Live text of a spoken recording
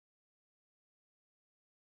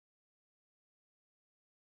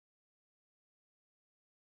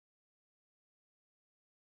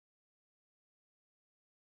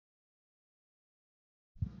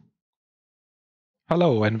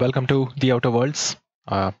Hello and welcome to The Outer Worlds.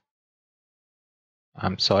 I'm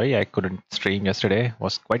sorry I couldn't stream yesterday.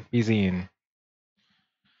 Was quite busy and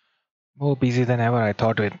more busy than ever. I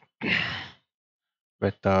thought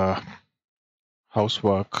with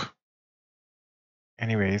housework.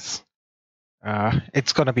 Anyways,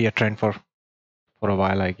 it's gonna be a trend for a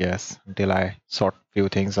while, I guess, until I sort few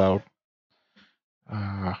things out.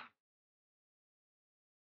 Uh,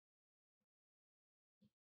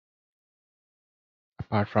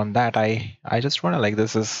 Apart from that, I just wanna like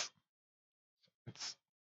it's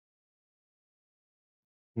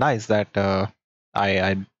nice that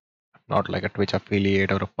I'm not like a Twitch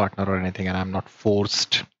affiliate or a partner or anything, and I'm not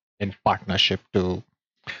forced in partnership to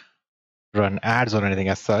run ads or anything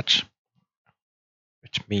as such,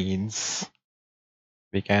 which means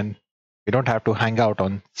we don't have to hang out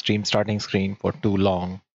on stream starting screen for too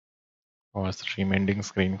long or stream ending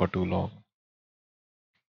screen for too long.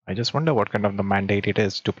 I just wonder what kind of the mandate it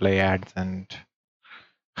is to play ads and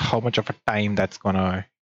how much of a time that's gonna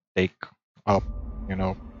take up, you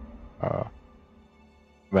know, uh,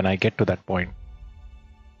 when I get to that point.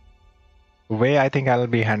 The way I think I'll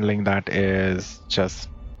be handling that is just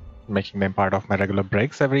making them part of my regular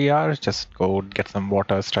breaks every hour. Just go get some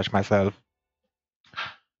water, stretch myself.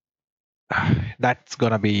 That's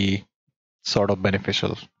gonna be sort of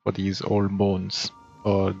beneficial for these old bones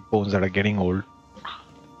or bones that are getting old.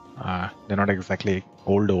 They're not exactly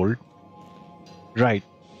old. Right.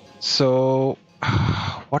 So,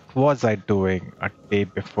 what was I doing a day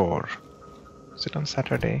before? Was it on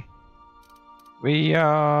Saturday? We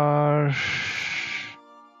are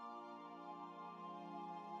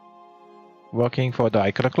working for the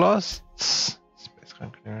Iconoclasts. Space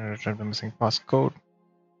container, retrieve the missing passcode.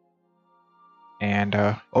 And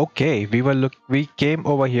okay, we came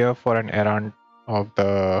over here for an errand of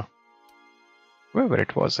the wherever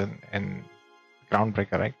it was in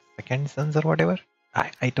Groundbreaker, right? Second Sons or whatever.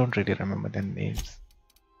 I don't really remember their names.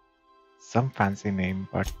 Some fancy name,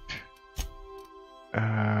 but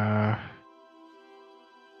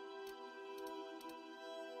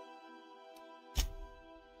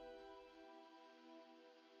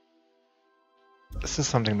this is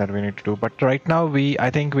something that we need to do. But right now I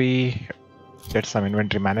think we did some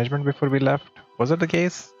inventory management before we left. Was it the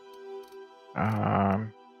case?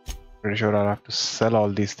 Pretty sure I'll have to sell all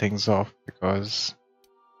these things off because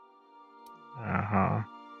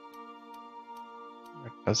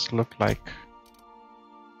it does look like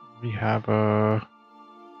we have a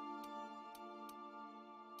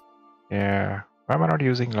yeah. Why am I not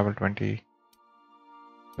using level 20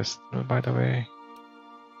 pistol, by the way?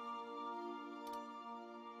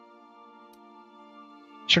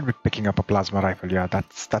 Should be picking up a plasma rifle. Yeah,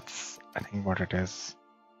 that's I think what it is.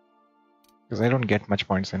 Because I don't get much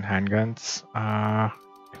points in handguns.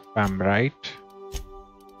 If I'm right,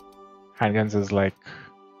 handguns is like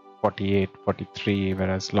 48, 43,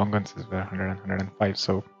 whereas long guns is 100 and 105.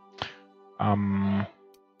 So I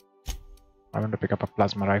want to pick up a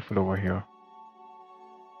plasma rifle over here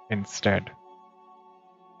instead.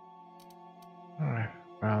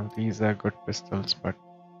 Well, these are good pistols, but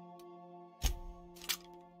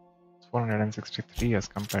it's 463 as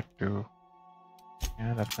compared to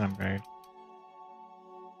yeah, that's an upgrade.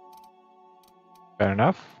 Fair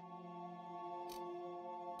enough.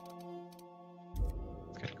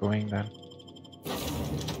 Let's get going then.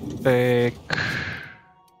 Take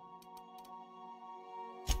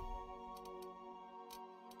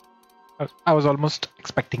I was almost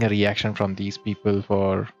expecting a reaction from these people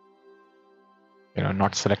for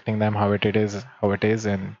not selecting them how it is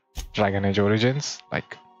in Dragon Age Origins.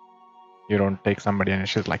 Like you don't take somebody and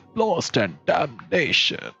it's just like lost and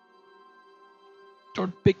damnation.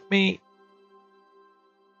 Don't pick me.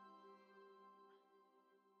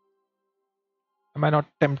 Am I not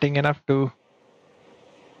tempting enough for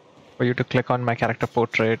you to click on my character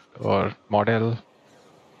portrait or model?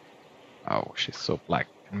 Oh, she's so black.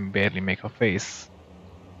 I can barely make her face.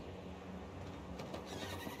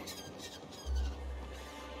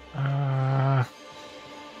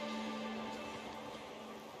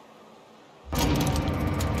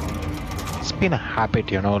 It's been a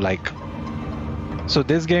habit, like. So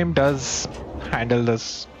this game does handle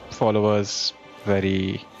this followers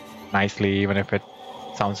very nicely, even if it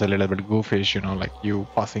sounds a little bit goofish, like you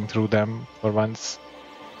passing through them for once.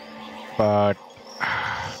 But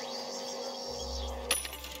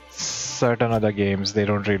certain other games, they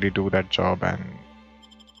don't really do that job, and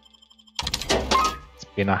it's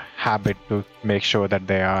been a habit to make sure that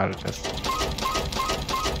they are just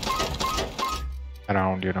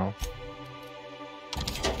around,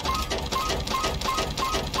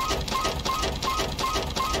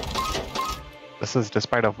 This is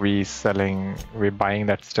despite of we buying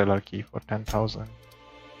that stellar key for 10,000.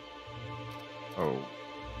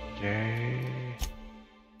 Okay.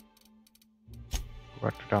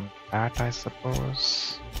 Got to dump that, I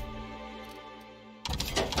suppose.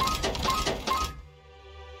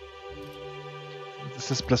 This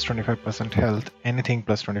is plus 25% health. Anything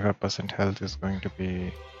plus 25% health is going to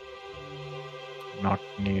be not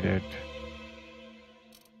needed.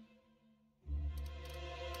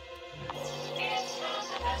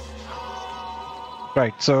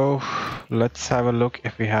 Right, so let's have a look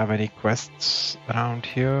if we have any quests around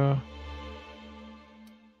here.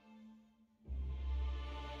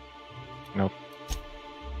 Nope.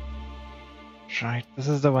 Right, this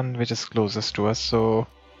is the one which is closest to us, so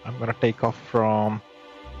I'm gonna take off from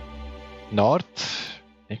north,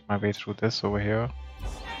 make my way through this over here,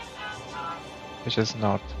 which is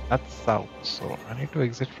north. That's south, so I need to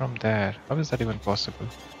exit from there. How is that even possible?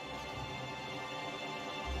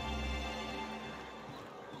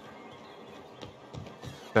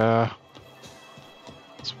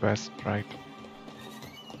 It's west, right?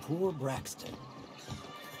 Poor Braxton.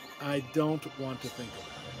 I don't want to think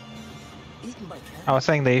about it. Eaten by cats. I was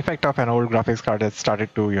saying the effect of an old graphics card has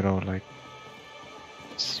started to, like,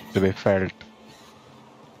 to be felt.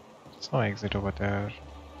 So I exit over there.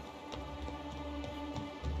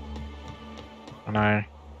 And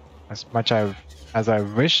as much as I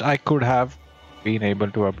wish I could have been able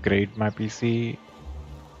to upgrade my PC,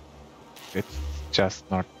 it's just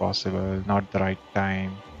not possible, not the right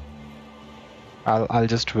time. I'll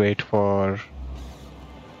just wait for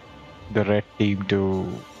the red team to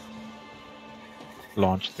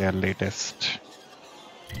launch their latest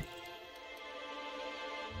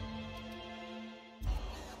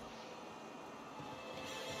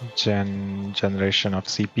generation of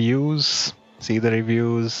CPUs, see the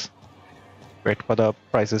reviews, wait for the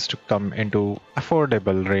prices to come into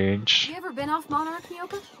affordable range. You ever been off Monarch,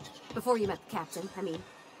 Nyoka? Before you met the captain, I mean.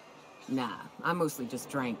 Nah, I mostly just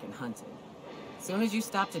drank and hunted. Soon as you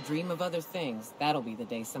stop to dream of other things, that'll be the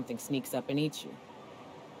day something sneaks up and eats you.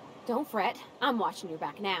 Don't fret, I'm watching your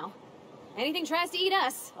back now. Anything tries to eat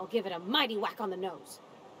us, I'll give it a mighty whack on the nose.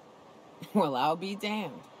 Well, I'll be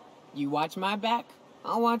damned. You watch my back,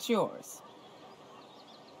 I'll watch yours.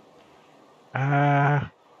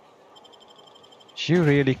 You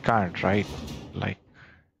really can't, right? Like,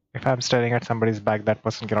 if I'm staring at somebody's back, that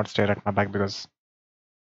person cannot stare at my back because,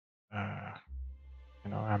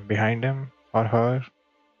 I'm behind him or her.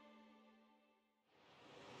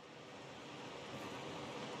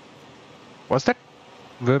 Was that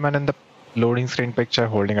woman in the loading screen picture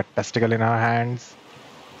holding a testicle in her hands?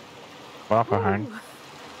 One of her hands.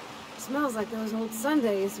 Smells like those old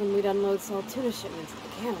Sundays when we'd unload salt tuna shipments at the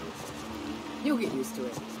cannon. You'll get used to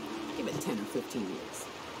it. Give it 10 or 15 years.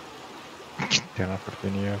 10 or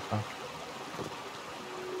 15 years, huh?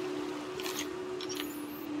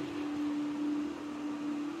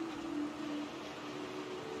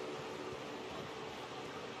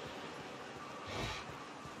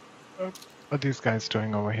 What are these guys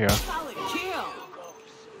doing over here? Solid kill!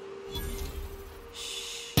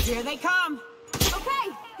 Here they come! Okay,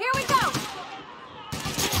 here we go!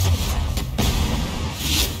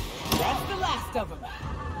 That's the last of them.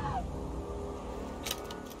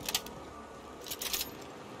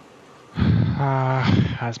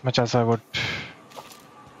 As much as I would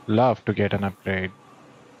love to get an upgrade.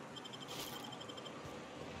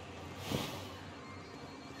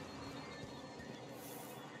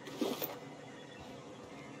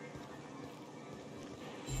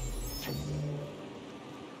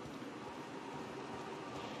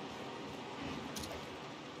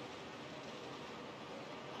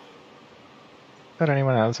 Is there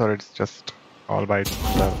anyone else, or it's just all by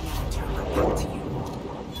itself?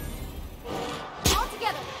 All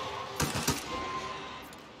together!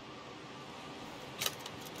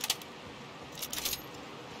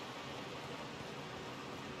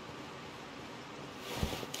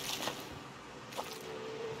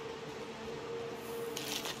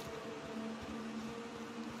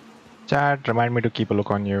 Chad, remind me to keep a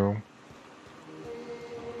look on you.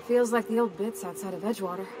 Feels like the old bits outside of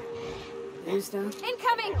Edgewater. New stuff.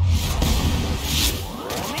 Incoming!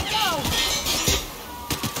 Let me go!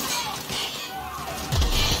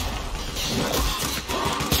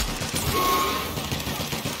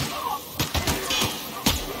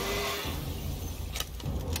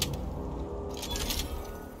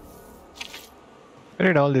 Where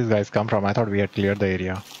did all these guys come from? I thought we had cleared the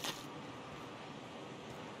area.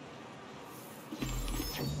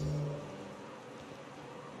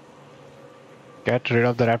 Get rid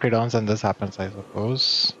of the Raptidons and this happens, I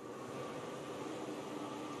suppose.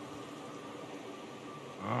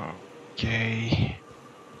 Okay.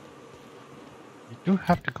 We do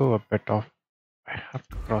have to go a bit off. I have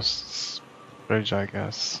to cross this bridge, I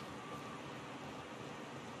guess.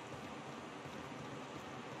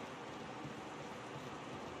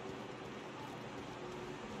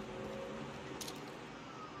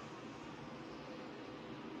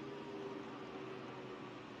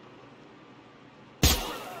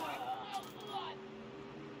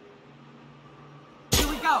 Here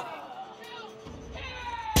we go!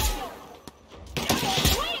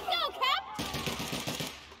 Way to go, Cap!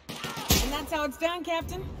 And that's how it's done,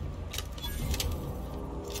 Captain.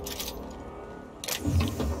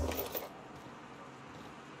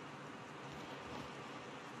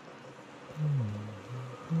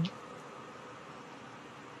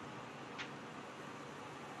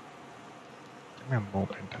 Give me a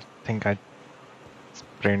moment. I think I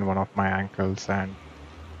sprained one of my ankles and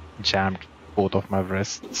jammed both of my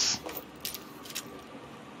wrists.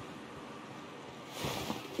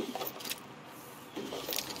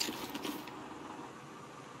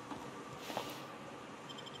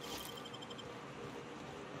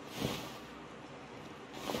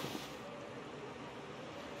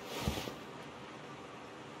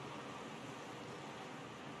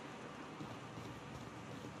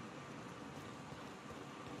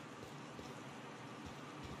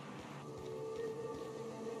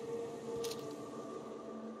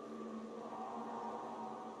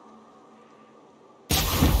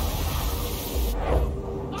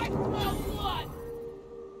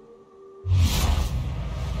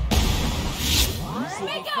 This will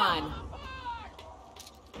be fun.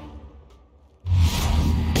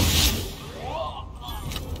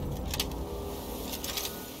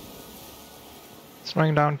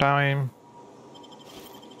 Slowing down time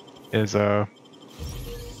is a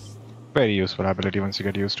very useful ability once you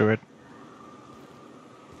get used to it.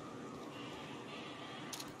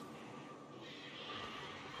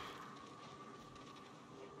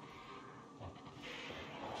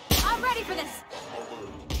 I'm ready for this!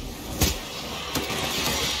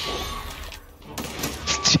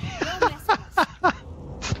 Don't mess with us.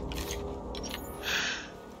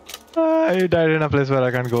 I died in a place where I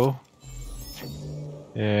can't go.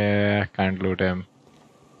 Yeah, can't loot him.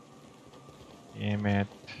 Damn it.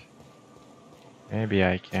 Maybe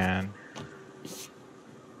I can.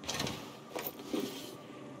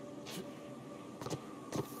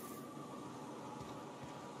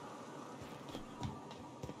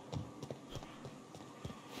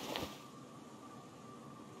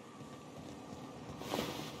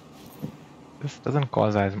 This doesn't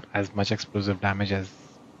cause as much explosive damage as,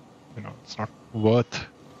 it's not worth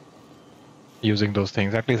using those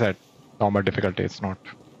things. At least at normal difficulty, it's not.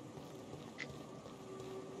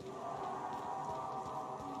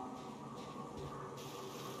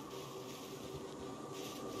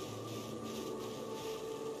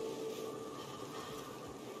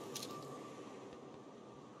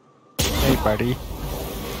 Hey, buddy.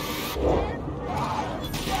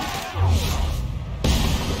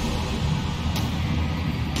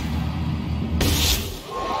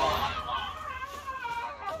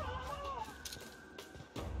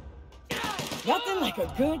 Nothing like a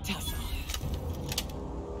good tussle.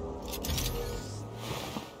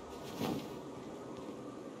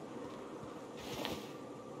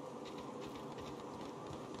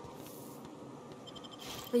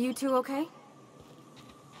 Are you two okay?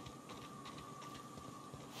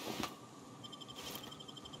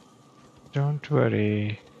 Don't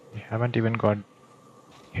worry. We haven't even got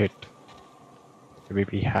hit. Maybe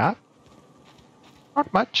we have?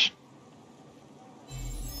 Not much.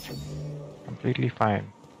 Completely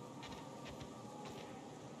fine.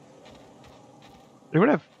 We would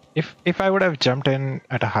have, if I would have jumped in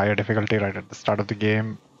at a higher difficulty right at the start of the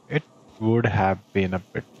game, it would have been a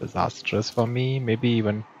bit disastrous for me, maybe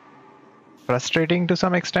even frustrating to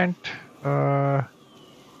some extent. Now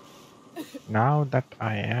that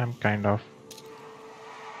I am kind of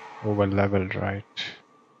over leveled, right?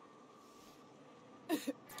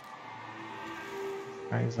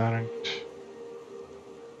 Guys aren't.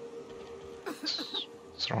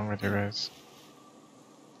 What's wrong with you guys?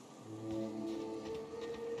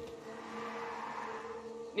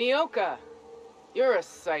 Nyoka, you're a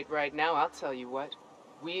sight right now, I'll tell you what.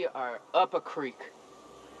 We are up a creek.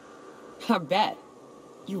 I bet.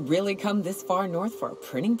 You really come this far north for a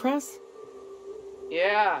printing press?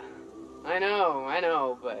 Yeah, I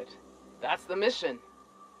know, but that's the mission.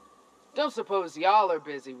 Don't suppose y'all are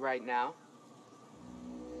busy right now.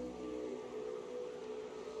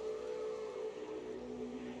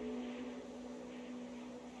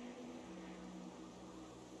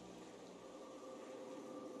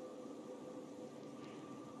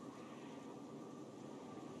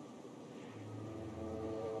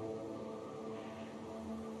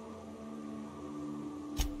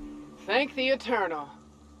 Thank the Eternal.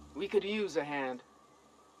 We could use a hand.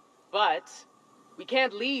 But we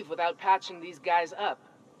can't leave without patching these guys up.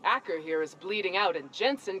 Acker here is bleeding out and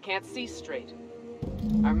Jensen can't see straight.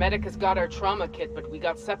 Our medic has got our trauma kit, but we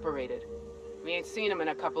got separated. We ain't seen him in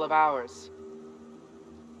a couple of hours.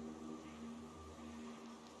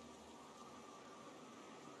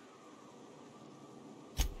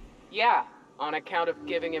 Yeah, on account of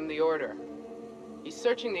giving him the order. He's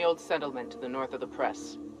searching the old settlement to the north of the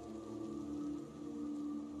press.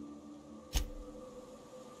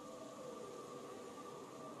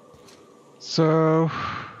 So...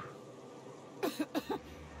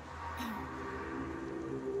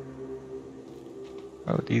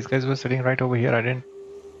 Oh, these guys were sitting right over here. I didn't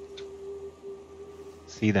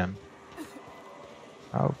see them.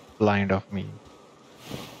 How blind of me.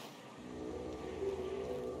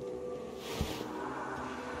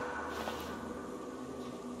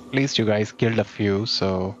 At least you guys killed a few,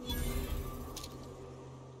 so...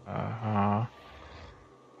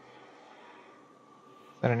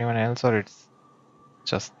 Is there anyone else, or it's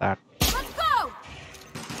just that? Let's go!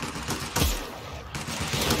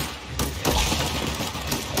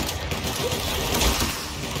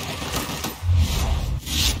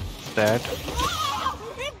 It's dead.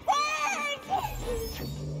 It burns!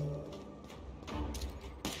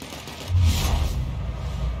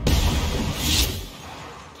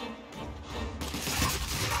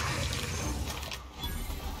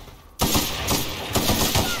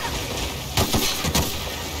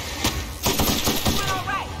 We're all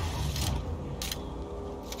right.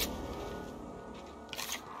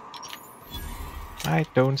 I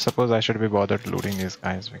don't suppose I should be bothered looting these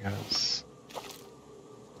guys because...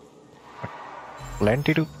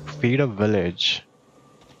 Plenty to feed a village.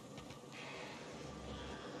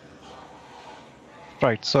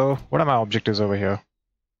 Right, so what are my objectives over here?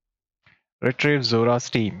 Retrieve Zora's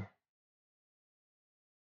team.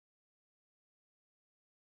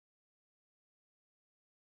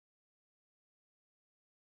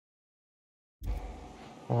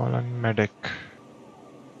 Fallen medic.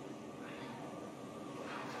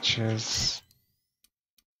 Which is...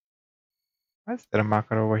 Why is there a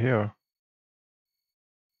marker over here?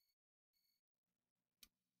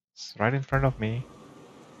 It's right in front of me.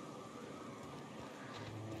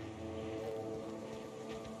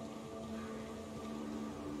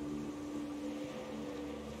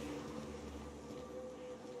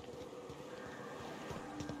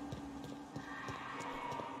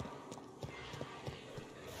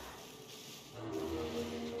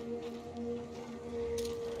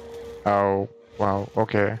 Oh, wow,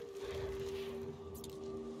 okay.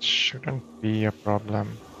 Shouldn't be a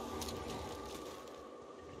problem.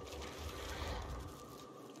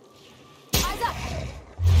 Eyes up!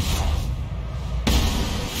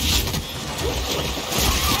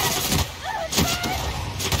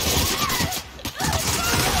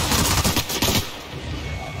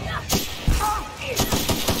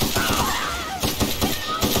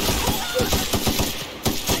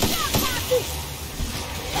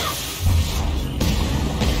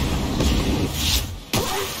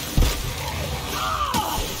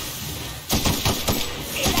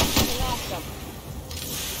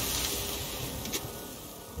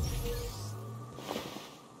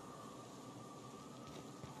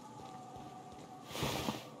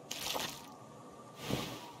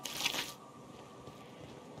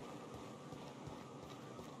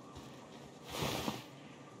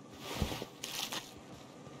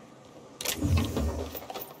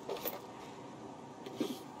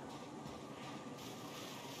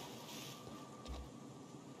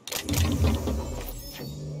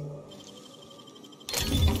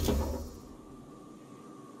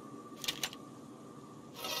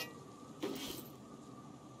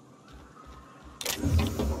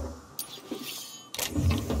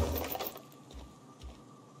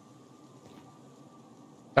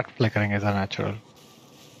 That flickering is unnatural.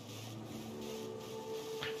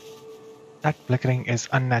 That flickering is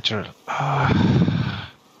unnatural.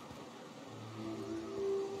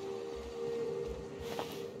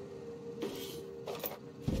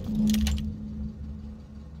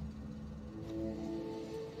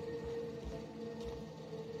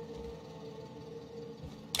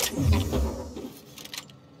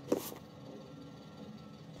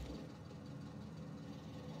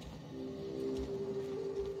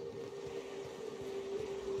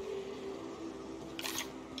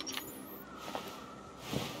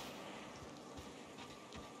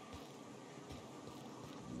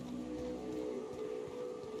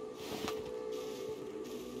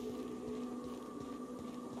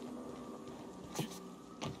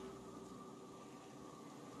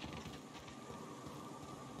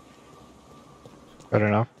 Fair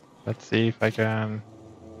enough. Let's see if I can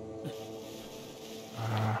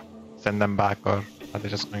send them back, or are they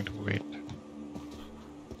just going to wait?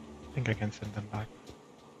 I think I can send them back.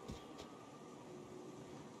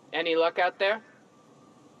 Any luck out there?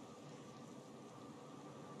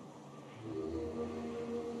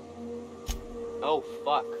 Oh,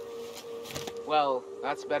 fuck. Well,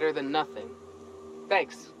 that's better than nothing.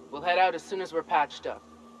 Thanks. We'll head out as soon as we're patched up.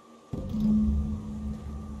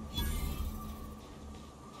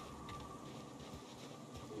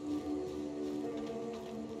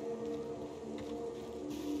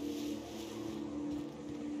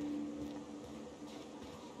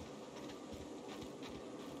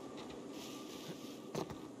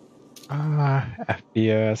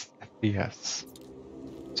 FPS.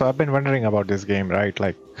 So I've been wondering about this game, right?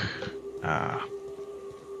 Like,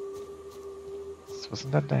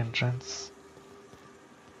 wasn't that the entrance?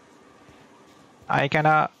 I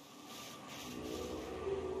kinda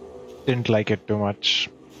didn't like it too much,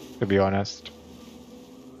 to be honest.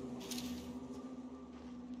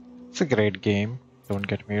 It's a great game, don't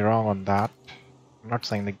get me wrong on that. I'm not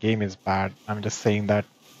saying the game is bad, I'm just saying that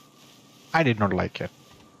I did not like it.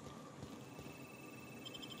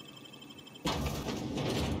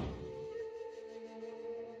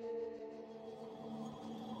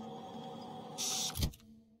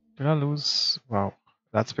 Did I lose? Wow,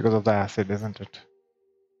 that's because of the acid, isn't it?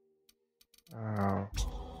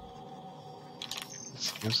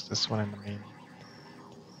 Let's use this one in the main.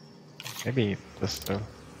 Maybe this still.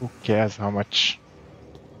 Who cares how much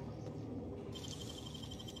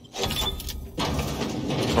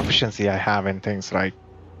proficiency I have in things, right?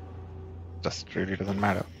 Just really doesn't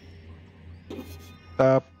matter.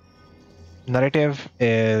 The narrative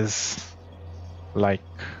is like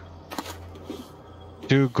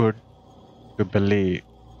too good to believe,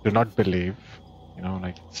 to not believe, you know,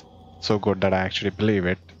 like it's so good that I actually believe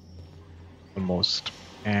it almost,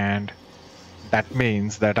 and that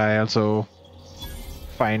means that I also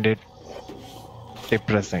find it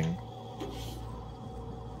depressing.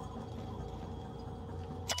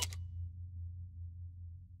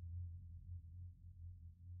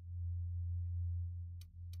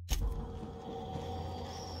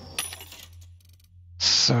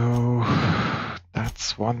 So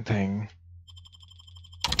that's one thing.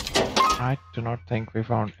 I do not think we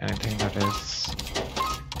found anything that is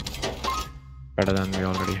better than we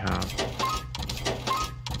already have.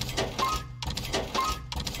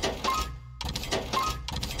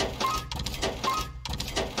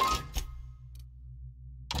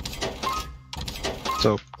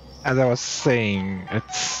 So, as I was saying,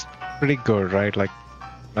 it's pretty good, right? Like,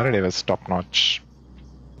 narrative is top-notch.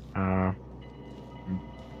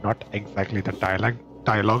 Not exactly the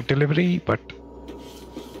dialogue delivery, but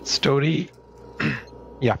story,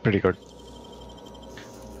 yeah, pretty good.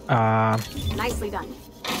 Nicely done.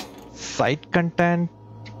 Side content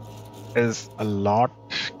is a lot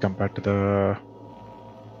compared to the,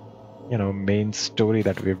 you know, main story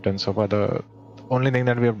that we've done so far. The only thing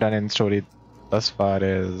that we have done in story thus far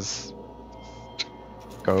is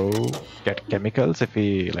go get chemicals. If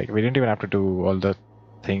we like, we didn't even have to do all the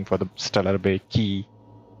thing for the Stellar Bay key.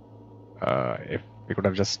 If we could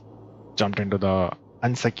have just jumped into the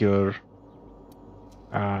unsecure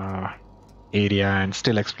area and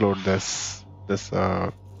still explored this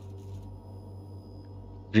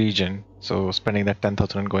region. So spending that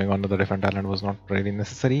 10,000 going on to the different island was not really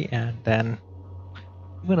necessary. And then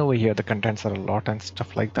even over here, the contents are a lot and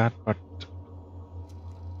stuff like that. But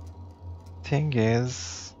thing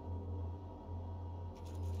is,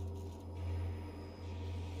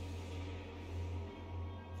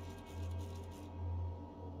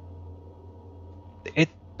 it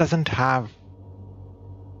doesn't have,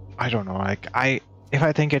 I don't know, like if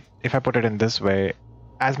I put it in this way,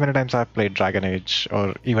 as many times I've played Dragon Age,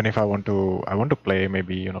 or even if I want to play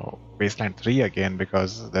maybe, you know, Wasteland 3 again,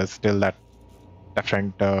 because there's still that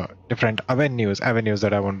different avenues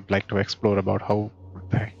that I would like to explore about how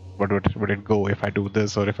would it go if I do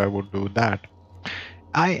this or if I would do that.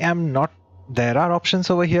 There are options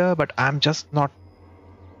over here, but I'm just not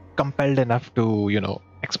compelled enough to, you know,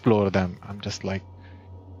 explore them. I'm just like,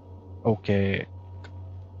 okay,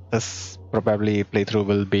 this probably playthrough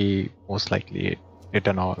will be most likely it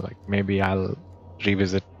and all. Like, maybe I'll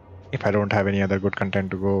revisit if I don't have any other good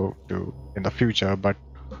content to go to in the future. But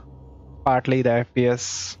partly the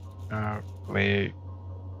FPS way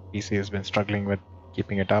PC has been struggling with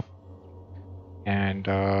keeping it up, and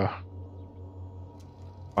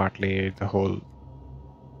partly the whole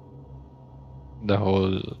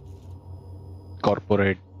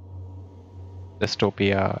corporate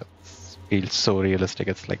dystopia feels so realistic.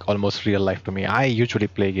 It's like almost real life to me. I usually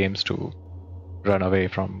play games to run away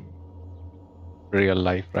from real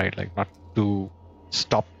life, right? Like not to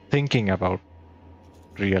stop thinking about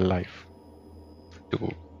real life, to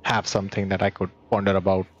have something that I could ponder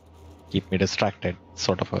about, keep me distracted,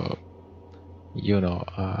 sort of a,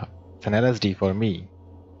 it's an LSD for me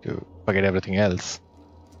to forget everything else.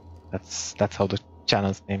 That's how the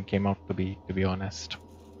channel's name came out to be honest.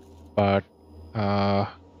 But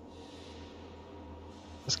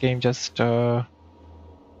this game just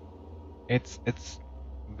it's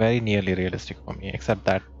very nearly realistic for me, except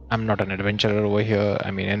that I'm not an adventurer over here.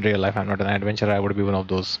 I mean, in real life, I'm not an adventurer. I would be one of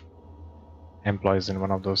those employees in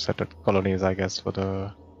one of those settled colonies, I guess,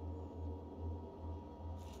 for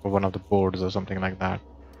one of the boards or something like that.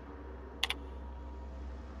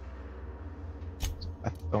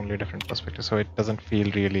 That's the only different perspective, so it doesn't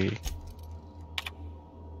feel really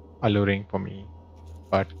alluring for me.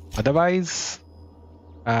 But otherwise,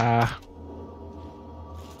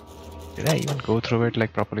 did I even go through it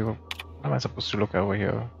like properly? What am I supposed to look over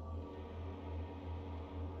here?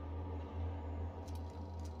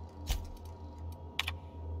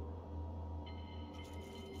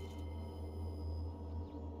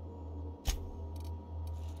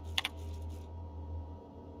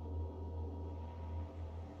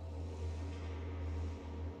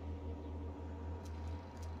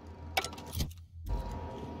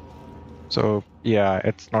 So yeah,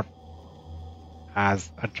 it's not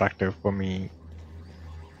as attractive for me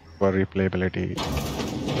for replayability.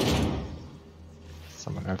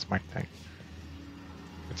 Someone else might think.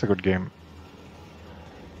 It's a good game.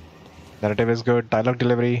 Narrative is good. Dialogue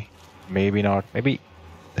delivery, maybe not. Maybe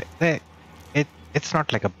it's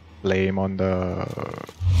not like a blame on the.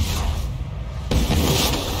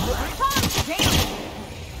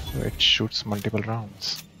 It shoots multiple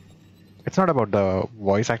rounds. It's not about the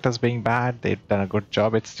voice actors being bad. They've done a good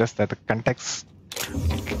job. It's just that the context.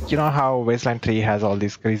 You know how Wasteland 3 has all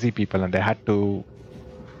these crazy people, and they had to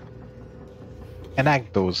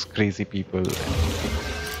enact those crazy people.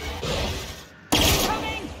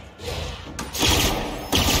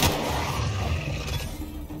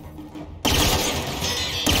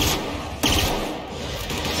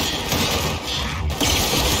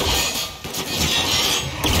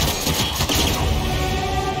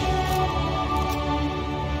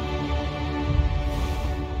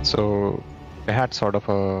 So they had sort of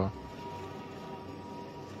a,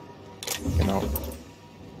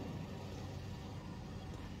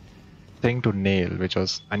 thing to nail, which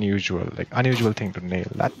was unusual, like unusual thing to nail.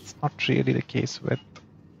 That's not really the case with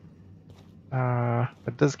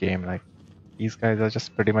this game. Like these guys are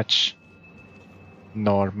just pretty much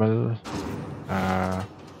normal,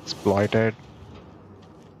 exploited.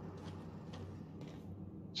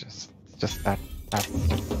 Just that.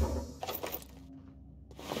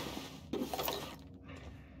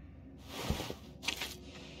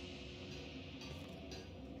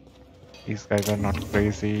 These guys are not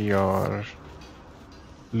crazy or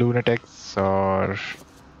lunatics or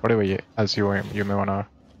whatever else you may wanna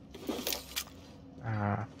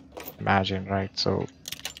imagine, right? So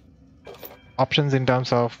options in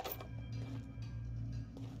terms of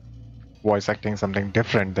voice acting something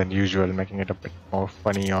different than usual, making it a bit more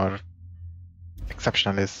funny or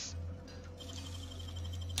exceptional, is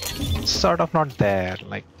sort of not there.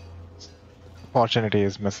 Like opportunity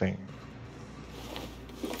is missing.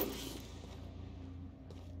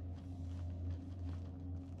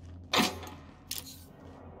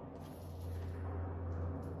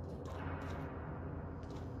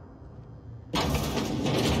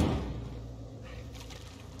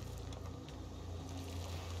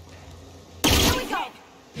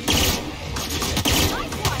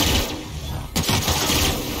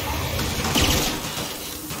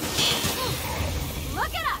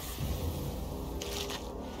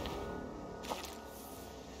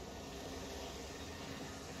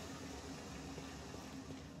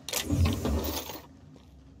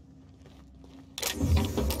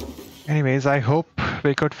 Anyways, I hope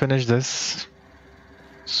we could finish this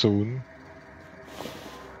soon.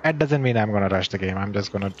 That doesn't mean I'm gonna rush the game. I'm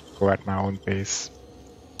just gonna go at my own pace.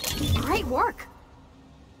 Great work.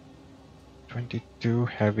 22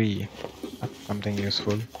 heavy. That's something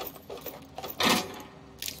useful.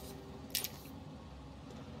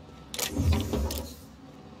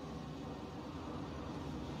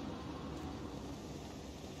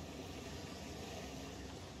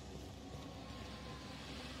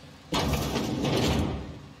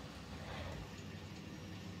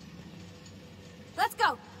 Let's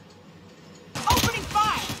go. Opening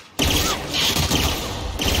fire!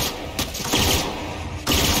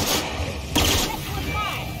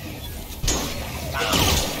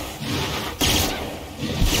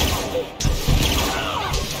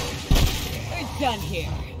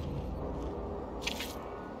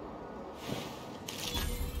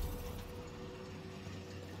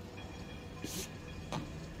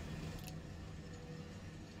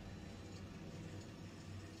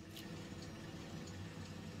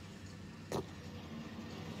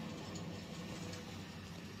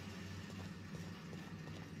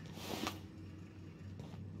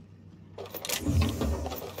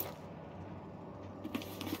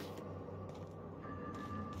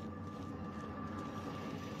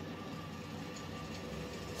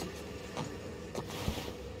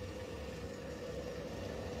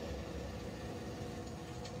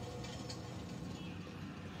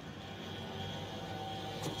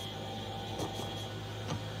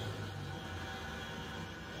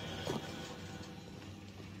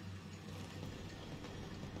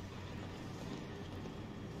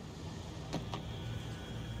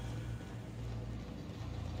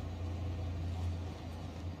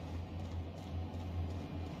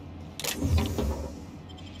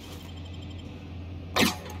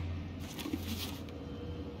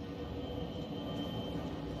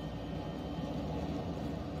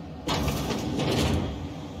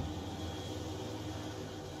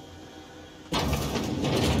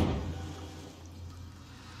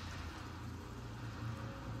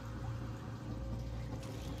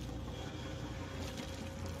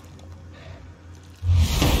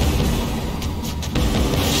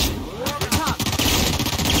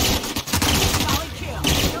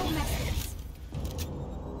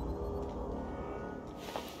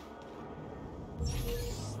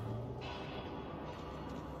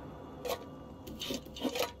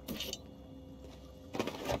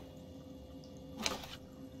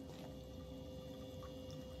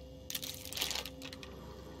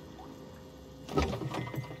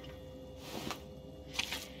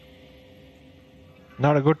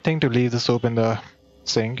 Not a good thing to leave the soap in the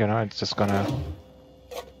sink, you know, it's just gonna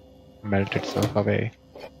melt itself away.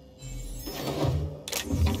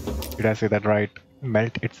 Did I say that right?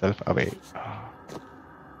 Melt itself away.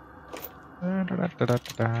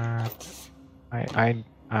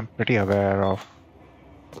 I'm pretty aware of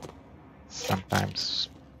sometimes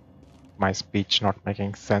my speech not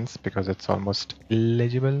making sense because it's almost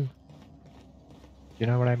illegible. You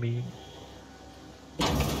know what I mean?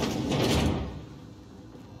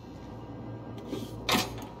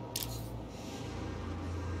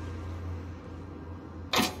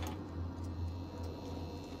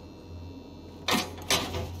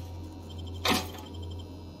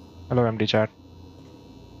 Hello, MD chat.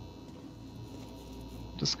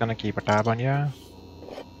 Just gonna keep a tab on ya.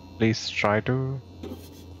 Please try to.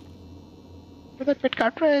 Give me that bit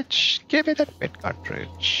cartridge. Give me that bit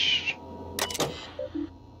cartridge.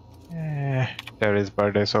 There is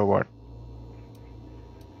birthday, so what?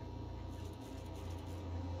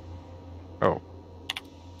 Oh,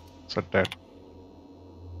 so dead.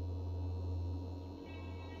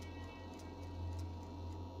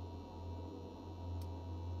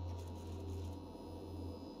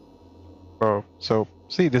 Oh, so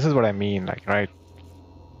see, this is what I mean, like, right?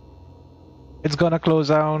 It's gonna close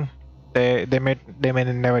down. They may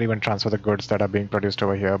never even transfer the goods that are being produced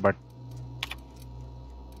over here, but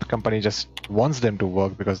the company just wants them to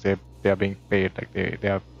work because they are being paid, like they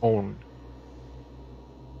are owned.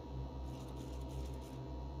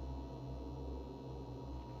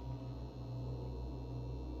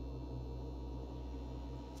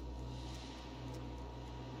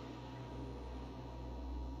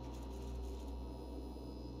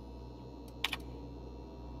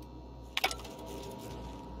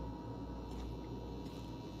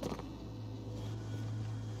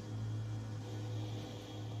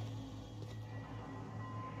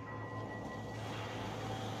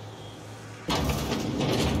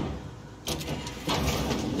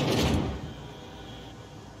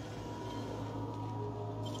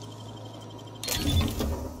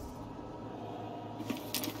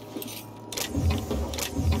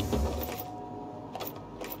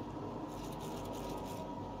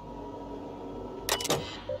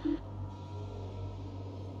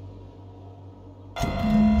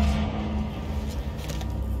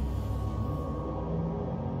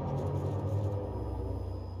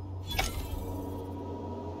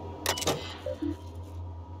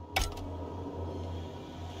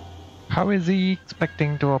 How is he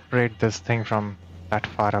expecting to operate this thing from that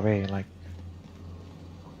far away? Like,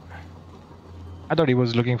 I thought he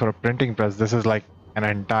was looking for a printing press. This is like an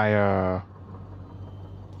entire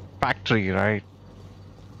factory, right?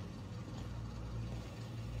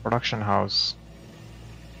 Production house.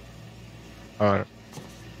 Or,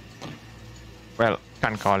 well,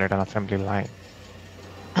 can't call it an assembly line.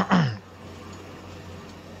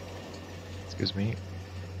 Excuse me.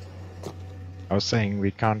 I was saying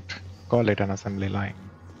we can't call it an assembly line.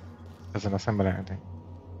 It doesn't assemble anything.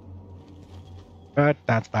 But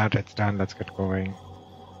that's that, it's done, let's get going.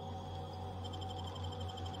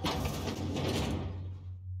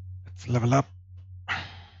 Let's level up.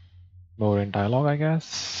 More in dialogue, I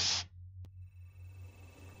guess.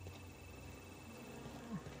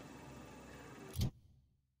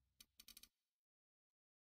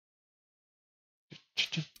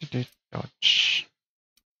 Dodge.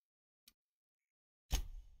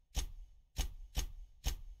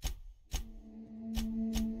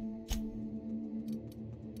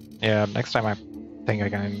 Yeah, next time I think I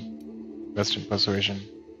can invest in persuasion.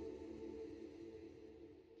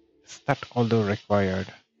 Is that although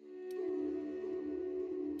required?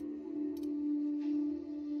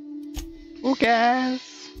 Who cares?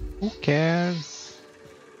 Who cares?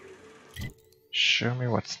 Show me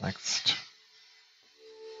what's next.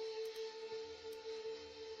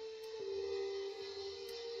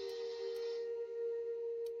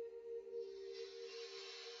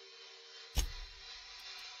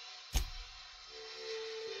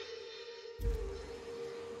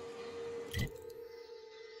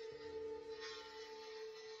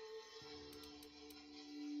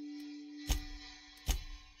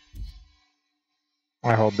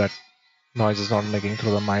 I hope that noise is not making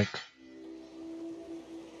through the mic.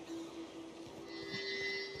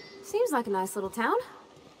 Seems like a nice little town.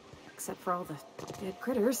 Except for all the dead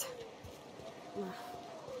critters.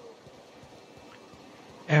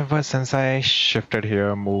 Ever since I shifted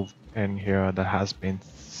here, moved in here, there has been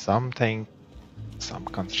something, some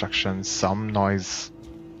construction, some noise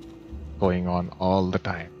going on all the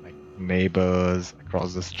time. Like neighbors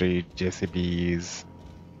across the street, JCBs,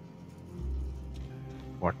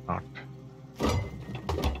 whatnot.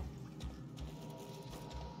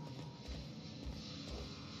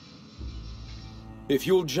 If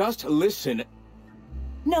you'll just listen...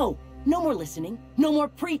 No! No more listening. No more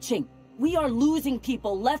preaching. We are losing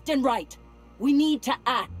people left and right. We need to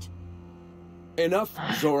act. Enough,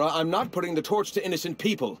 Zora. I'm not putting the torch to innocent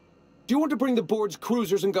people. Do you want to bring the board's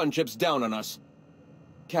cruisers and gunships down on us?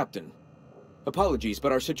 Captain, apologies,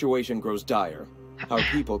 but our situation grows dire. Our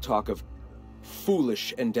people talk of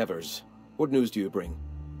foolish endeavors. What news do you bring?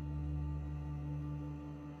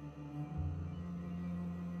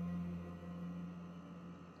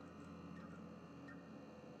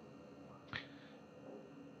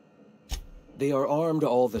 They are armed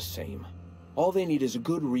all the same. All they need is a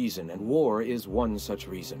good reason, and war is one such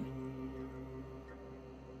reason.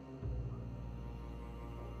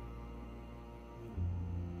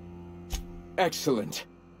 Excellent.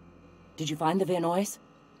 Did you find the Vanoys?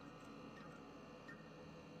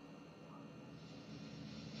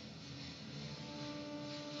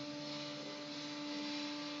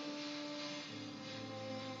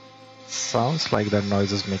 Sounds like that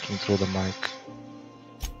noise is making through the mic.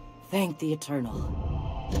 Thank the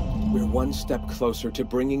Eternal. We're one step closer to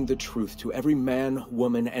bringing the truth to every man,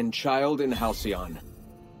 woman, and child in Halcyon.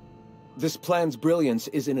 This plan's brilliance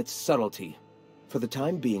is in its subtlety. For the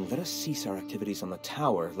time being, let us cease our activities on the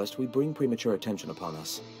tower, lest we bring premature attention upon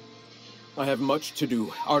us. I have much to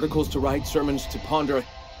do, articles to write, sermons to ponder.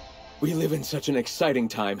 We live in such an exciting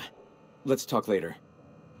time. Let's talk later.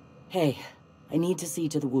 Hey, I need to see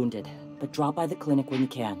to the wounded, but drop by the clinic when you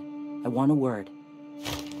can. I want a word.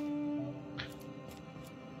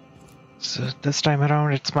 So this time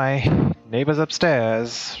around, it's my neighbors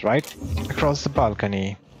upstairs, right across the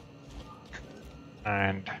balcony.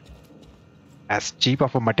 And as cheap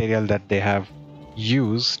of a material that they have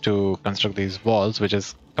used to construct these walls, which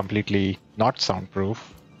is completely not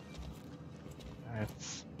soundproof,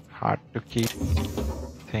 it's hard to keep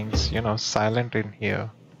things, silent in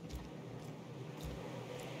here.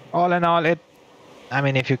 All in all, I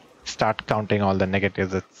mean, if you start counting all the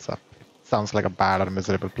negatives, it sounds like a bad or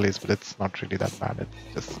miserable place, but it's not really that bad.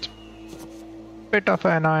 It's just a bit of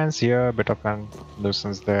an annoyance here, a bit of a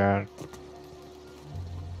nuisance there.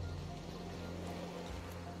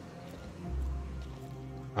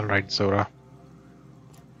 Alright, Zora.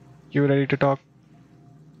 You ready to talk?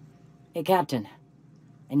 Hey, Captain.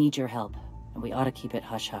 I need your help, and we ought to keep it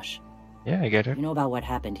hush-hush. Yeah, I get it. You know about what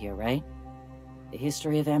happened here, right? The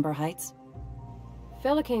history of Amber Heights?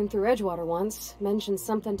 Fella came through Edgewater once, mentioned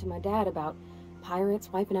something to my dad about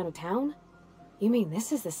pirates wiping out a town. You mean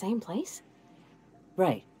this is the same place?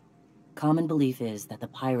 Right. Common belief is that the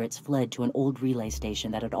pirates fled to an old relay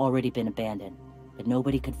station that had already been abandoned, but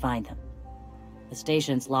nobody could find them. The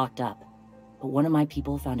station's locked up, but one of my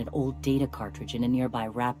people found an old data cartridge in a nearby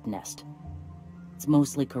rat nest. It's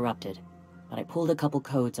mostly corrupted, but I pulled a couple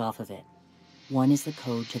codes off of it. One is the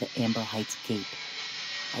code to the Amber Heights gate.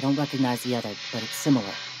 I don't recognize the other, but it's similar.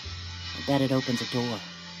 I bet it opens a door.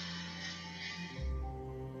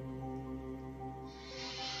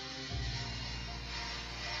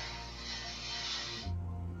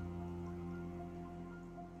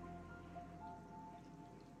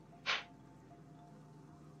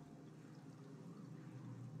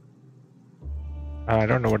 I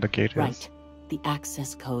don't know what the gate is. Right. The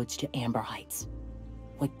access codes to Amber Heights.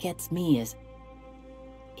 What gets me is,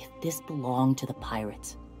 if this belonged to the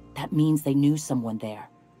pirates, that means they knew someone there.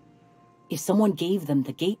 If someone gave them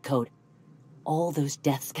the gate code, all those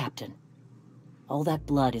deaths, Captain, all that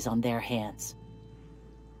blood is on their hands.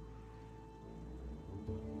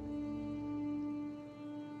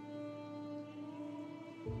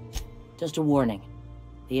 Just a warning.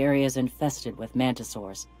 The area's infested with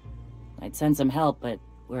mantisaurs. I'd send some help, but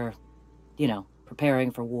we're,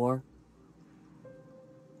 preparing for war.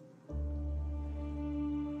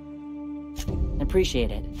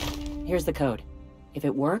 Appreciate it. Here's the code. If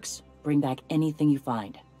it works, bring back anything you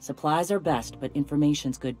find. Supplies are best, but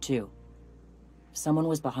information's good too. If someone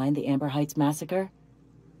was behind the Amber Heights massacre,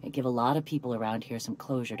 it'd give a lot of people around here some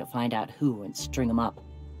closure to find out who and string them up.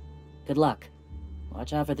 Good luck.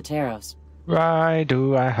 Watch out for the Taros. Why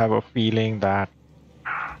do I have a feeling that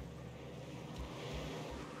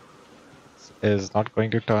is not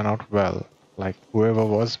going to turn out well? Like, whoever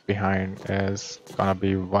was behind is gonna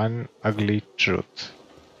be one ugly truth.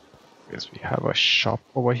 Because we have a shop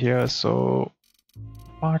over here, so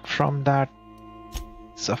apart from that,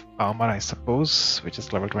 it's of armor, I suppose, which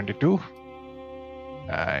is level 22.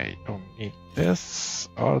 I don't need this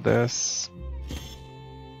or this.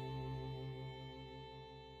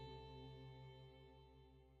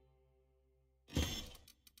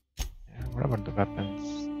 Yeah, what about the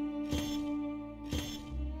weapons?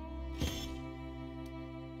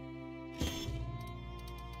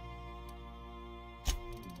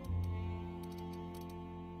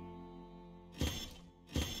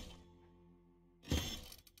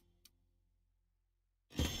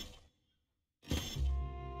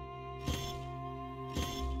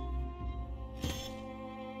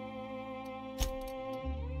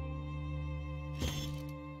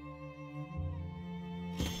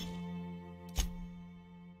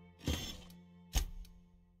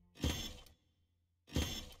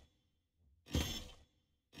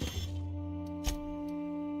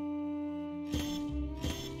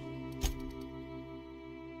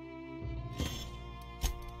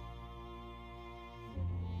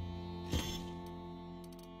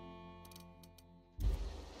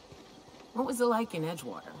 What was it like in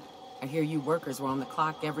Edgewater? I hear you workers were on the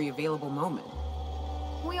clock every available moment.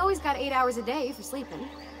 We always got 8 hours a day for sleeping.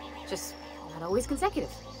 Just not always consecutive.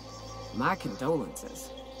 My condolences.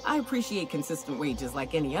 I appreciate consistent wages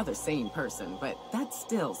like any other sane person, but that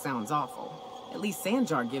still sounds awful. At least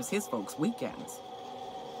Sanjar gives his folks weekends.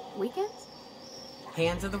 Weekends?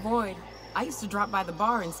 Hands of the Void. I used to drop by the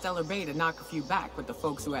bar in Stellar Bay to knock a few back with the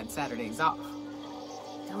folks who had Saturdays off.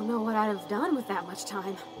 Don't know what I'd have done with that much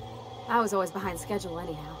time. I was always behind schedule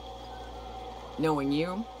anyhow. Knowing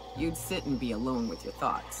you, you'd sit and be alone with your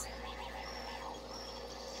thoughts.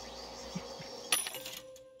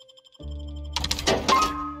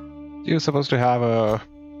 You're supposed to have a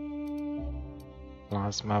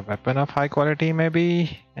plasma weapon of high quality,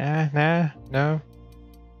 maybe? Nah, no.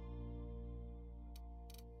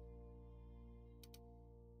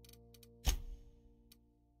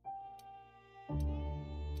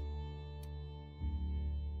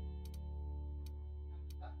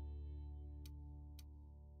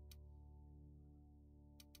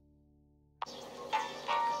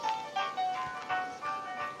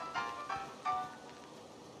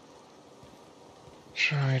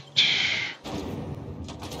 Right.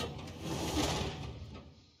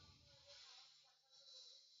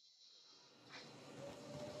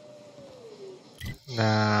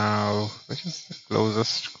 Now, which is the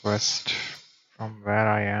closest quest from where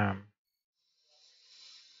I am?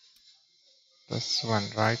 This one,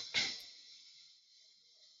 right?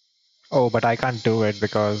 Oh, but I can't do it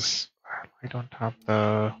because I don't have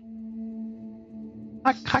the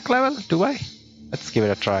hack level, do I? Let's give it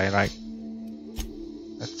a try, right?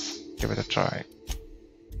 Let's give it a try.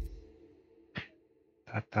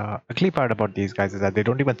 The ugly part about these guys is that they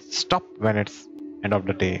don't even stop when it's end of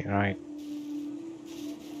the day, right?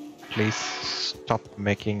 Please stop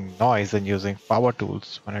making noise and using power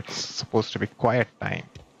tools when it's supposed to be quiet time.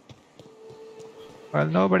 Well,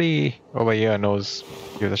 nobody over here gives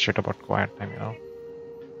a shit about quiet time, you know.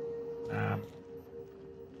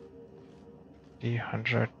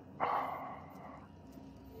 300.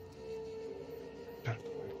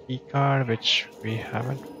 Key card, which we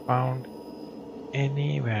haven't found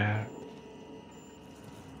anywhere.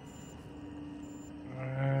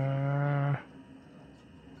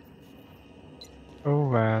 Oh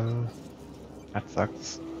well, that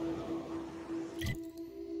sucks.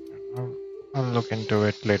 I'll look into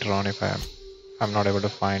it later on if I'm not able to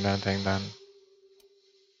find anything. Then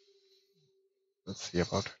let's see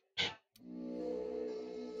about it.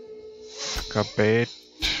 Bait.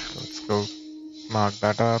 Let's go mark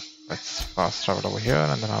that up. Let's fast travel over here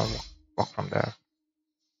and then I'll walk from there.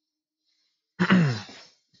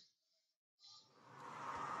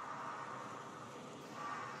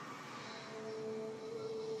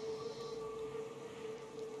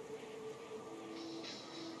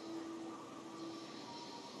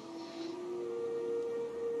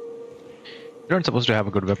 You aren't supposed to have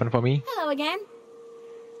a good weapon for me. Hello again.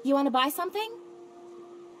 You want to buy something?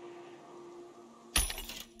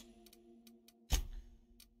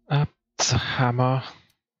 It's a hammer.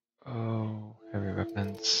 Oh, heavy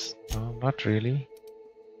weapons. No, not really.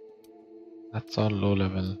 That's all low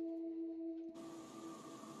level.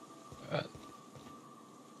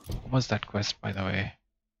 What was that quest, by the way?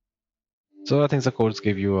 So I think the codes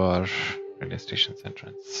give you our radio station's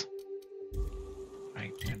entrance.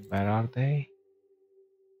 Right, and where are they?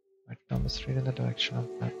 Right down the street in the direction of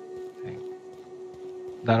that thing.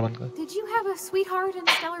 That one. Did you have a sweetheart in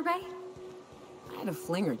Stellar Bay? I had a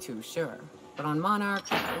fling or two, sure. But on Monarch,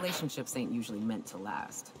 relationships ain't usually meant to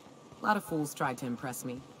last. A lot of fools tried to impress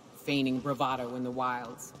me, feigning bravado in the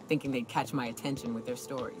wilds, thinking they'd catch my attention with their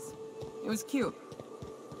stories. It was cute.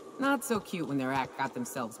 Not so cute when their act got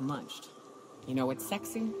themselves munched. You know what's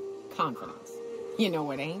sexy? Confidence. You know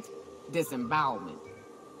what ain't? Disembowelment.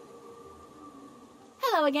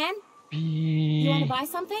 Hello again. You want to buy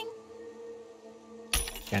something?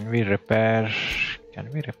 Can we repair?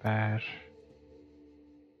 Can we repair?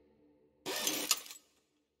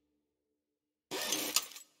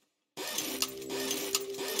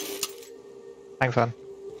 Thanks, man.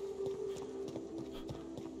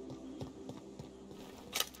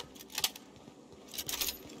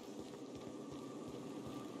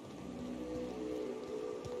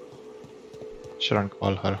 Shouldn't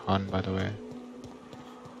call her Han, by the way.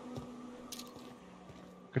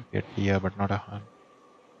 Could be a deer, but not a Han.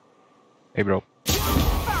 Hey, bro.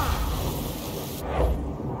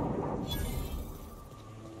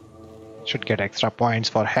 Should get extra points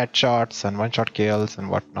for headshots and one-shot kills and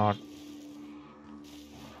whatnot.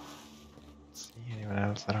 See anyone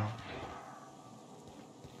else around?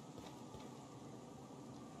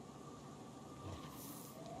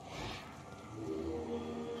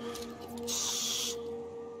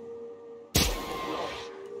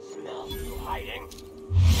 moving.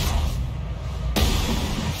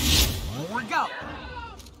 Go!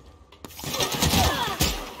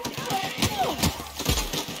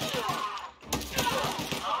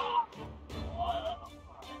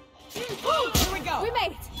 Here we go! We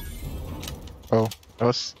made it! Oh, that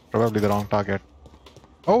was probably the wrong target.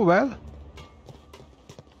 Oh well.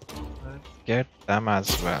 Let's get them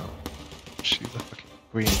as well. She's a fucking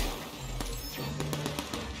queen.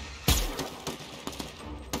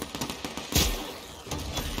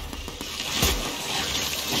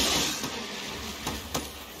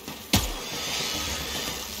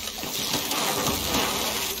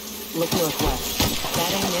 Look northwest.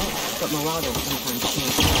 That ain't it, but marauders sometimes sneak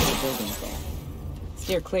into the buildings there.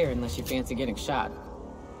 Steer clear unless you fancy getting shot.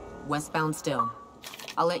 Westbound still.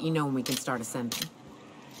 I'll let you know when we can start ascending.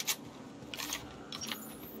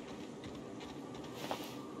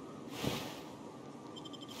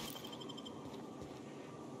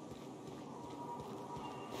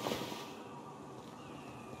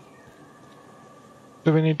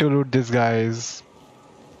 Do we need to loot these guys?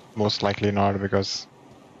 Most likely not, because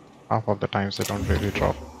half of the times they don't really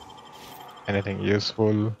drop anything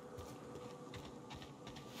useful.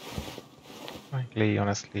 Frankly,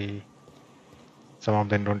 honestly, some of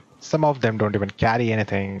them don't even carry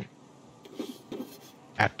anything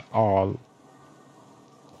at all.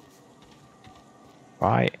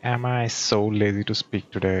 Why am I so lazy to speak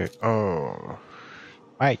today? Oh,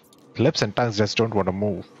 my lips and tongues just don't want to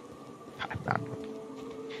move. I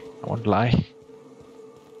won't lie.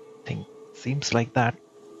 Seems like that.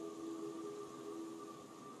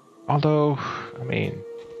 Although, I mean,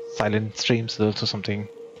 silent streams is also something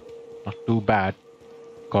not too bad,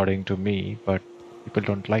 according to me, but people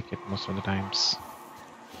don't like it most of the times.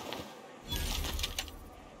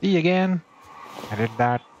 See again? I did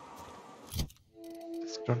that.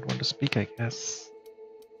 Just don't want to speak, I guess.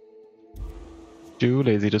 Too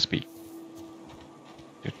lazy to speak.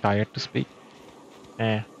 Too tired to speak?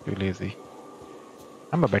 Too lazy.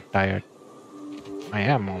 I'm a bit tired. I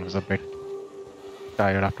am always a bit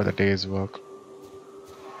tired after the day's work.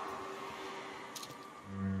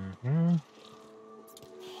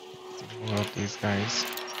 More of these guys.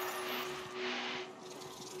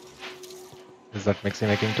 Is that Mixie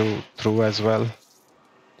making through as well?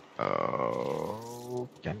 Oh,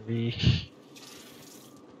 can we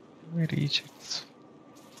reach it?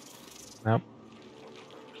 Nope.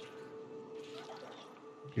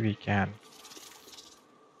 Maybe we can.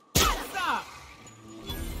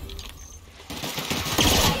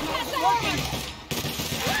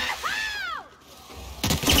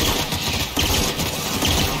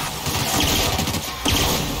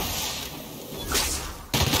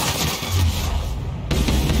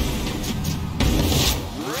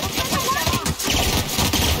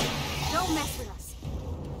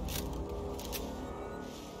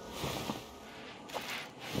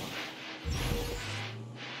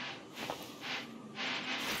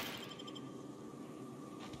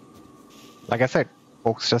 Like I said,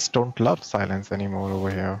 folks just don't love silence anymore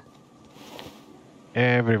over here.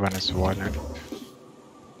 Everyone is violent,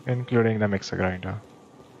 including the mixer grinder.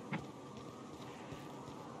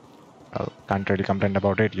 Well, can't really complain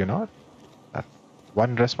about it, you know. That's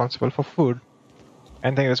one responsible for food.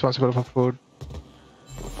 Anything responsible for food,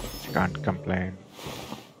 can't complain.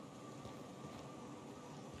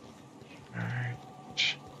 Right.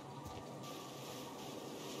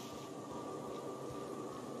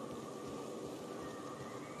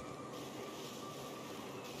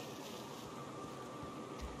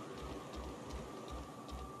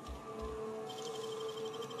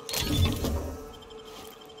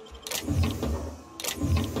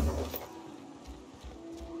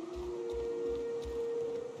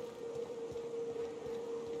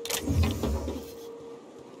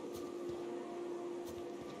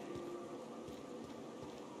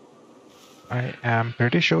 I am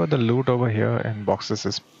pretty sure the loot over here in boxes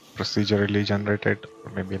is procedurally generated,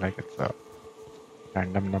 or maybe like it's a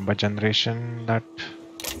random number generation that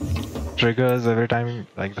triggers every time,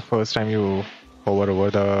 like the first time you hover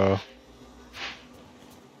over the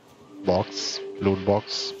box, loot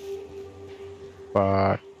box.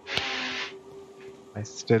 But I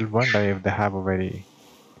still wonder if they have a very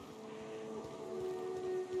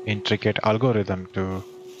intricate algorithm to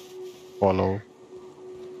follow.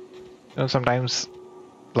 You know, sometimes,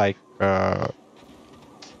 like, how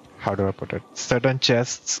do I put it? Certain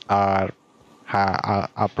chests are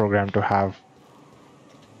programmed to have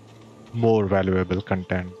more valuable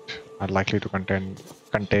content, are likely to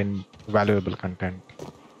contain valuable content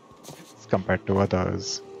compared to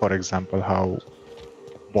others. For example, how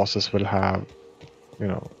bosses will have, you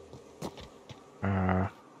know,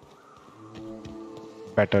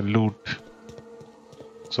 better loot.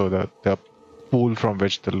 So the pool from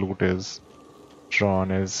which the loot is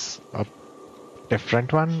drawn is a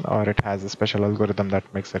different one, or it has a special algorithm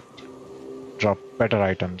that makes it drop better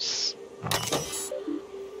items.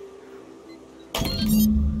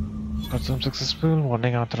 Consume successful.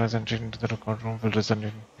 Warning, authorized entry into the record room will result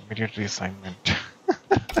in immediate reassignment.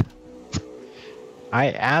 I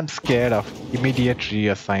am scared of immediate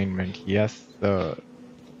reassignment. Yes, sir.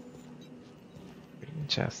 Green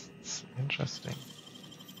chests. Interesting.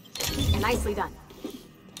 Nicely done.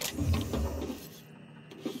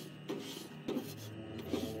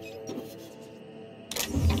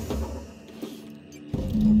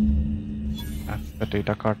 That's the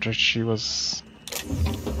data cartridge she was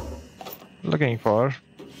looking for.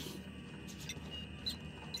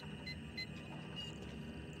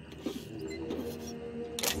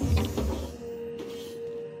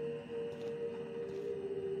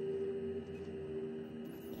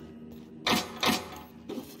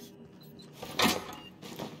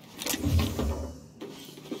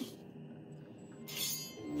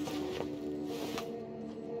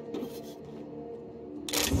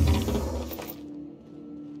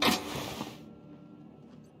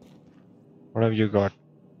 What have you got?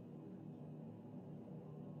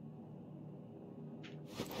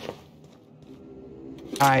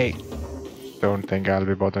 I don't think I'll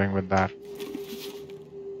be bothering with that.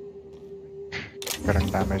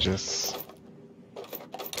 Current damage is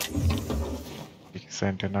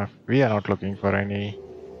decent enough. We are not looking for any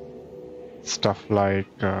stuff like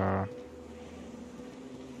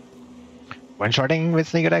one-shotting with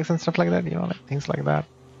sneak attacks and stuff like that, you know, like things like that.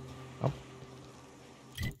 Nope.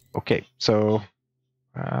 Okay, so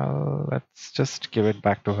let's just give it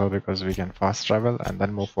back to her because we can fast travel and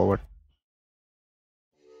then move forward.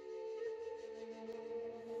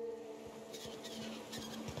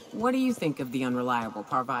 What do you think of the unreliable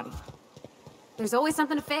Parvati? There's always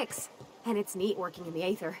something to fix, and it's neat working in the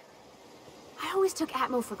Aether. I always took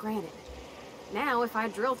Atmo for granted. Now, if I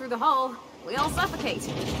drill through the hull, we all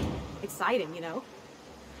suffocate. Exciting, you know?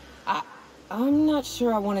 I'm not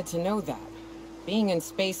sure I wanted to know that. Being in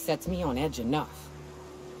space sets me on edge enough.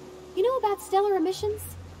 You know about stellar emissions?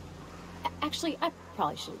 Actually, I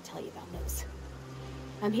probably shouldn't tell you about those.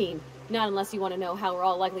 I mean, not unless you want to know how we're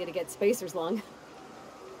all likely to get spacers lung.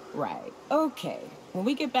 Right. Okay. When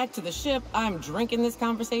we get back to the ship, I'm drinking this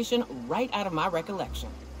conversation right out of my recollection.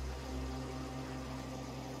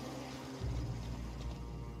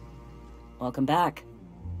 Welcome back.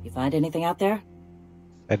 You find anything out there?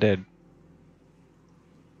 I did.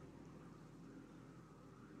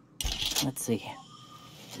 Let's see.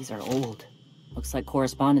 These are old. Looks like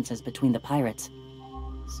correspondences between the pirates.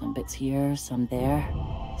 Some bits here, some there,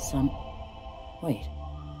 some... Wait.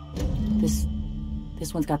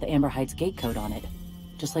 This one's got the Amber Heights gate code on it.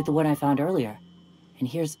 Just like the one I found earlier. And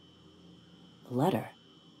here's... a letter.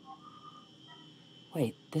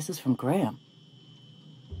 Wait, this is from Graham.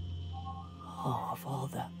 Oh, of all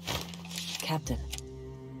the... Captain.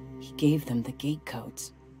 He gave them the gate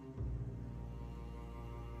codes.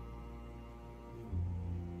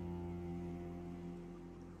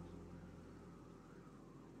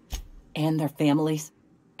 And their families?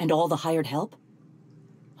 And all the hired help?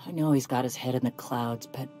 I know he's got his head in the clouds,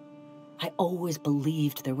 but I always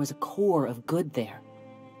believed there was a core of good there.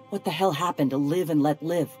 What the hell happened to live and let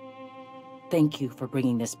live? Thank you for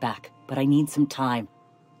bringing this back, but I need some time.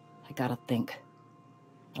 I gotta think.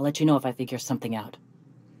 I'll let you know if I figure something out.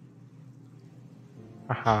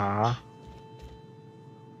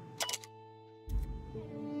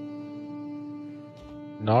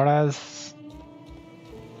 Not as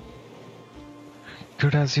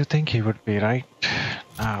good as you think he would be, right?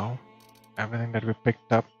 Now, everything that we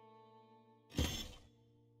picked up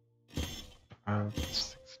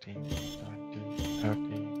 16, 17,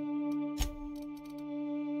 30.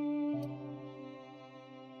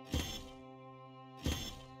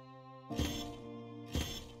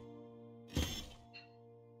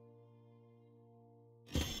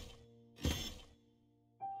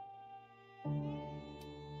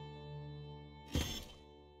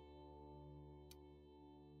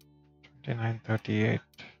 29, 38,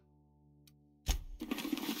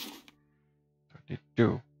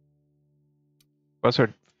 32.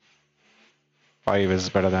 Password 5 is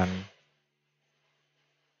better than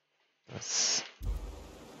this.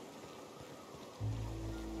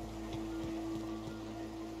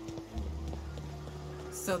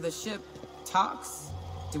 So the ship talks?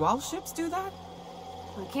 Do all ships do that?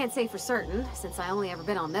 I can't say for certain, since I only ever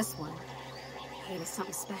been on this one. Ada's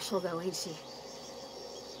something special though, ain't she?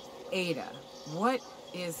 Ada. What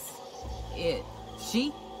is it?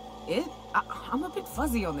 She? I'm a bit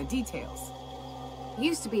fuzzy on the details.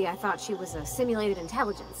 Used to be, I thought she was a simulated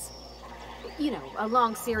intelligence. You know, a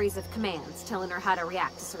long series of commands telling her how to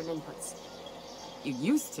react to certain inputs. You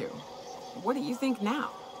used to. What do you think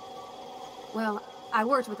now? Well, I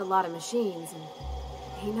worked with a lot of machines, and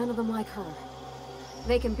ain't none of them like her.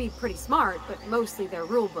 They can be pretty smart, but mostly they're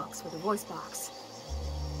rule books with a voice box.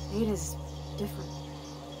 Ada's different.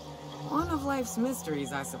 One of life's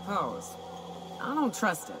mysteries, I suppose. I don't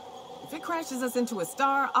trust it. If it crashes us into a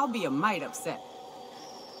star, I'll be a mite upset.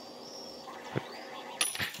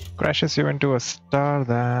 Crashes you into a star,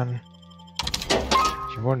 then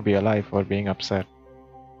you won't be alive for being upset.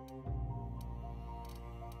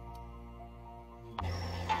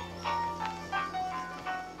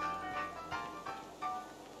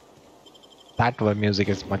 That web music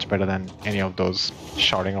is much better than any of those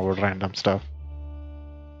shouting about random stuff.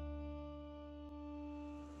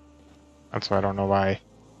 Also, I don't know why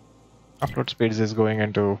upload speeds is going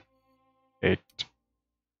into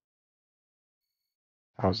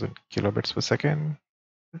 8,000 kilobits per second.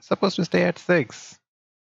 It's supposed to stay at 6.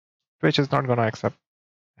 Twitch is not gonna accept.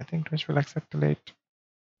 I think Twitch will accept till 8.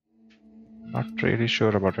 Not really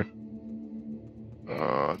sure about it.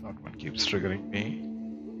 That one keeps triggering me.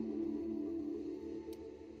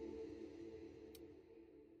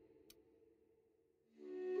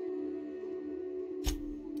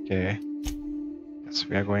 Okay. Yes,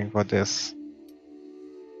 we are going for this.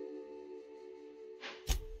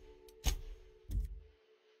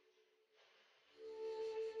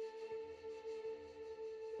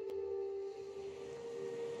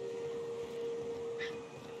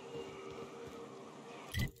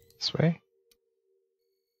 This way?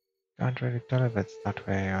 Can't really tell if it's that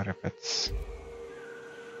way or if it's...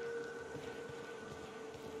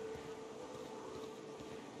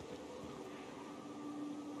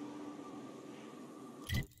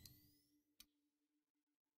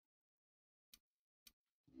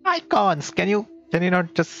 Icons! Can you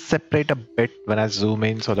not just separate a bit when I zoom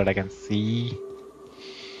in so that I can see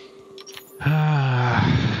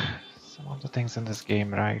some of the things in this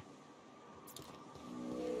game, right?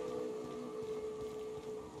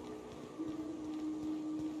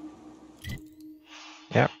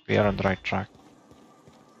 Yep, we are on the right track.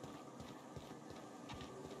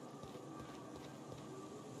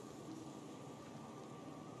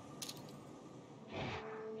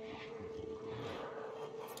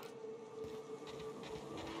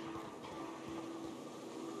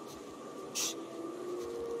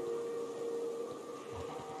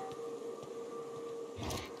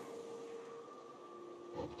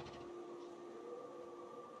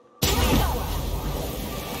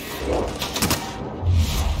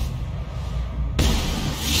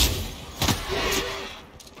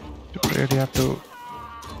 Really have to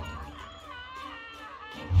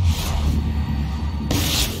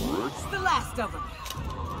It's the last of them.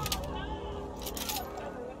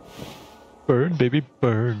 burn, baby,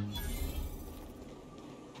 burn.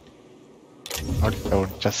 Or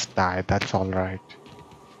don't just die, that's alright.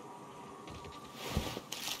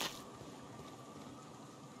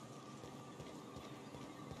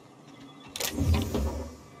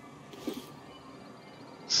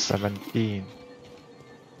 $17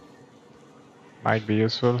 might be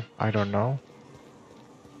useful, I don't know.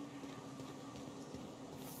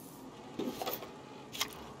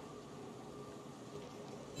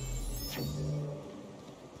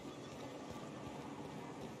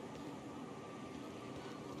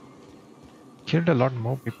 Killed a lot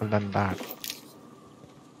more people than that.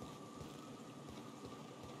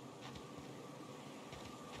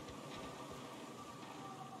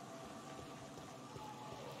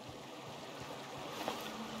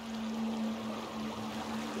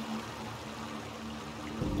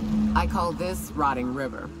 I call this Rotting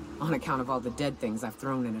River, on account of all the dead things I've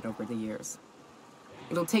thrown in it over the years.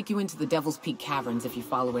 It'll take you into the Devil's Peak Caverns if you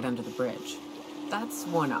follow it under the bridge. That's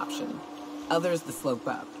one option. Other's the slope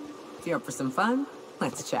up. If you're up for some fun,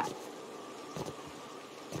 let's chat.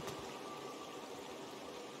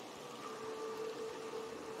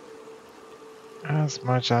 As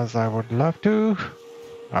much as I would love to,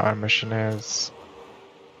 our mission is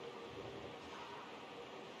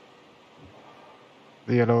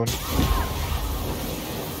the alone.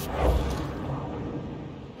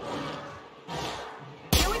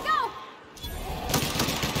 Here we go!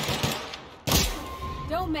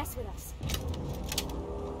 Don't mess with us.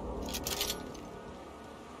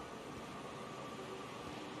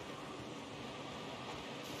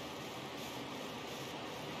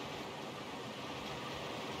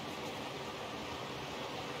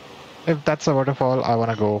 If that's a waterfall, I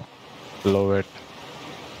wanna go below it.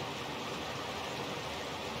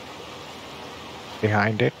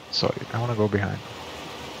 behind it, so I want to go behind.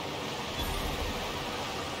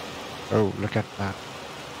 Oh, look at that.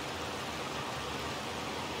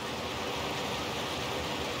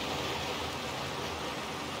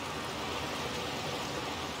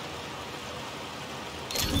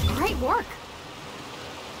 Great work.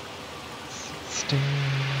 16,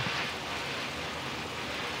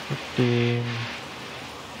 15.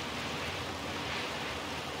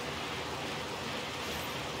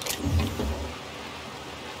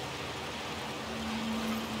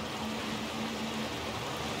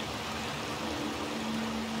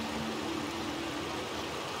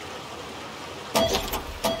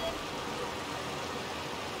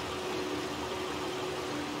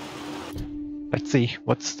 Let's see,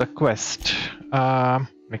 what's the quest?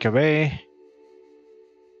 Make your way.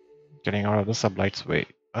 Getting out of the Sublights way.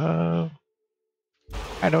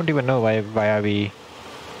 I don't even know why are we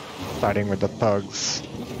starting with the thugs.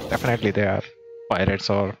 Definitely they are pirates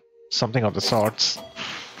or something of the sorts.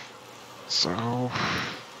 So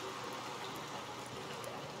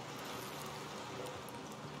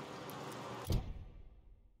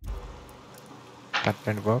that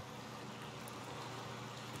didn't work.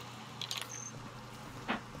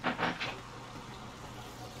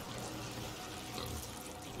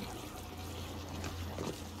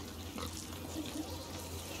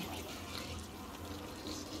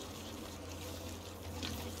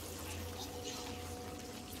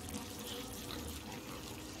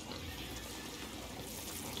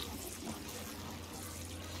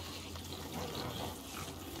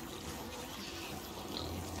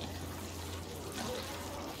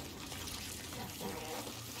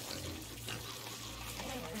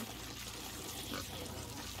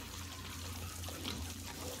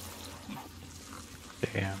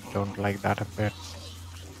 Damn, don't like that a bit.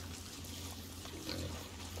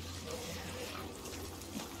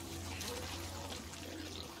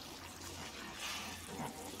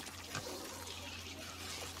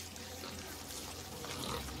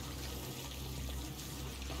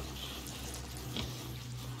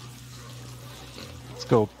 Let's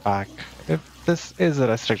go back. If this is a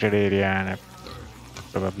restricted area and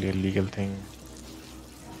probably a legal thing,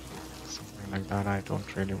 something like that, I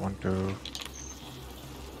don't really want to.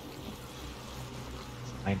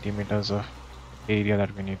 90 meters of area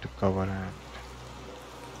that we need to cover, and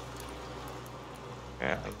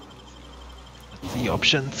yeah, let's see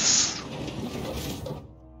options.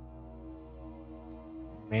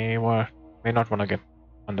 May not want to get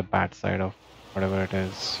on the bad side of whatever it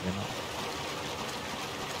is, you know,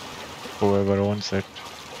 whoever owns it.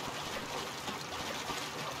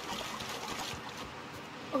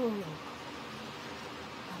 Oh, I'm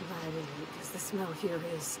glad I didn't eat, because the smell here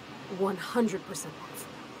is 100% off.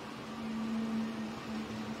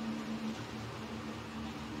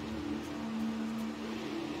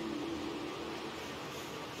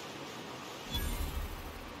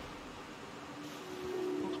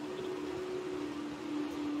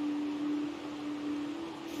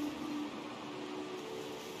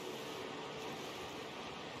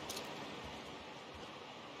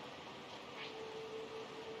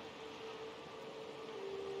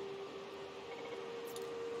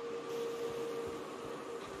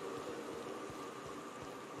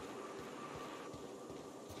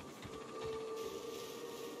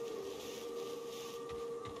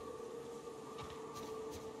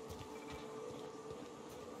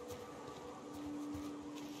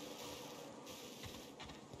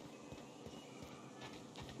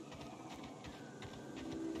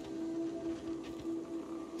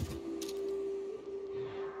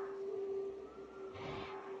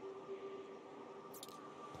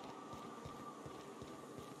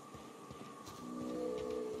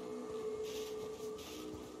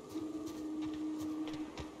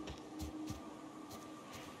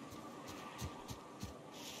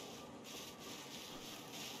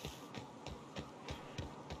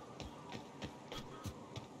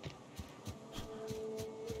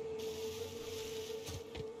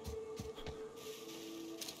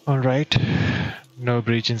 Alright, no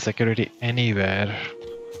breach in security anywhere.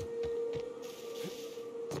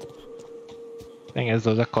 Thing is,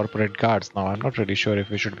 those are corporate guards now. I'm not really sure if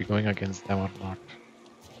we should be going against them or not.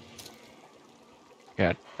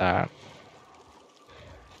 Get that.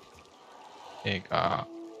 Ega.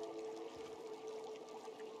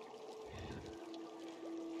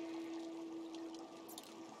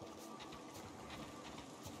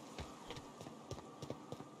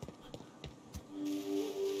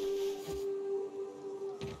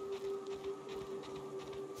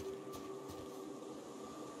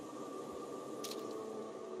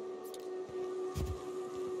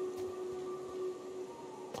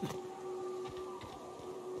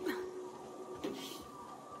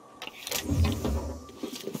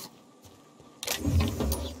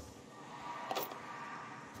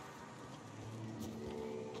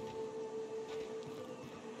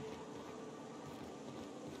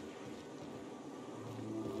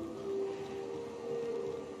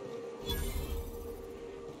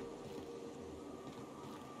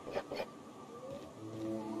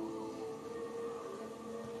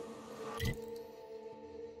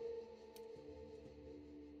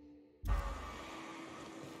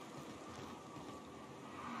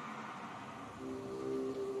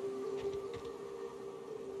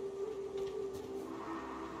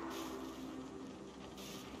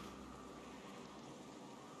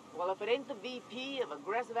 Well, if it ain't the VP of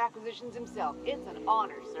Aggressive Acquisitions himself, it's an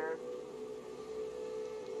honor, sir.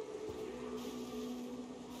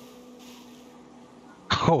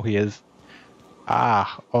 Oh, he is.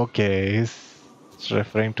 Ah, okay. He's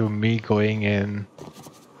referring to me going in,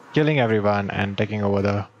 killing everyone, and taking over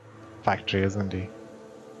the factory, isn't he?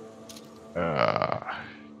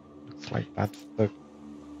 Looks like that's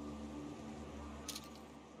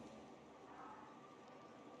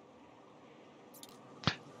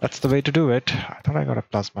the way to do it. I thought I got a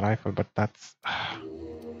plasma rifle, but that's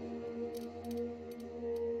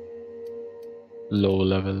low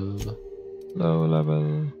level.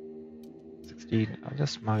 16. I'll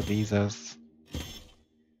just mark these as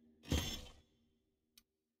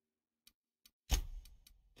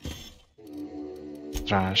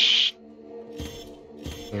trash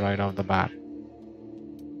right off the bat.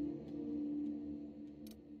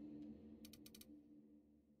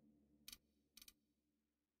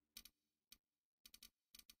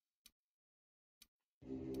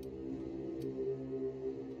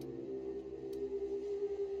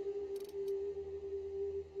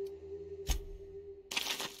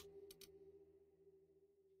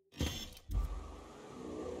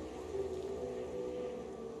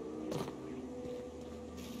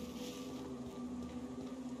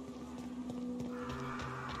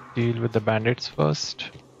 Deal with the bandits first.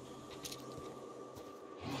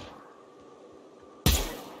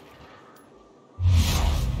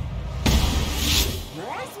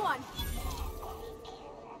 Nice one.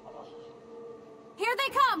 Here they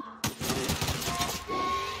come.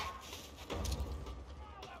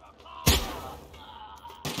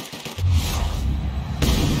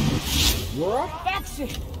 What? Action!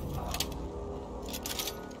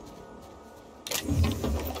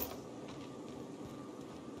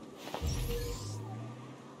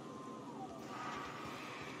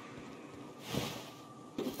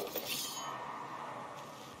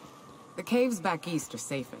 The caves back east are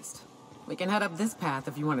safest. We can head up this path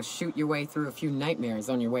if you want to shoot your way through a few nightmares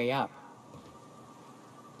on your way up.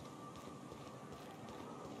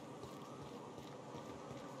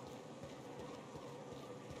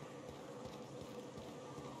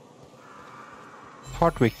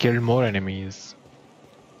 Thought we killed more enemies.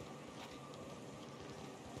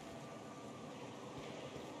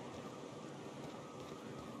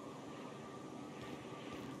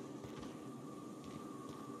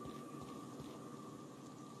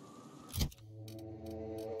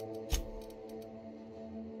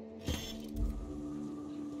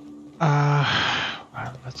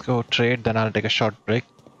 Well, let's go trade, then I'll take a short break.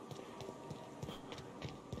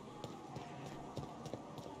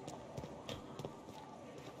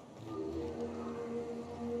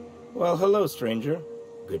 Well, hello, stranger.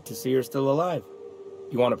 Good to see you're still alive.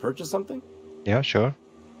 You want to purchase something? Yeah, sure.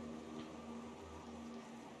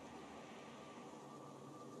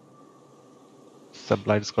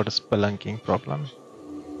 Sublight's got a spelunking problem.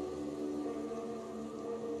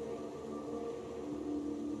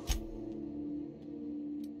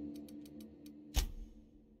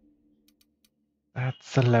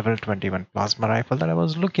 That's a level 21 plasma rifle that I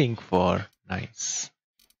was looking for. Nice.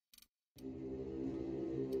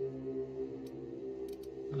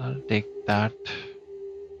 I'll take that.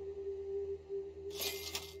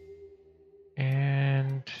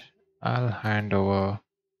 And I'll hand over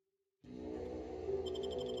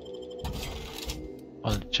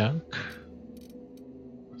all the junk.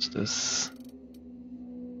 What's this?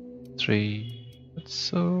 3. What's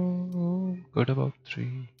so good about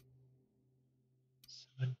 3?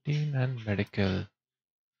 17 and medical.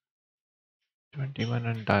 21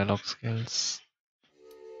 and dialogue skills.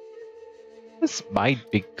 This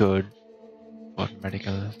might be good for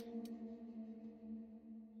medical.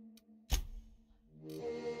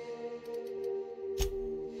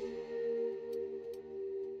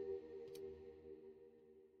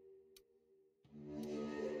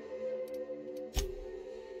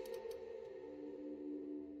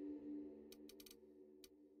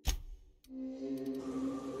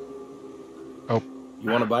 Oh.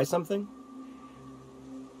 You want to buy something?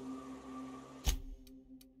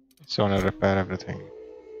 Just want to repair everything.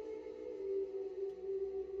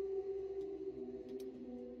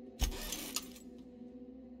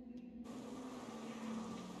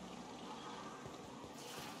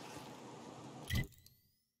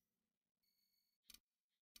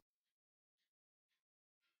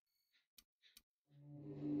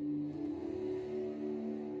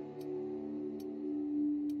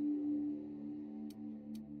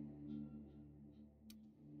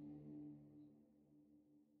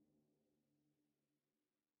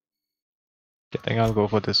 I think I'll go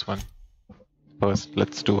for this one. First,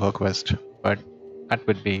 let's do her quest. But That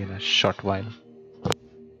would be in a short while.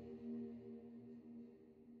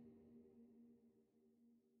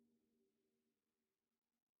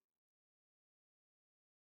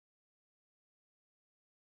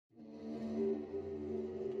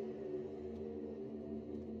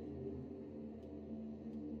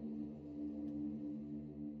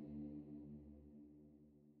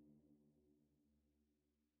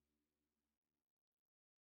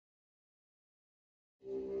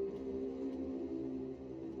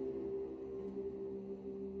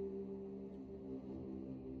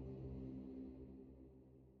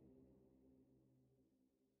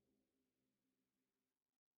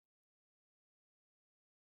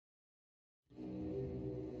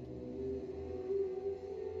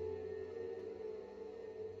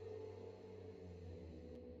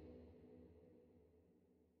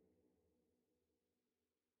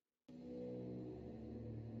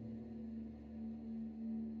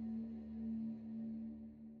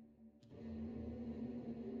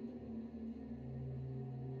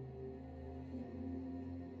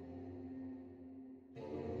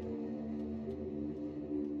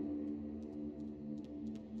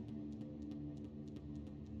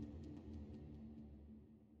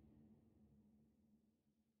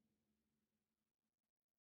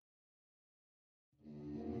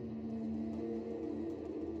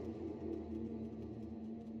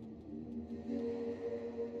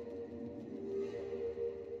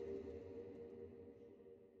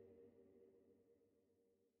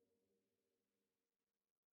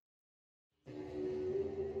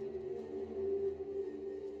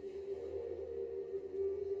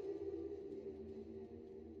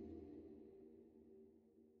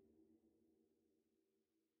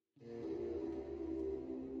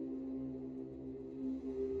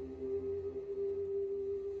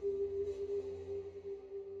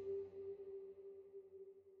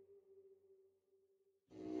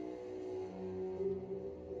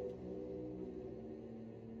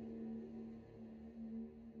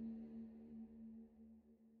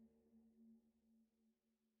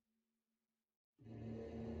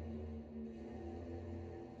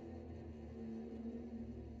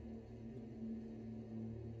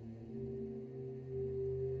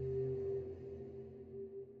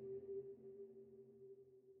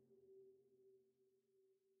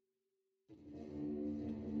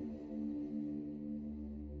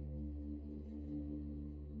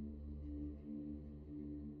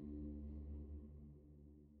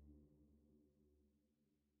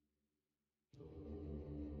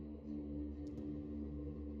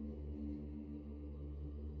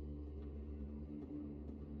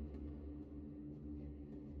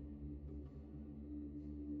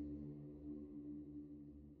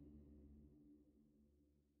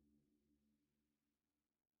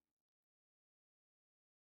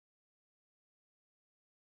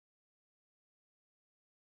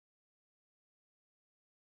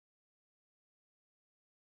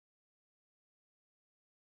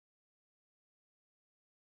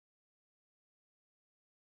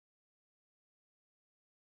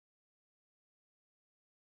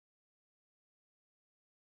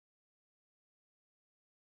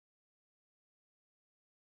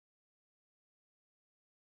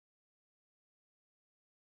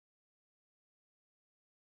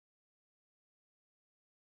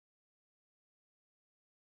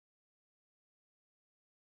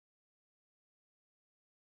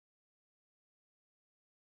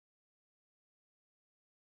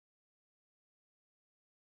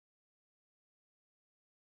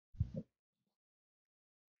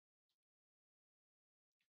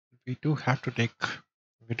 We do have to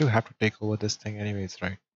take over this thing anyways,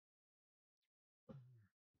 right?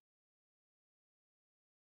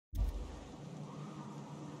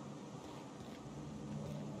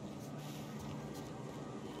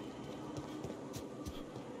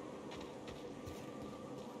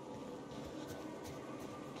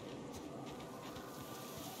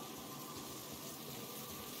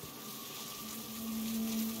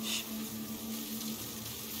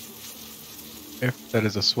 If there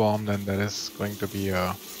is a swarm, then there is going to be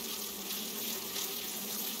a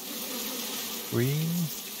queen.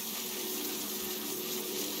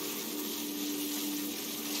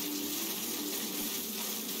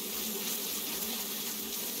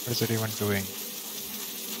 What is it even doing?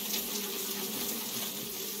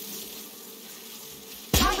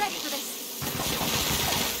 I'm ready for this.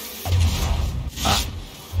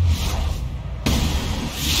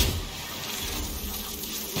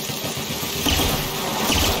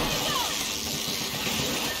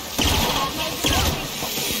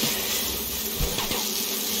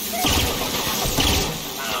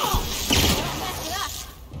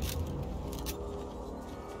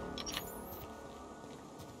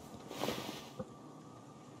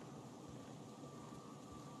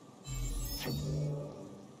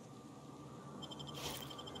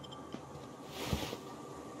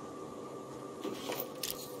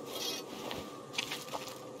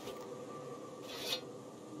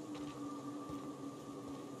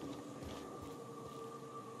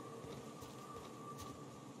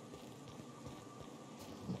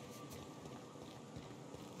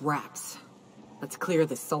 Rats. Let's clear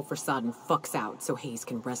this sulfur-sodden fucks out so Hayes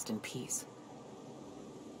can rest in peace.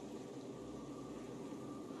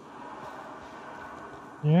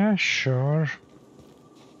 Yeah, sure.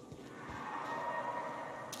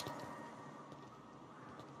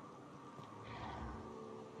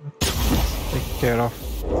 Let's take care of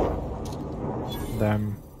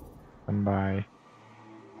them one by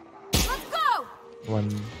one.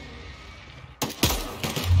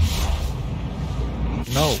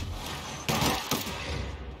 No.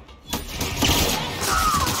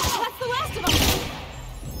 That's the last of them!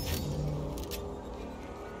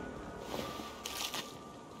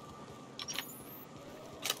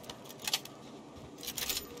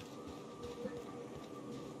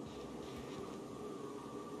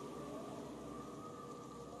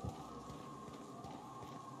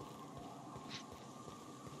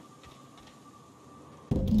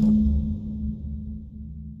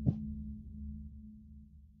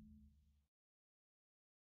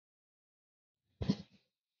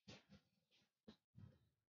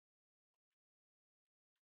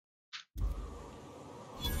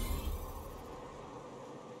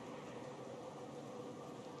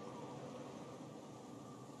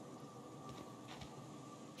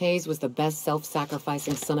 Hayes was the best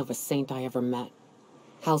self-sacrificing son of a saint I ever met.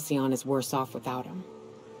 Halcyon is worse off without him.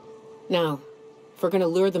 Now, if we're gonna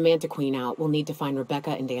lure the Manta Queen out, we'll need to find Rebecca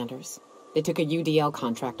and Anders. They took a UDL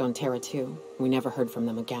contract on Terra 2. We never heard from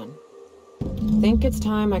them again. Think it's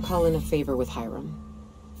time I call in a favor with Hiram.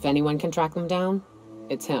 If anyone can track them down,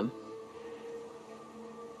 it's him.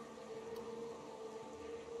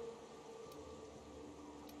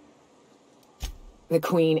 The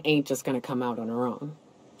Queen ain't just gonna come out on her own.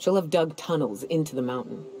 She'll have dug tunnels into the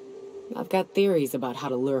mountain. I've got theories about how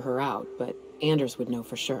to lure her out, but Anders would know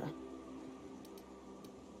for sure.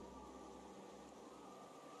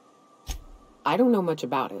 I don't know much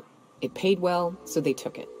about it. It paid well, so they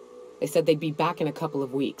took it. They said they'd be back in a couple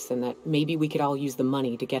of weeks, and that maybe we could all use the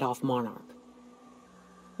money to get off Monarch.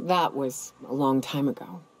 That was a long time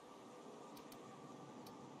ago.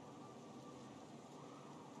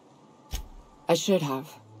 I should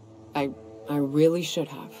have. I really should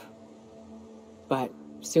have. But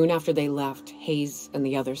soon after they left, Hayes and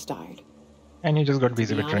the others died. And you just got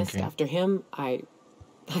busy with honest, drinking. After him, I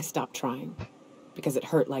stopped trying. Because it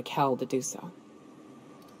hurt like hell to do so.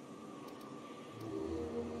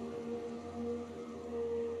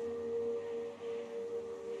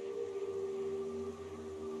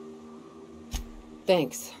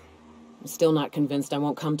 Thanks. I'm still not convinced I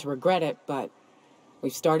won't come to regret it, but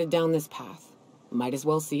we've started down this path. Might as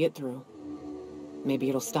well see it through. Maybe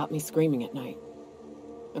it'll stop me screaming at night.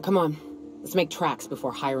 Now come on, let's make tracks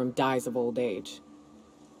before Hiram dies of old age.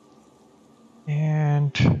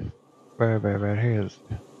 And where he is?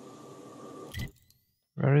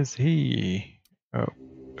 Where is he? Oh,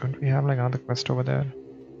 don't we have like another quest over there?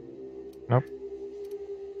 Nope.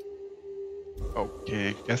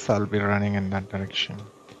 Okay, guess I'll be running in that direction.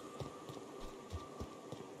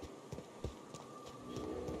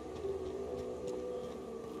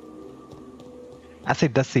 As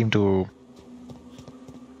it does seem to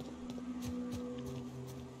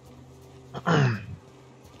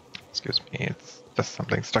excuse me, it's just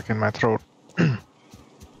something stuck in my throat.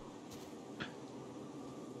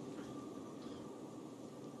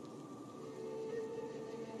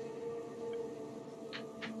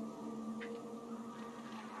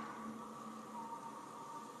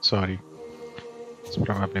 Sorry, it's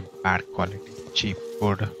probably bad quality, cheap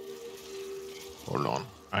wood. Hold on,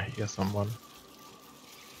 I hear someone.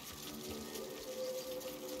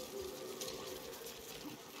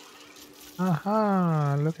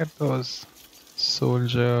 Aha, look at those.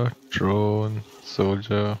 Soldier, drone,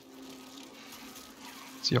 soldier.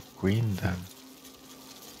 It's your queen then.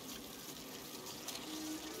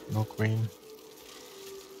 No queen.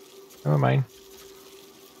 Never mind.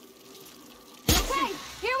 Okay,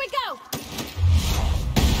 here we go!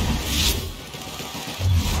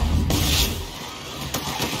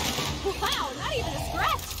 Wow, not even a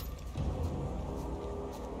scratch!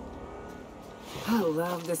 I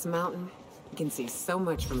love this mountain. You can see so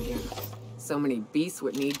much from here. So many beasts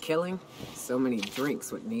would need killing. So many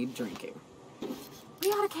drinks would need drinking. We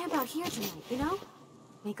ought to camp out here tonight, you know?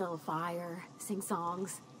 Make a little fire, sing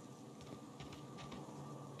songs.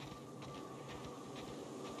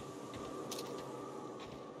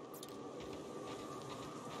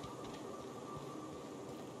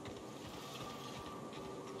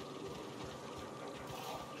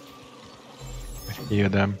 I hear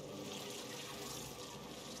them.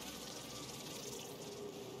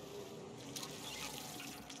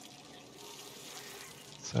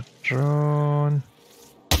 It's a drone.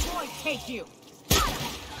 hate you!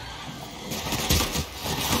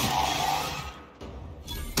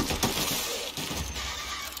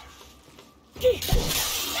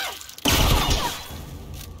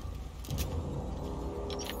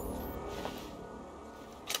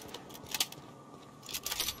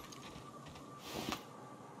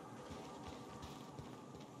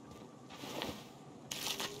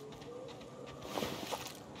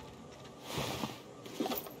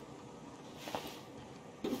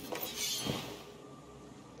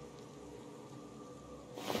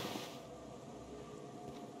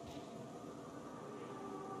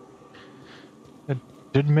 It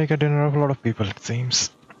did make a dinner of a lot of people, it seems.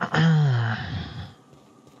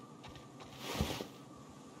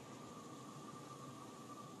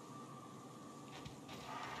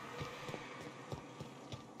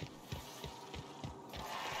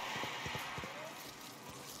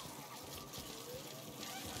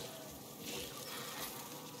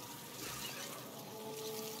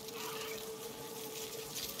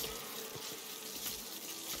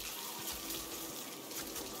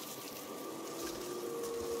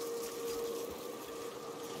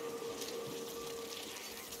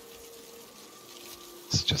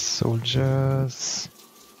 It's just soldiers.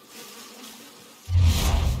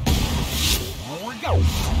 Here we go.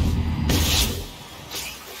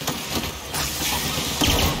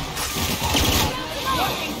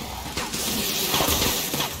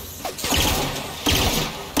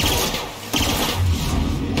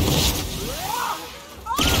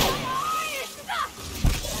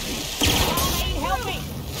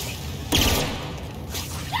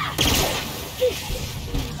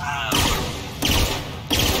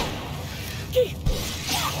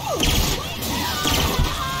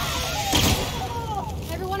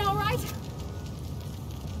 Everyone all right?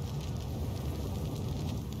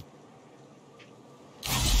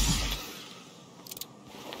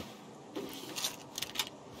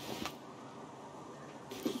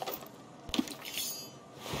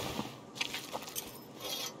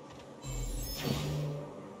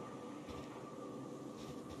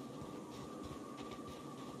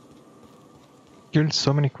 Killed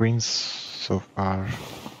so many queens so far.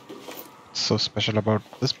 So special about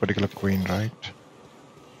this particular queen, right?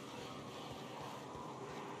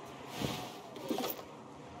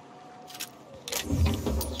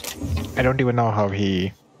 I don't even know how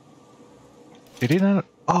he... Did he not?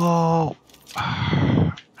 Oh!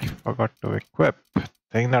 I forgot to equip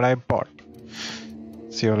thing that I bought.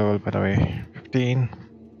 CO level, by the way. 15.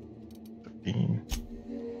 13.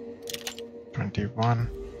 21.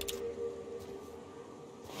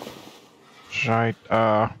 Right,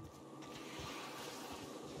 how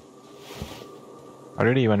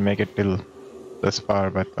did he even make it till this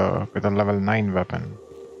far with a level 9 weapon?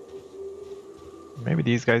 Maybe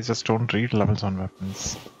these guys just don't read levels on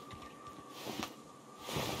weapons.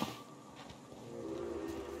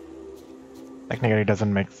 Technically it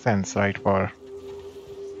doesn't make sense, right, for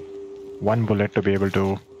one bullet to be able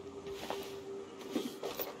to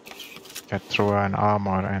get through an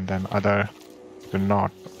armor and then other to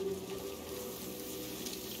not.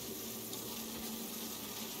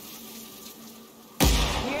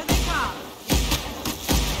 Here they come!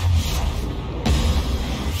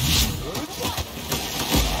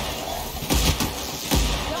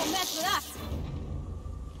 Don't mess with us.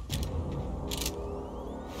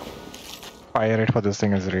 Fire rate for this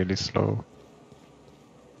thing is really slow.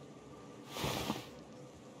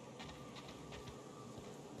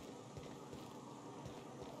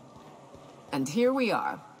 And here we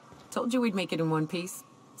are. Told you we'd make it in one piece.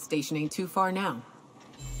 Station ain't too far now.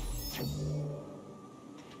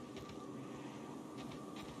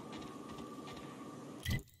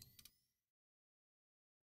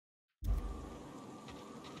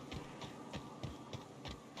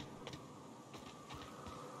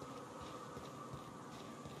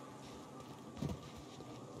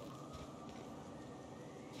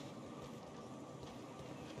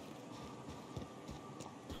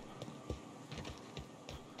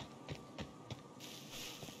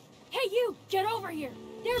 Hey, you! Get over here!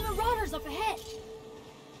 There are marauders up ahead!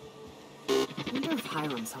 I wonder if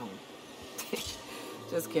Hiram's home.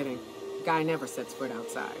 Just kidding. Guy never sets foot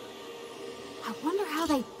outside. I wonder how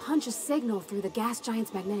they punch a signal through the gas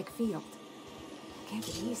giant's magnetic field. Can't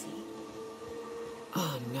be easy.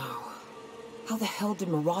 Oh no. How the hell did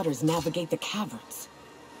marauders navigate the caverns?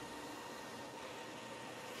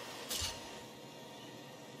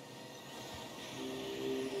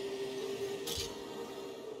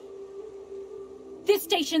 This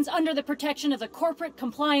station's under the protection of the corporate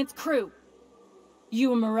compliance crew.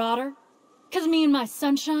 You a marauder? 'Cause me and my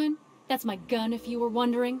sunshine, that's my gun if you were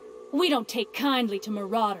wondering, we don't take kindly to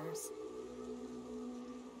marauders.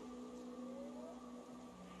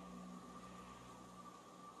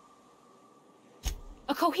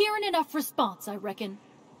 A coherent enough response, I reckon.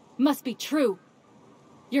 Must be true.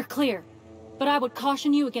 You're clear, but I would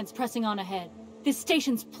caution you against pressing on ahead. This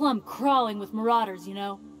station's plumb crawling with marauders, you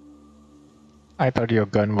know? I thought your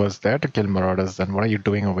gun was there to kill marauders, then what are you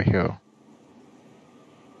doing over here?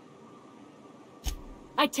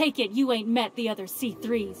 I take it you ain't met the other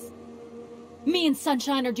C3s. Me and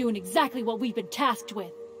Sunshine are doing exactly what we've been tasked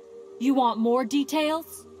with. You want more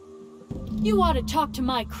details? You ought to talk to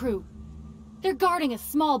my crew. They're guarding a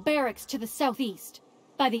small barracks to the southeast,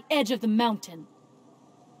 by the edge of the mountain.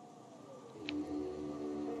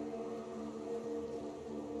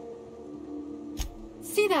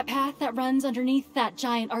 See that path that runs underneath that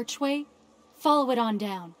giant archway? Follow it on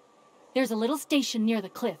down. There's a little station near the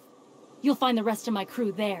cliff. You'll find the rest of my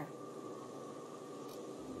crew there.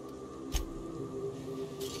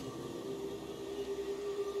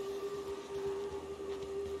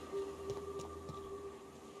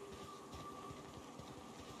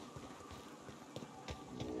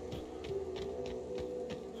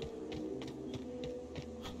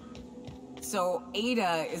 So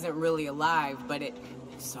Ada isn't really alive, but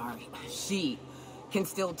she can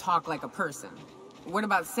still talk like a person. What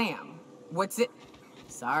about Sam? Is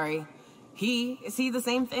he the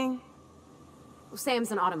same thing? Well,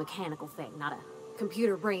 Sam's an automechanical thing, not a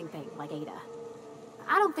computer brain thing like Ada.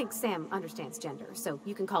 I don't think Sam understands gender, so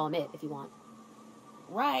you can call him it if you want.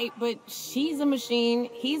 Right, but she's a machine,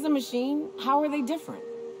 he's a machine. How are they different?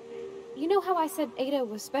 You know how I said Ada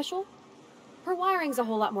was special? Her wiring's a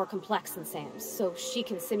whole lot more complex than Sam's, so she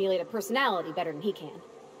can simulate a personality better than he can.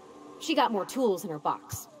 She got more tools in her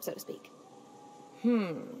box, so to speak.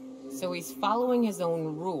 So he's following his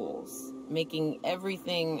own rules, making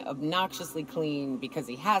everything obnoxiously clean because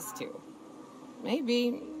he has to.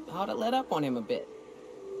 Maybe I ought to let up on him a bit.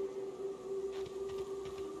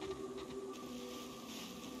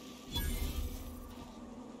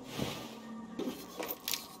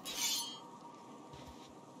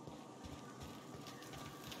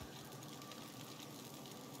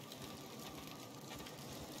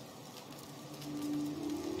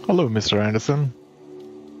 Hello, Mr. Anderson.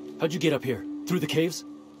 How'd you get up here? Through the caves?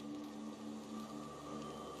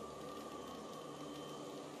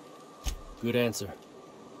 Good answer.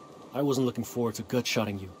 I wasn't looking forward to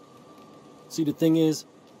gut-shotting you. See, the thing is,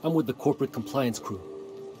 I'm with the corporate compliance crew.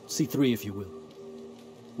 C3, if you will.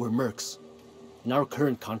 We're mercs. And our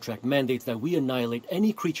current contract mandates that we annihilate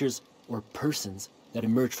any creatures or persons that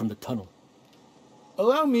emerge from the tunnel.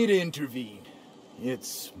 Allow me to intervene.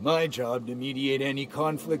 It's my job to mediate any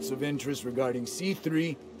conflicts of interest regarding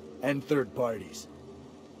C3 and third parties.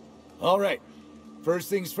 All right, first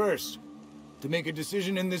things first. To make a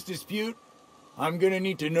decision in this dispute, I'm gonna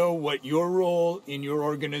need to know what your role in your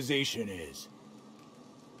organization is.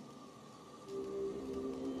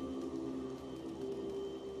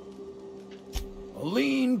 A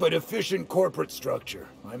lean but efficient corporate structure.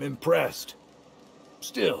 I'm impressed.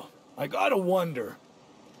 Still, I gotta wonder,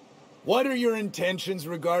 what are your intentions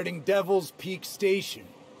regarding Devil's Peak Station?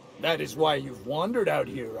 That is why you've wandered out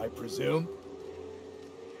here, I presume.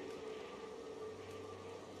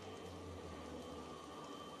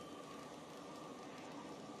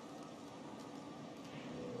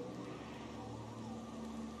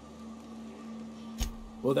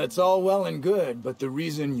 Well, that's all well and good, but the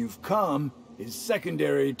reason you've come is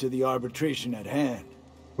secondary to the arbitration at hand.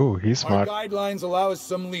 Ooh, he's smart. Our guidelines allow us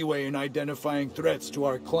some leeway in identifying threats to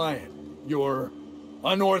our client. Your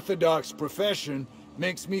unorthodox profession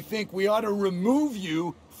makes me think we ought to remove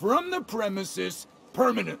you from the premises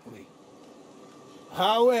permanently.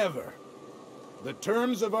 However, the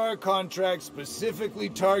terms of our contract specifically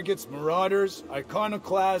targets marauders,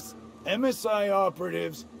 iconoclasts, MSI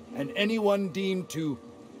operatives, and anyone deemed to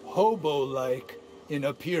hobo-like in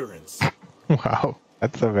appearance. Wow,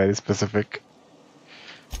 that's a very specific.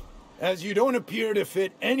 As you don't appear to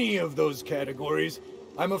fit any of those categories,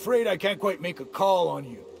 I'm afraid I can't quite make a call on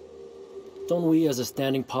you. Don't we, as a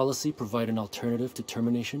standing policy, provide an alternative to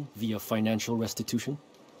termination via financial restitution?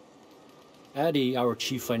 Addie, our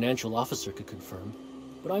chief financial officer, could confirm,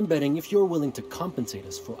 but I'm betting if you're willing to compensate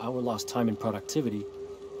us for our lost time and productivity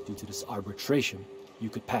due to this arbitration, you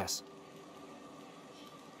could pass.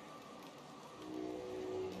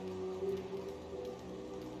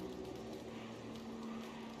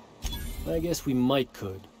 I guess we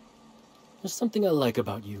could. There's something I like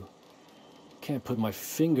about you. Can't put my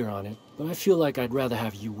finger on it, but I feel like I'd rather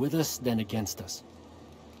have you with us than against us.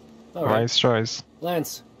 All right. Wise choice.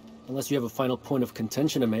 Lance, unless you have a final point of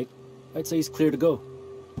contention to make, I'd say he's clear to go.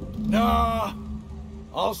 Nah,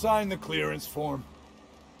 I'll sign the clearance form.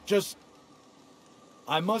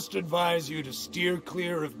 I must advise you to steer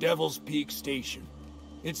clear of Devil's Peak Station.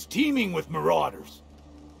 It's teeming with marauders.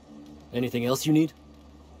 Anything else you need?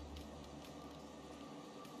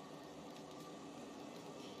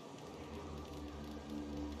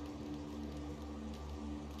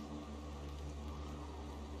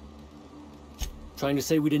 Trying to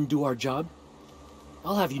say we didn't do our job?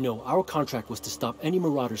 I'll have you know, our contract was to stop any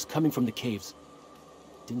marauders coming from the caves.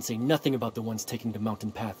 Didn't say nothing about the ones taking the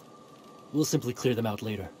mountain path. We'll simply clear them out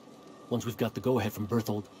later, once we've got the go-ahead from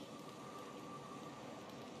Berthold.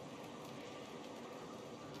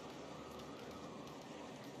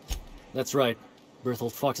 That's right.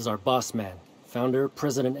 Berthold Fox is our boss man, founder,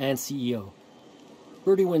 president, and CEO.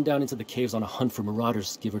 Bertie went down into the caves on a hunt for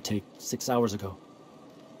marauders, give or take, 6 hours ago.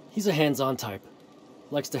 He's a hands-on type.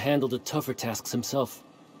 Likes to handle the tougher tasks himself.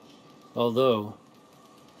 Although,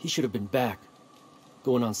 he should have been back.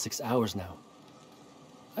 Going on 6 hours now.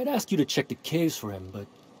 I'd ask you to check the caves for him, but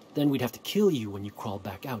then we'd have to kill you when you crawl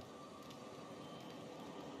back out.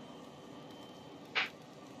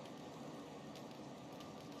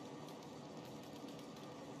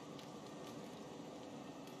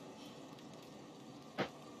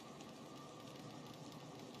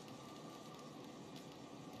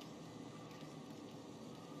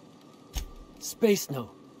 Space no.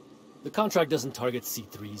 The contract doesn't target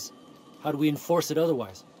C3s. How do we enforce it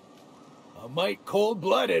otherwise? A mite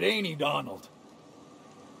cold-blooded, ain't he, Donald?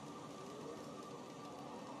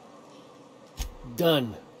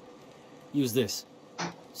 Done. Use this.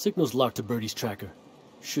 Signal's locked to Bertie's tracker.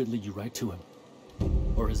 Should lead you right to him.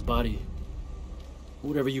 Or his body.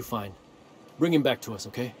 Whatever you find. Bring him back to us,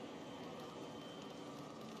 okay?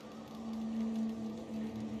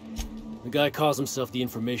 The guy calls himself the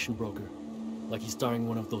information broker. Like he's starring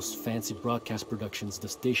one of those fancy broadcast productions the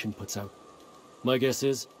station puts out. My guess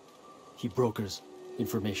is, he brokers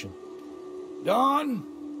information.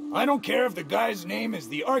 Don, I don't care if the guy's name is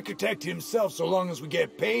the architect himself so long as we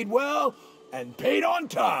get paid well and paid on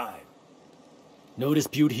time. No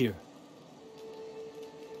dispute here.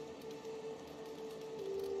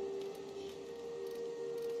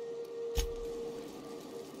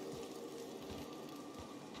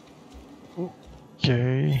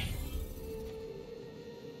 Okay.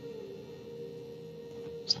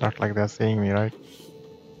 It's not like they're seeing me, right?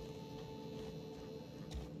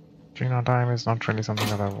 Trina time is not really something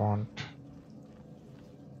that I want.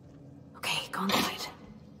 Okay, go inside.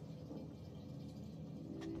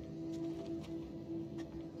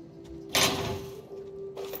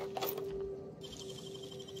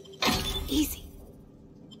 Easy.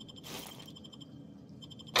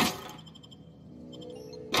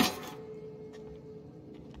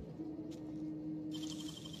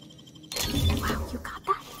 Wow, you got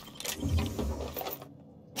that?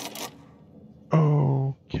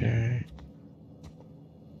 Okay.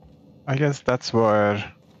 I guess that's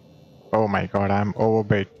where... Oh my god, I'm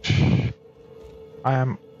overbait. I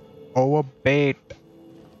am overbait.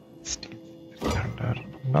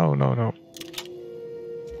 No, no, no.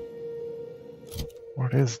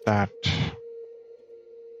 What is that?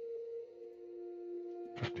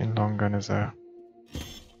 15 long gun is a...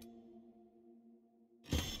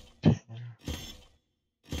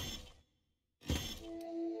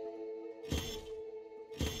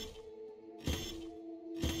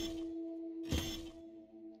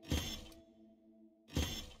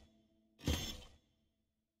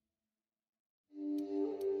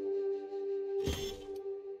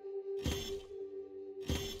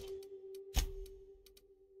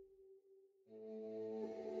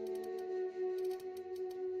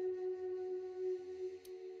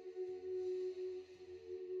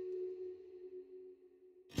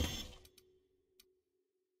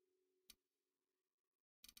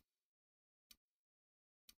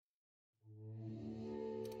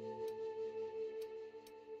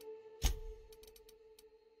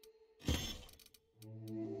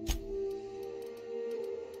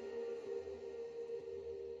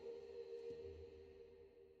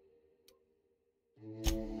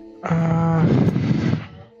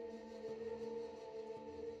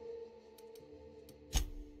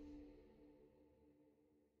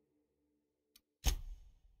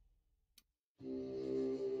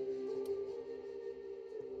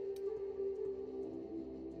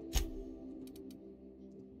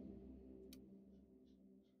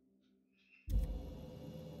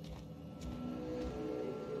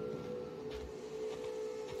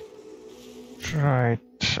 Right,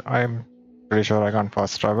 I'm pretty sure I can't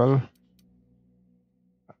fast travel.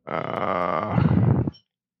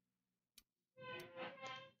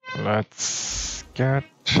 Let's get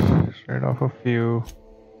rid of a few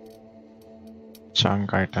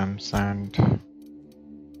junk items and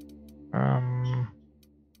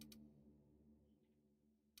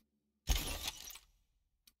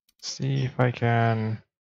see if I can.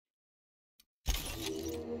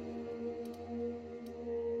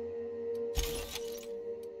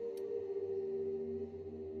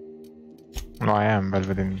 No, I am well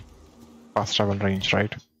within fast travel range,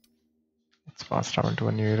 right? Let's fast travel to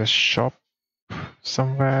a nearest shop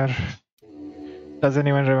somewhere. Does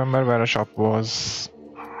anyone remember where a shop was?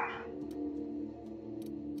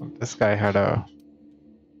 This guy had a...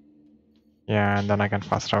 Yeah, and then I can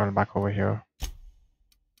fast travel back over here.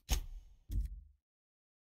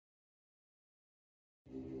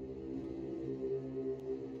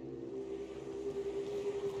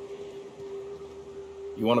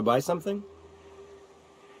 You want to buy something?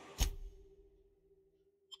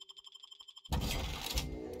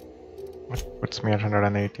 Puts me at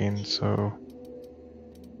 118, so...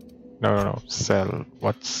 No, sell.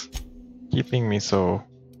 What's keeping me so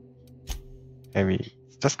heavy?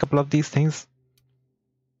 Just a couple of these things.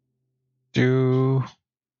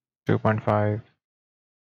 2.5,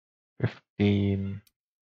 15.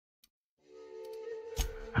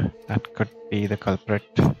 That could be the culprit.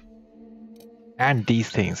 And these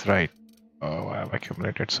things, right? Oh, I've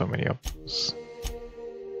accumulated so many of those.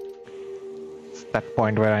 It's that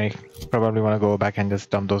point where I probably want to go back and just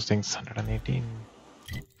dump those things. 118.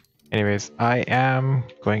 Anyways, I am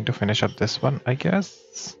going to finish up this one, I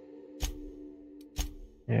guess.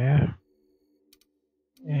 Yeah.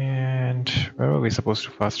 And where were we supposed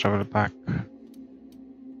to fast travel back?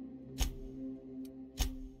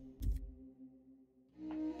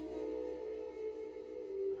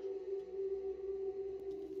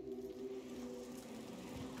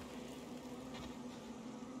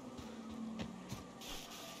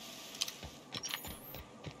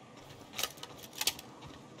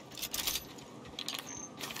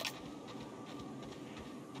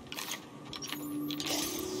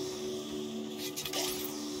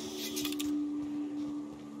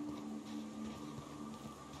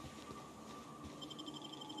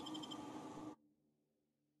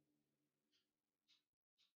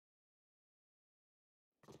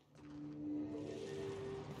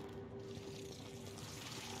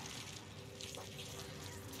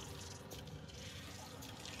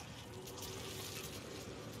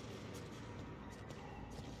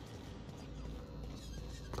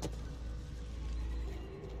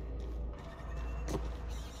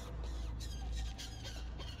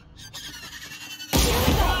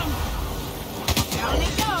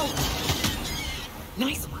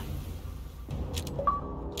 Nice one.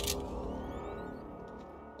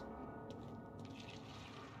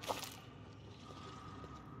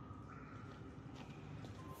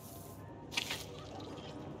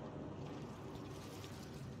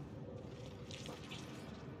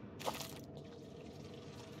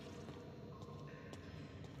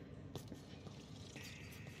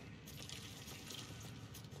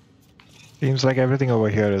 Seems like everything over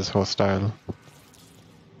here is hostile.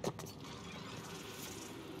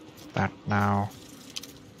 That now.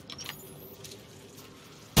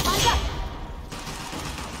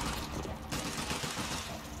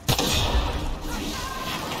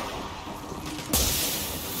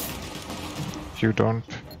 If you don't.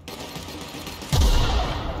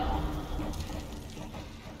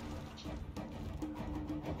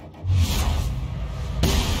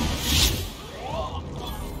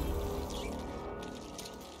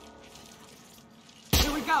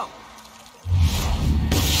 Here we go.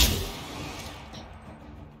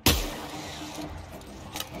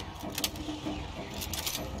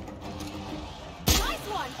 Nice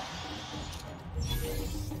one!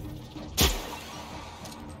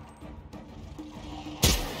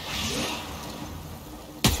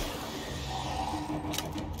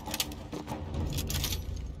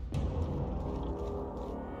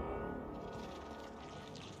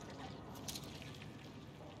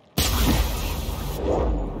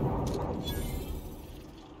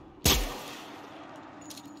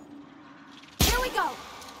 Here we go! Here we go.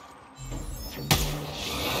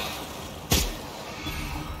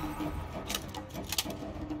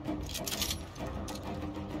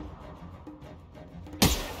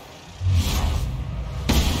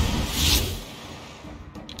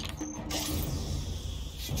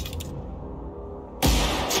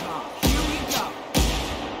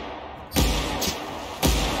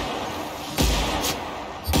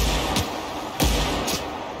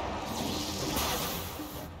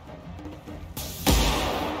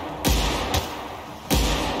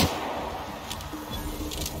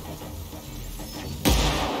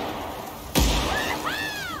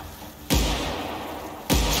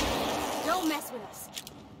 Don't mess with us.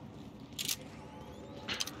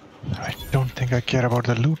 I don't think I care about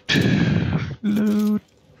the loot. Loot.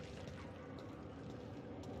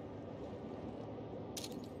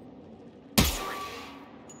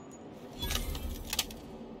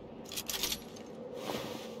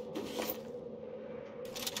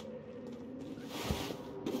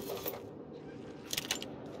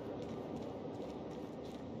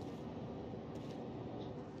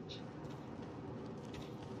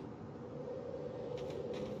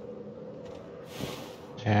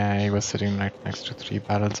 Yeah, he was sitting right next to 3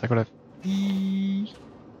 barrels. I could have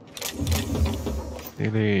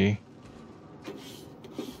really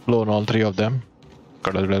blown all 3 of them.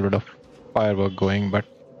 Got a little bit of firework going, but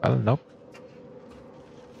well, nope.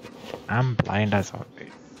 I'm blind as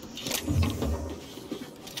always.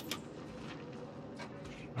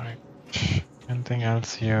 Right. Anything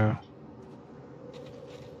else here?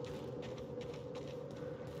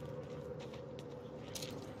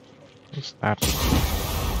 What's that?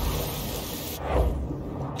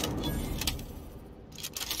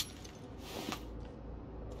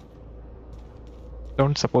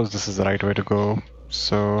 Don't suppose this is the right way to go,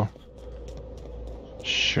 so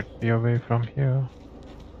should be away from here.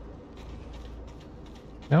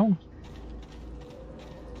 No?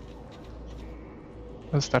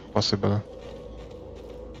 How is that possible?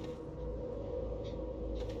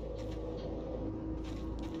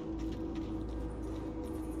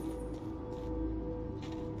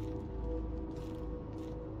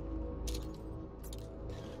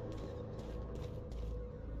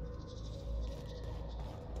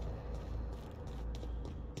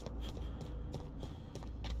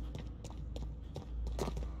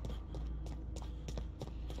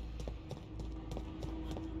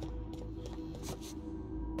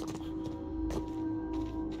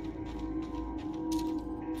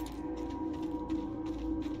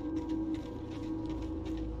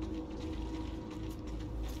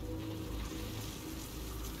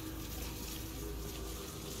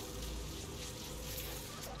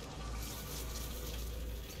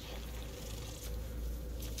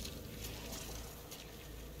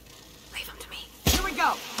 Leave him to me. Here we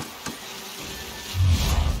go.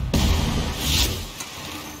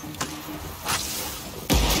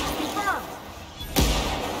 Confirmed.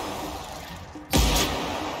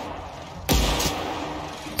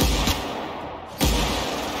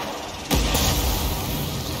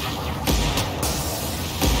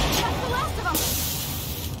 That's the last of them.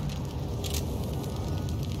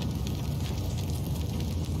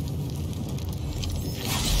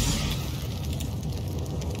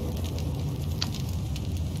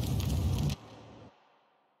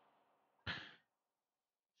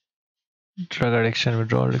 Drug addiction,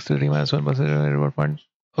 withdrawal, dexterity minus 1% reward point.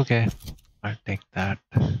 Okay, I'll take that.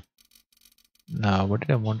 Now, what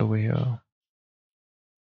did I want over here?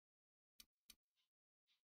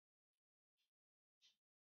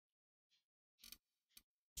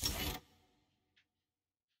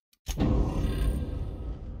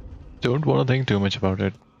 Don't want to think too much about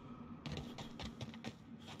it.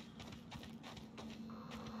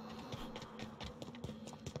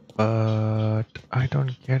 But I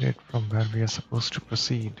don't get it from where we are supposed to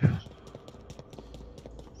proceed.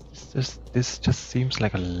 This just seems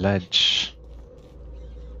like a ledge.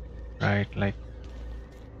 Right, like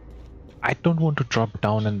I don't want to drop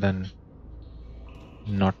down and then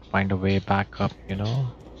not find a way back up, you know?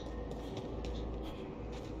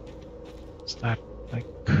 Is that like...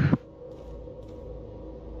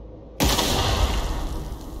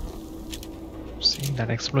 See, that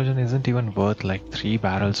explosion isn't even worth like 3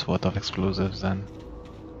 barrels worth of explosives and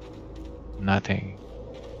nothing.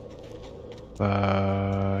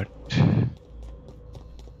 But I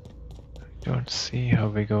don't see how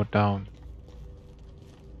we go down.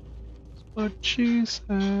 That's what she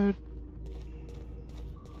said.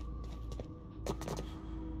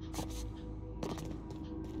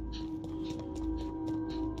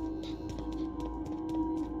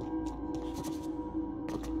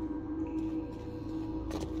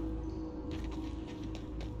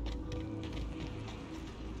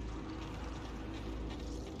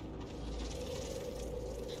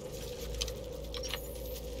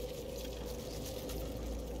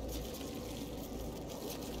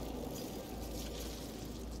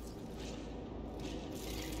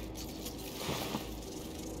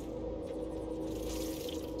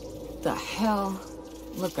 The hell?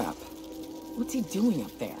 Look up. What's he doing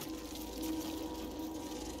up there?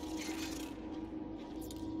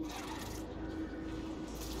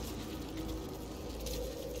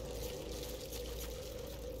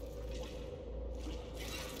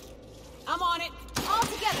 I'm on it. All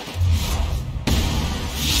together.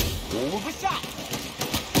 Overshot.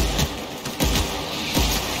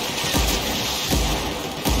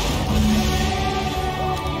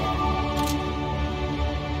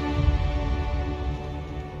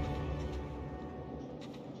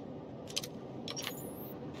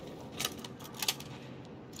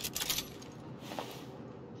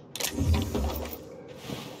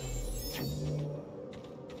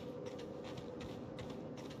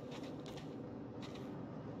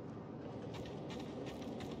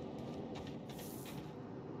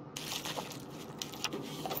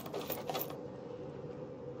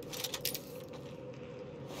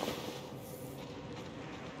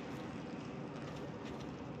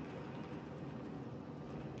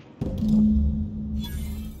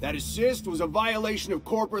 That assist was a violation of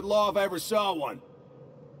corporate law if I ever saw one.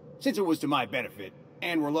 Since it was to my benefit,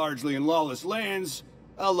 and we're largely in lawless lands,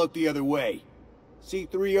 I'll look the other way.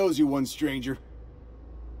 C3 owes you one, stranger.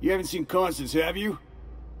 You haven't seen Constance, have you?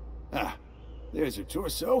 Ah, there's her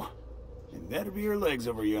torso. And that'll be her legs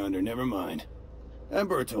over yonder, never mind. I'm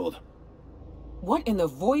Bertold. What in the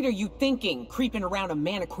void are you thinking, creeping around a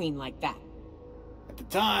mannequin like that? At the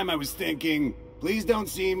time, I was thinking, please don't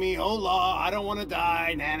see me, oh law, I don't want to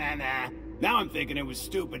die, nah nah nah. Now I'm thinking it was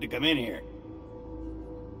stupid to come in here.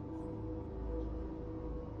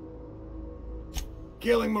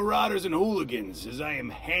 Killing marauders and hooligans, as I am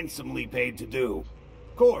handsomely paid to do.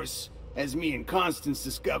 Of course, as me and Constance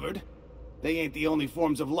discovered, they ain't the only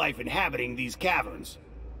forms of life inhabiting these caverns.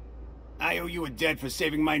 I owe you a debt for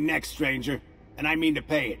saving my neck, stranger, and I mean to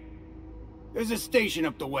pay it. There's a station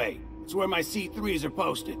up the way. It's where my C3s are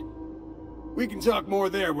posted. We can talk more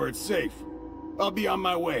there where it's safe. I'll be on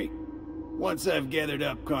my way, once I've gathered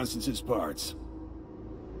up Constance's parts.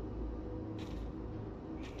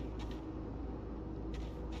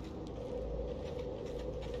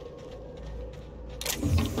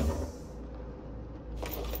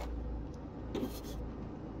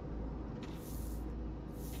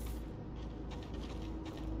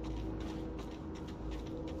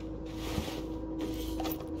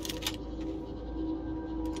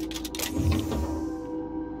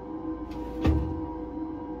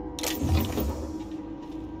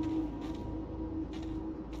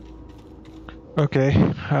 Okay,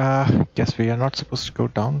 guess we are not supposed to go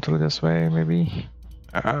down through this way, maybe.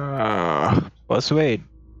 Persuade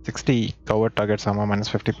 60, covert target armor minus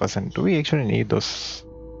 50%. Do we actually need those?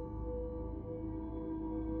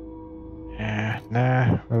 Yeah,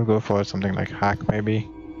 nah, we'll go for something like hack, maybe.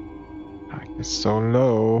 Hack is so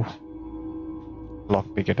low.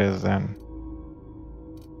 Lockpick it is then.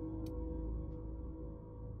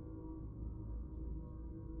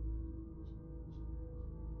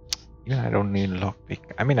 Yeah, I don't need lockpick.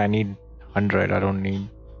 I mean, I need 100. I don't need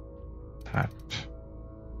that.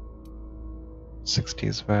 60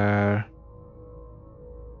 is where.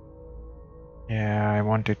 Yeah, I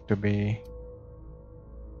want it to be.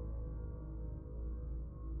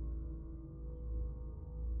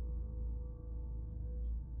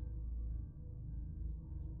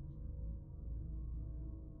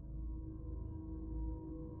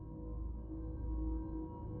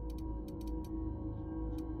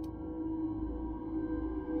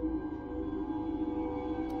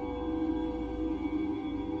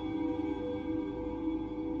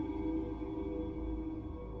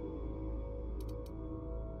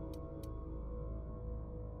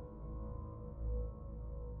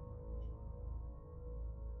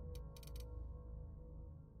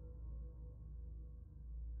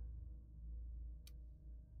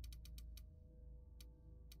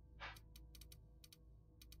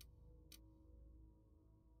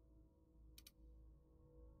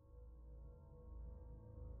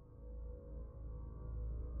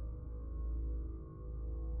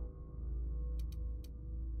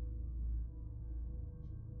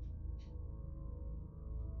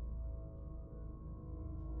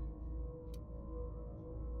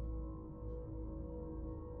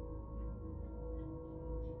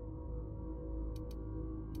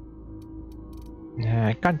 Yeah,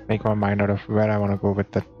 I can't make my mind out of where I want to go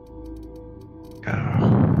with that.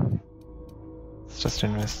 Let's just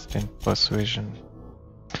invest in persuasion.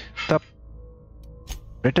 The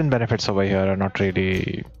written benefits over here are not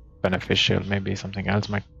really beneficial. Maybe something else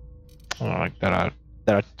might. Like there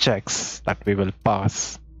are checks that we will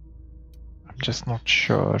pass. I'm just not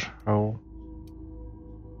sure how.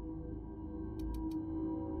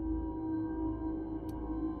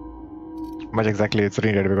 Much exactly it's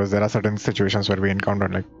needed, because there are certain situations where we encounter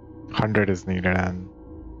like 100 is needed, and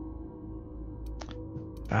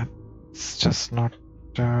that's just not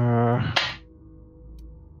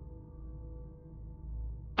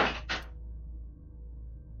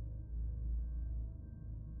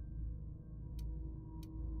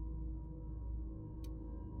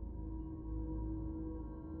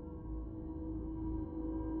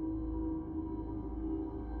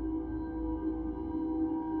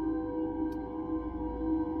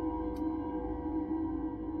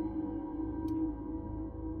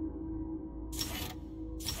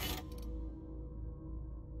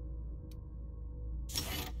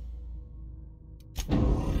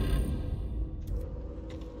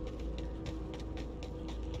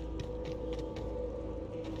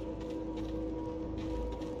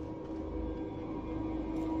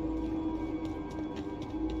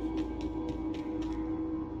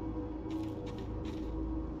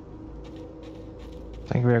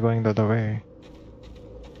think we are going the other way.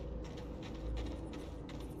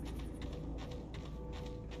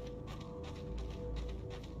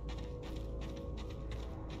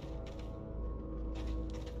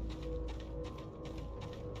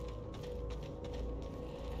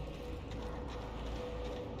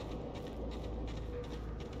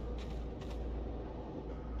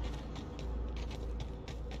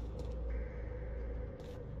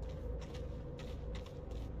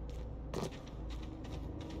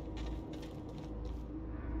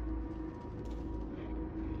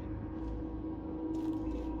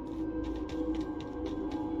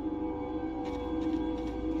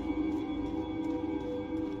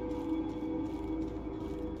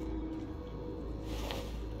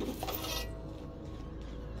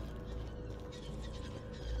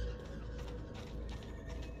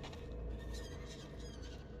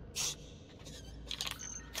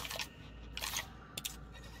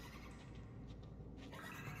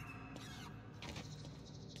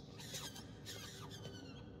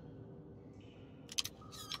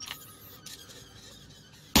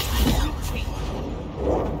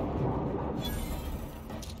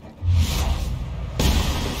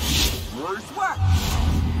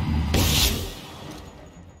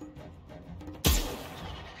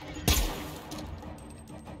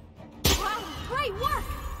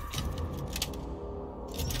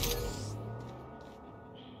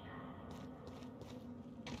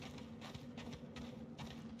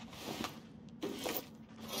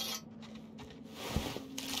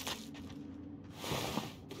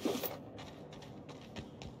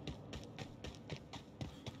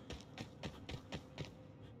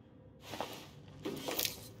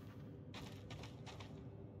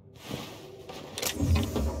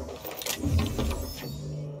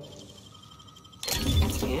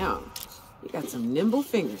 Damn, you got some nimble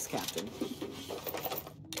fingers, Captain.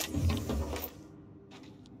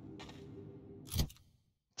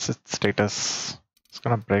 Status. It's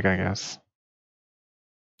gonna break, I guess.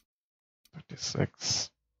 36.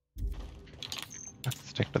 Let's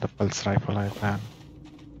stick to the pulse rifle I plan.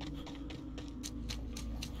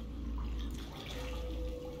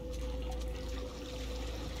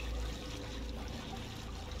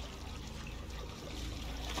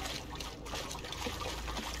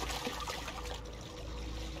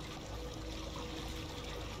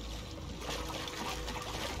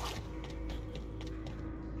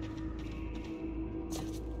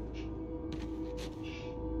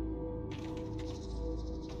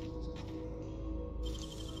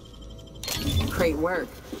 Great work.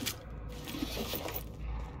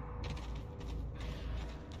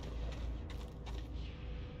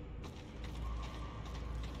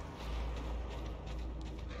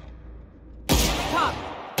 Top.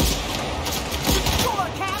 Score,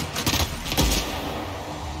 Cap.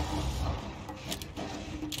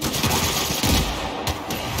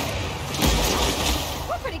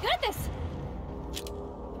 We're pretty good at this.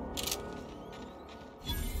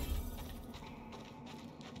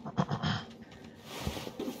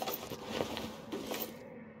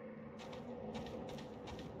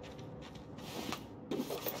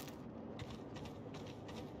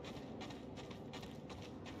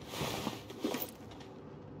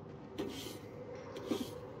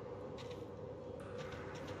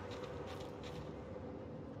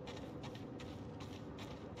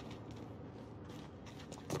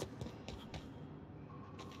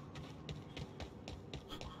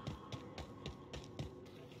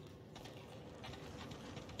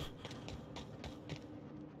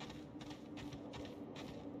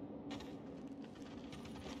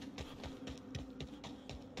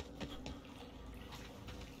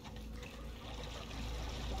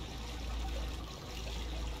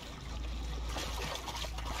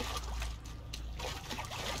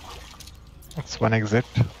 That's one exit.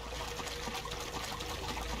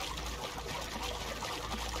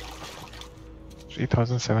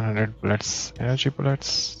 $3,700 bullets. Energy bullets.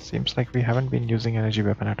 Seems like we haven't been using energy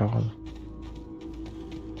weapon at all.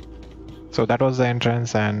 So that was the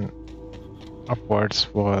entrance, and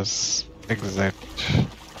upwards was exit.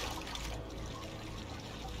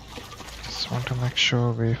 Just want to make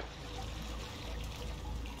sure we.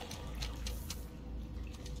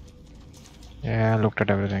 Yeah, looked at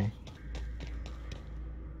everything.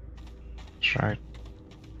 Right.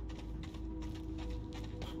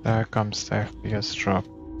 There comes the FPS drop.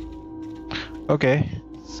 Okay,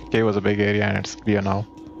 this cave was a big area and it's clear now.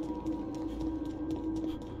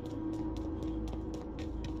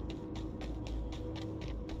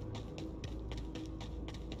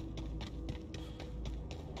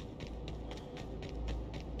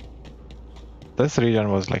 This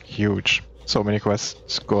region was like huge. So many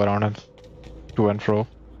quests go around and to and fro.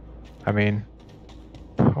 I mean,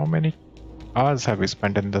 how many hours have we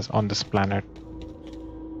spent in this on this planet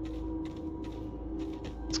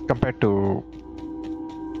compared to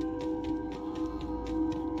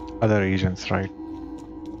other regions, right?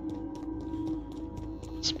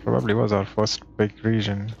 This probably was our first big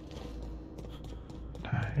region.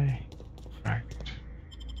 Right.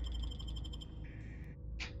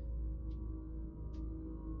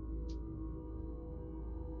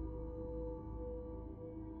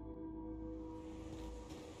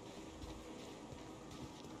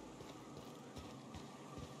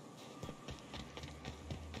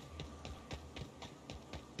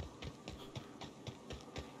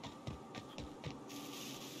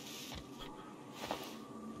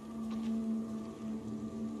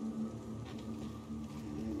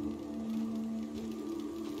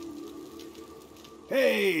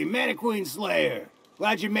 Hey, Mannequin Slayer!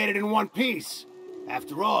 Glad you made it in one piece.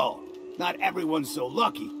 After all, not everyone's so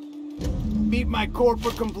lucky. Meet my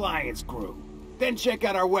corporate compliance crew. Then check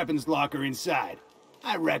out our weapons locker inside.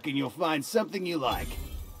 I reckon you'll find something you like.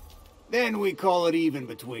 Then we call it even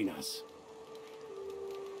between us.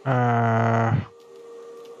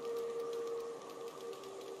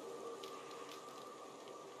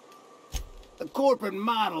 The corporate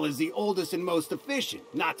model is the oldest and most efficient,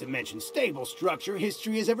 not to mention stable structure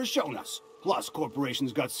history has ever shown us. Plus,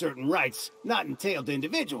 corporations got certain rights not entailed to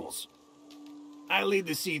individuals. I lead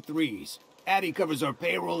the C3s. Addy covers our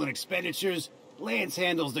payroll and expenditures, Lance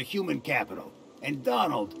handles the human capital, and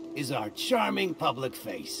Donald is our charming public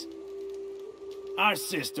face. Our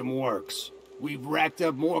system works. We've racked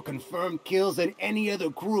up more confirmed kills than any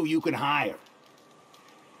other crew you can hire.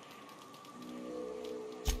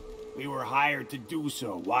 We were hired to do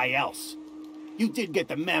so, why else? You did get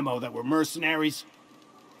the memo that we're mercenaries?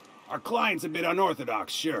 Our client's a bit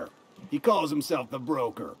unorthodox, sure. He calls himself the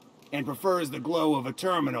broker, and prefers the glow of a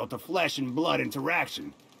terminal to flesh and blood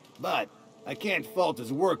interaction. But I can't fault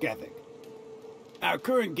his work ethic. Our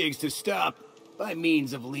current gig's to stop, by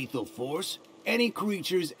means of lethal force, any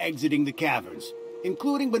creatures exiting the caverns,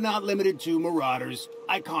 including but not limited to marauders,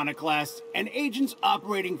 iconoclasts, and agents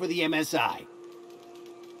operating for the MSI.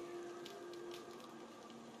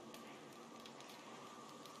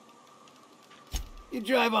 You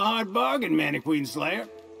drive a hard bargain, Mannequin Slayer.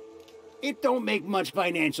 It don't make much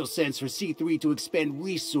financial sense for C3 to expend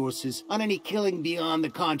resources on any killing beyond the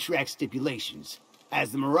contract stipulations.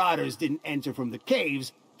 As the Marauders didn't enter from the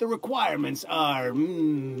caves, the requirements are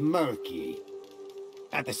murky.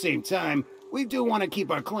 At the same time, we do want to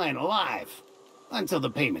keep our client alive, until the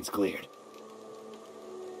payment's cleared.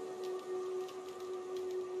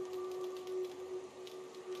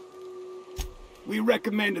 We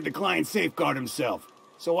recommended the client safeguard himself,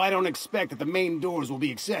 so I don't expect that the main doors will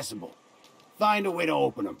be accessible. Find a way to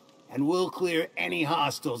open them, and we'll clear any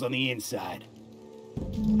hostiles on the inside.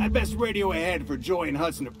 I'd best radio ahead for Joy and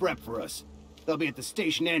Hudson to prep for us. They'll be at the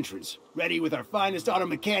station entrance, ready with our finest auto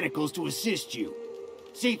mechanicals to assist you.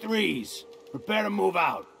 C3s, prepare to move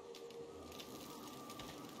out.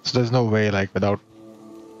 So there's no way, like, without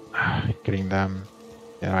getting them,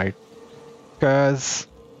 yeah, right? Because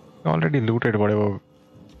we already looted whatever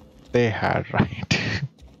they had, right?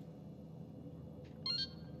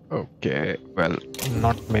 Okay, well,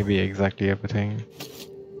 not maybe exactly everything.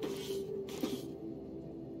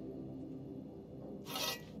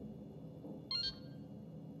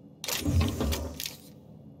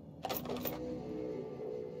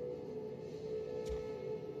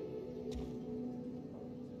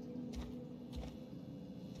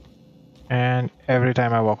 And every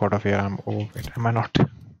time I walk out of here, I'm oh wait, am I not?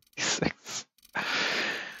 6.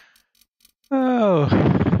 Oh,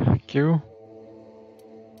 Q.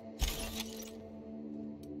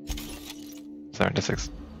 76.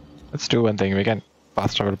 Let's do one thing. We can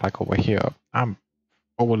fast travel back over here. I'm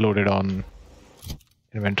overloaded on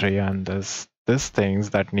inventory, and there's things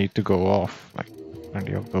that need to go off. Like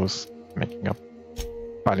plenty of those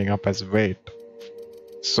piling up as weight.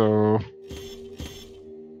 So.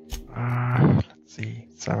 Let's see,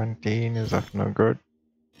 17 is of no good.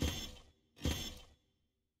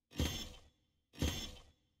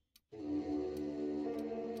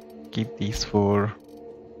 Keep these 4.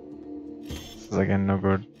 This is again no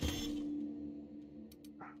good.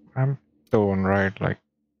 I'm torn, right? Like,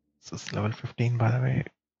 this is level 15, by the way.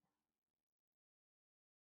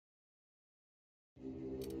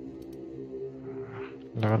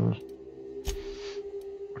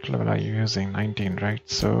 What level are you using? 19, right?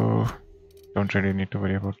 So don't really need to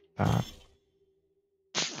worry about that.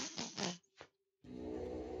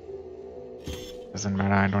 Doesn't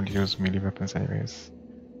matter, I don't use melee weapons anyways.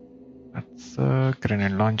 That's a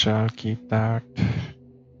grenade launcher. I'll keep that.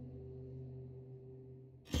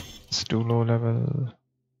 It's too low level.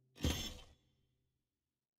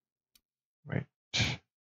 Wait.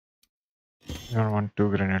 You don't want 2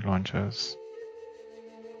 grenade launchers.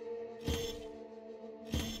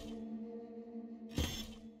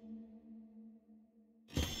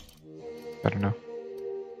 Fair enough.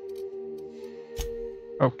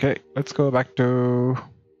 Okay, let's go back to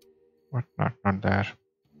what? Not there.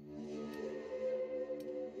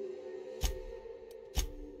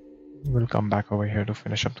 We'll come back over here to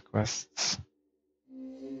finish up the quests.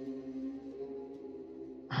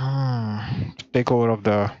 Take over of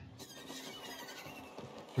the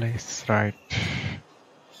place, right?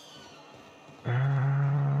 You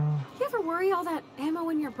ever worry all that ammo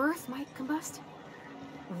in your berth might combust?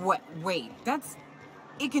 What? Wait, that's...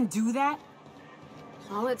 It can do that?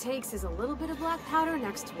 All it takes is a little bit of black powder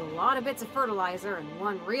next to a lot of bits of fertilizer and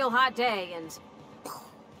one real hot day and...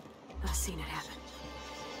 I've seen it happen.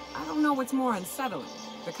 I don't know what's more unsettling.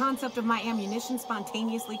 The concept of my ammunition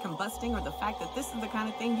spontaneously combusting, or the fact that this is the kind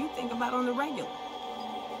of thing you think about on the regular.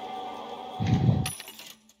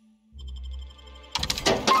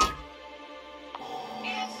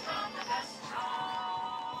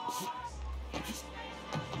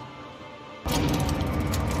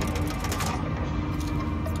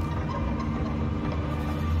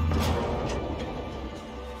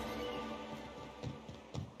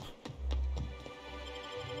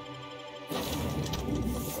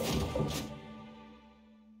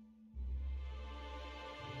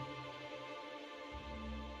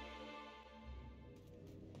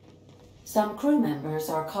 Some crew members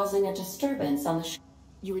are causing a disturbance on the ship.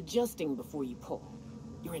 You're adjusting before you pull.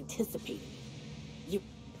 You're anticipating.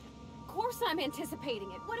 Of course I'm anticipating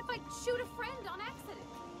it. What if I shoot a friend on accident?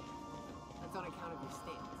 That's on account of your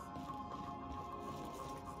stance.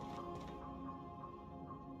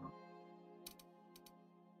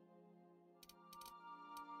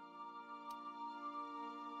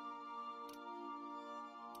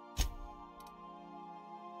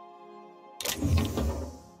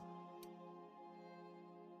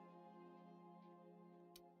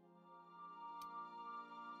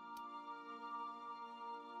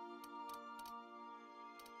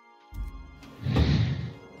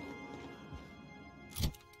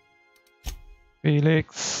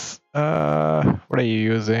 Felix, what are you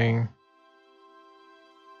using?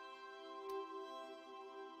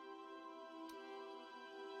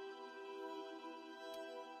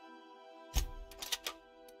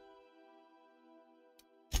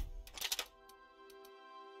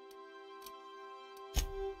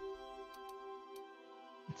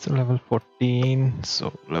 It's a level 14,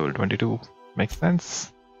 so level 22 makes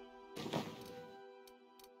sense.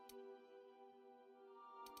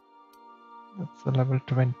 That's a level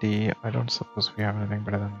 20. I don't suppose we have anything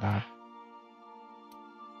better than that.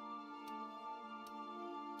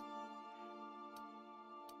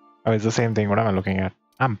 Oh, it's the same thing. What am I looking at?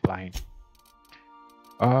 I'm blind.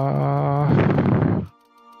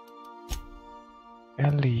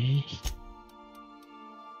 Ellie.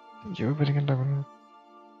 You're building a level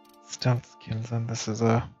stealth skills, and this is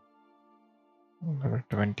a level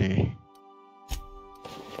 20.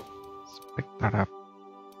 Let's pick that up.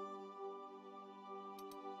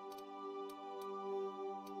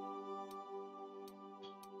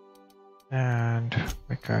 And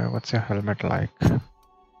okay, what's your helmet like?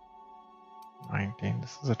 19.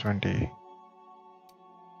 This is a 20.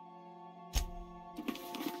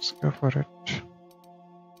 Let's go for it.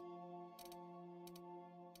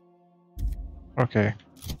 Okay,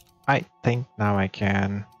 I think now I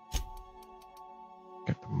can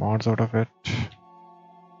get the mods out of it.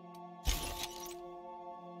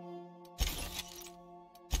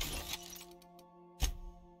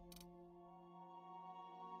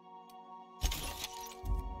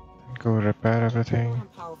 Go repair everything.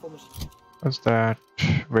 What's that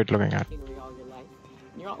weight looking at?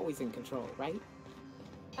 You're always in control, right?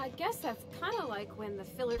 I guess that's kind of like when the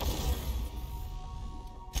filler...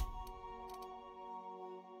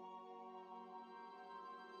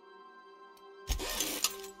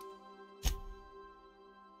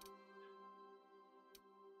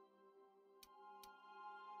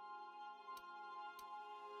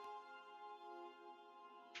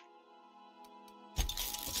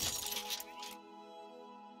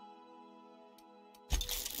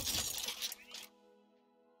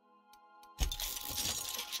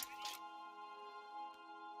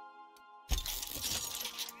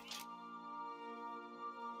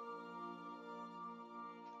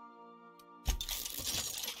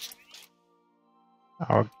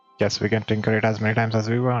 I guess we can tinker it as many times as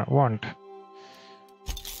we want.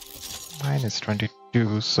 Mine is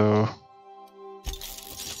 22, so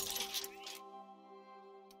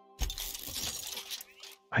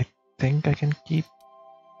I think I can keep.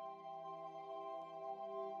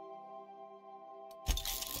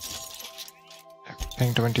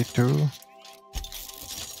 Everything 22.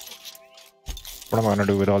 What am I gonna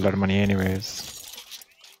do with all that money anyways?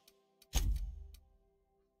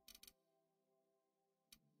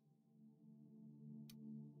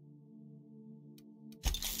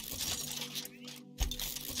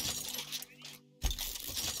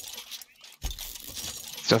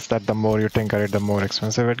 It's just that the more you tinker it, the more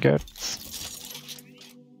expensive it gets.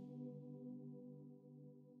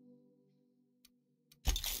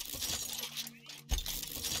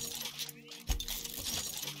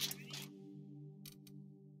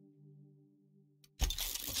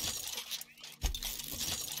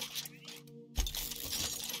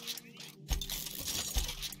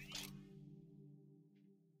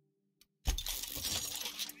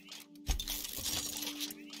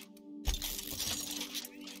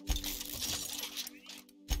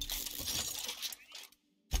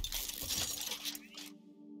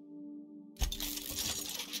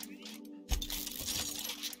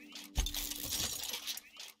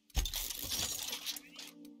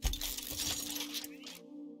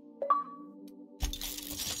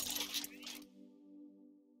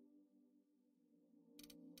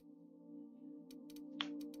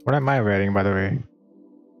 What am I wearing, by the way?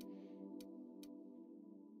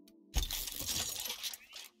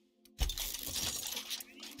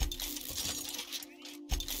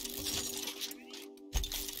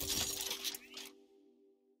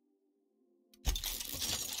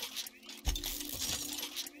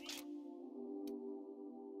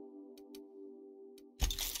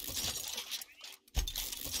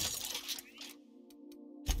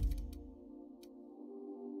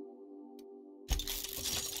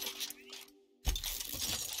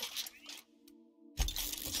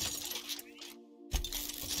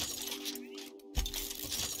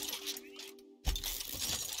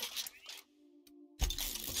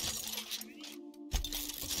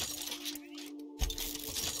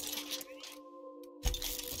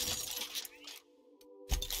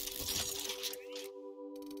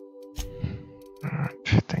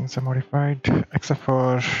 Things are modified, except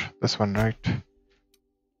for this one, right?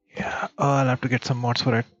 Yeah, I'll have to get some mods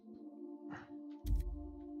for it.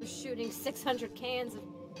 Shooting 600 cans of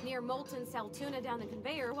near molten sal tuna down the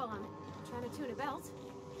conveyor while I'm trying to tune a belt.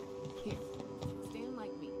 Here, stand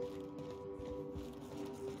like me.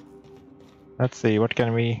 Let's see, what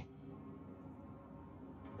can we...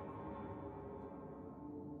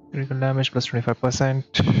 Critical damage plus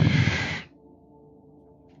 25%.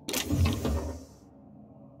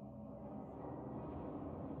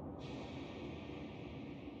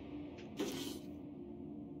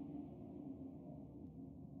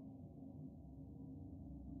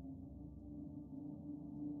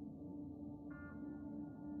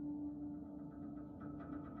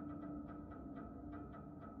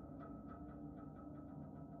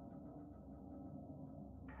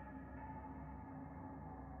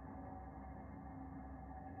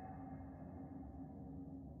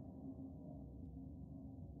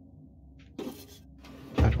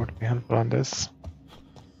 That would be helpful on this.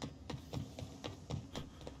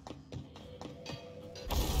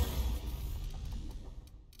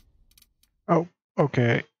 Oh,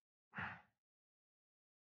 okay.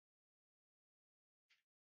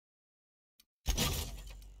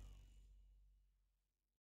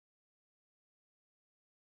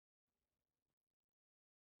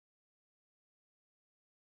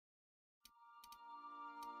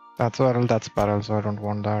 That's barrel, so I don't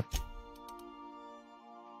want that.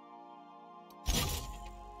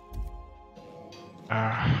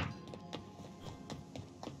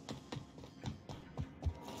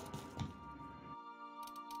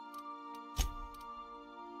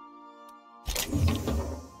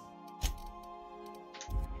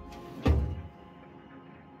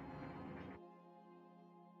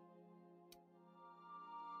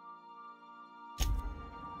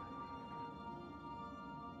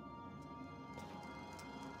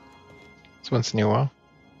 This one's newer.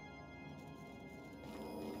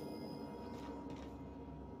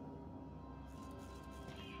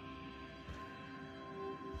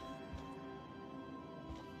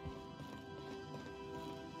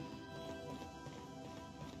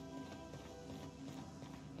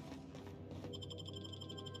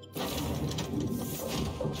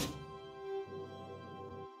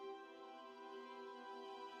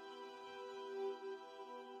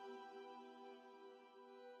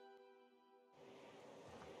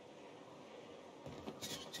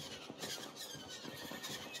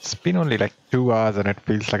 been only like 2 hours and it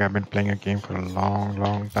feels like I've been playing a game for a long,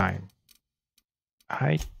 long time.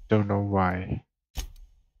 I don't know why.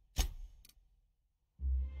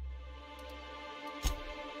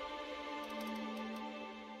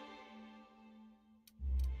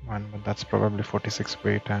 Man, but that's probably 46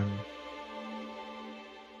 wait and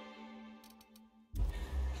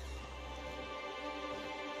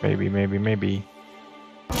maybe.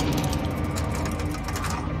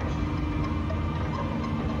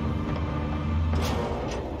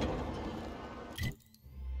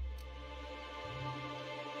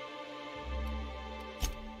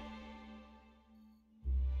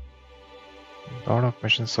 A lot of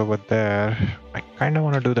missions over there. I kind of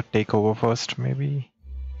want to do the takeover first, maybe.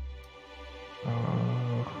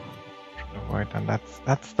 Right, and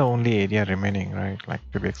that's the only area remaining, right? Like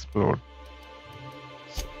to be explored.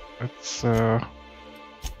 So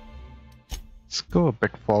let's go a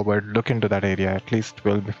bit forward, look into that area. At least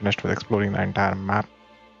we'll be finished with exploring the entire map.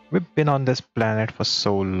 We've been on this planet for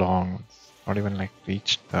so long. It's not even like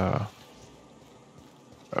reached the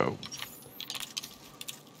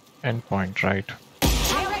end point, right?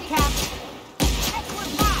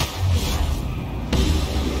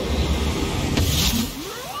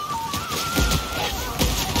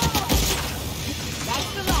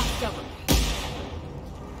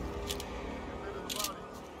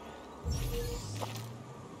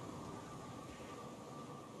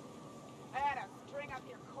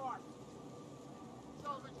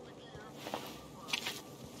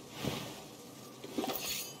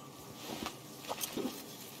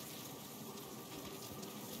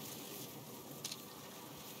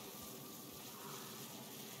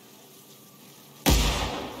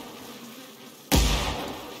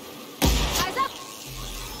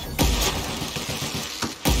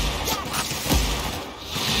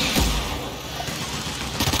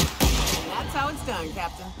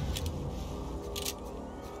 Captain.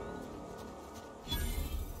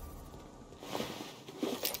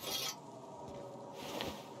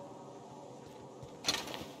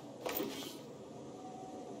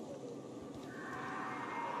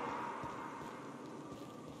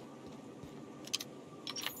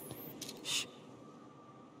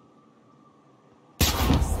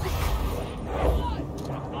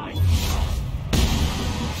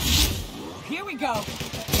 Here we go.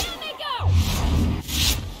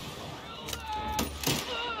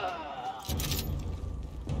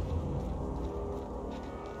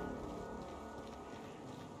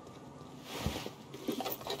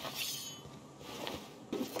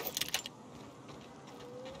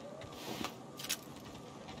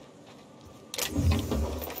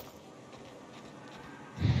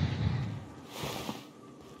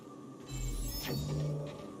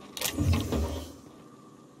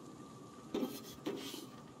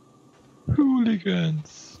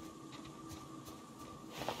 Hooligans.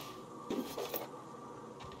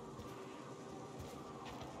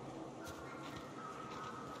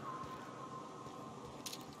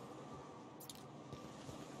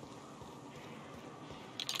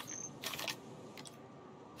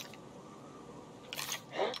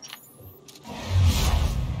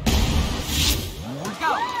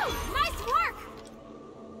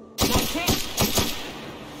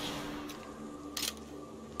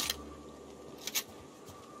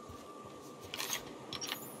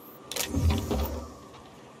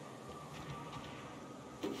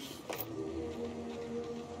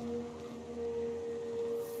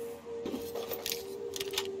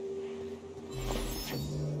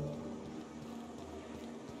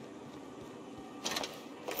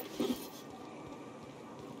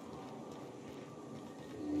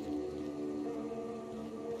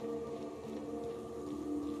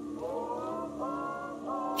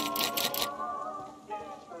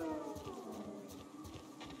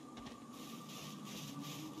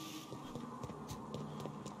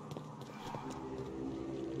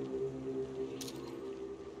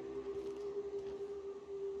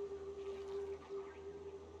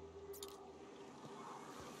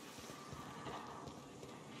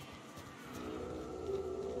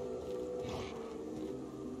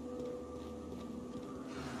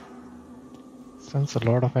 Sense a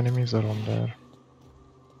lot of enemies around there.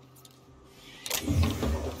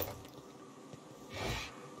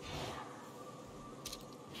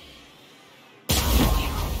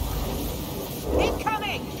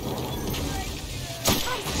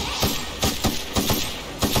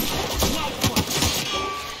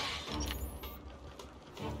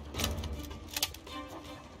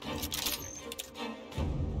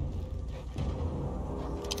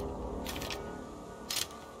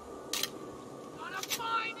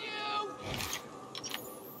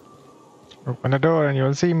 Open the door and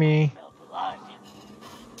you'll see me.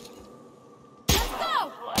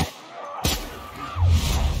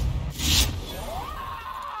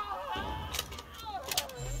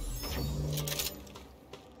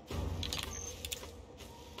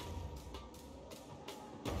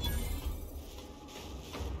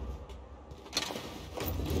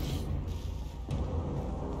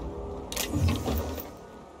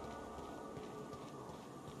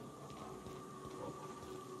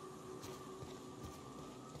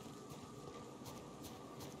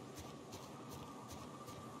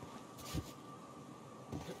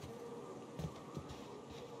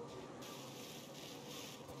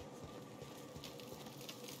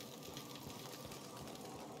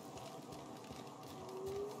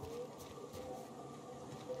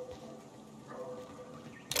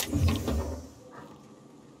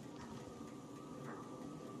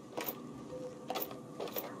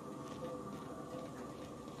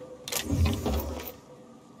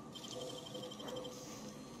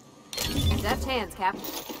 Deft hands, Cap.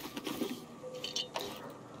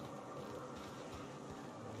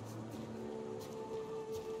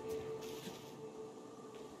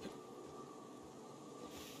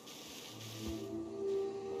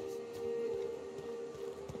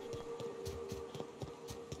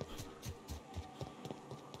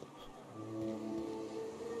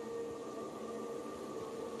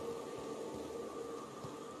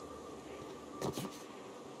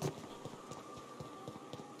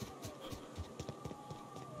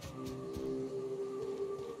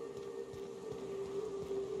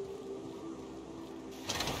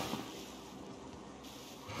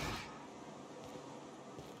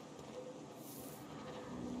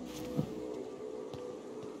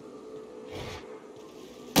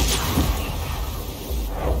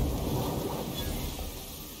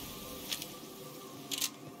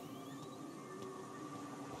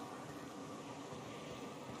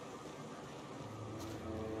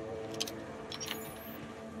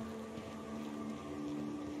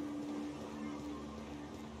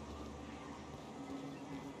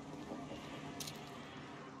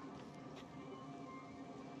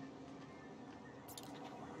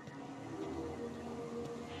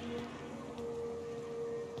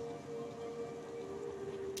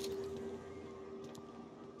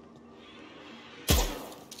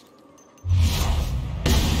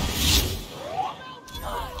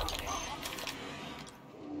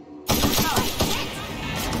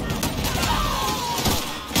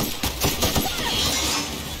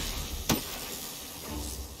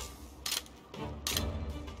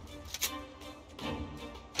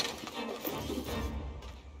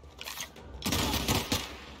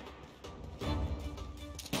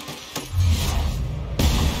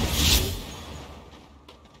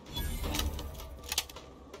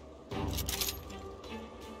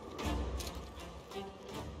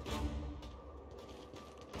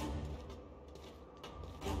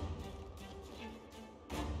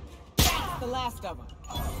 The last of them.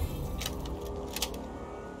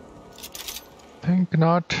 Think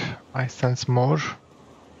not. I sense more.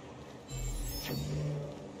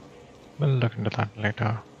 We'll look into that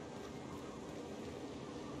later.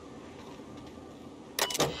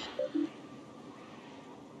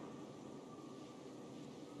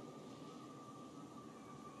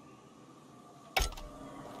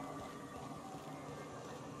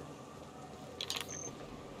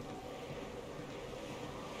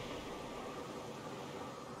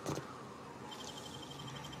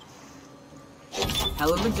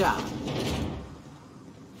 Hell of a job.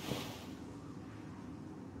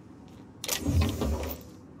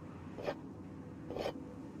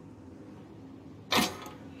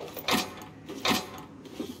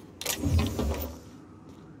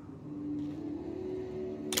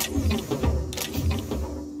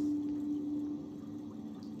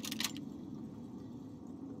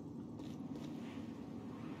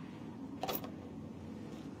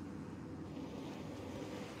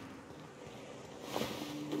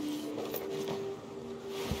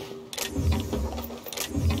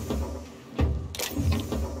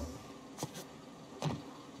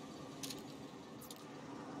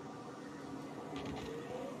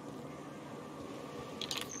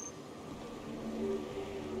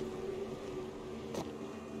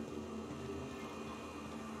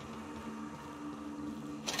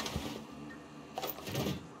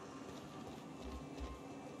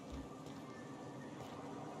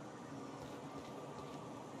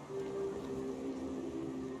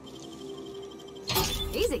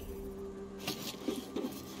 Easy.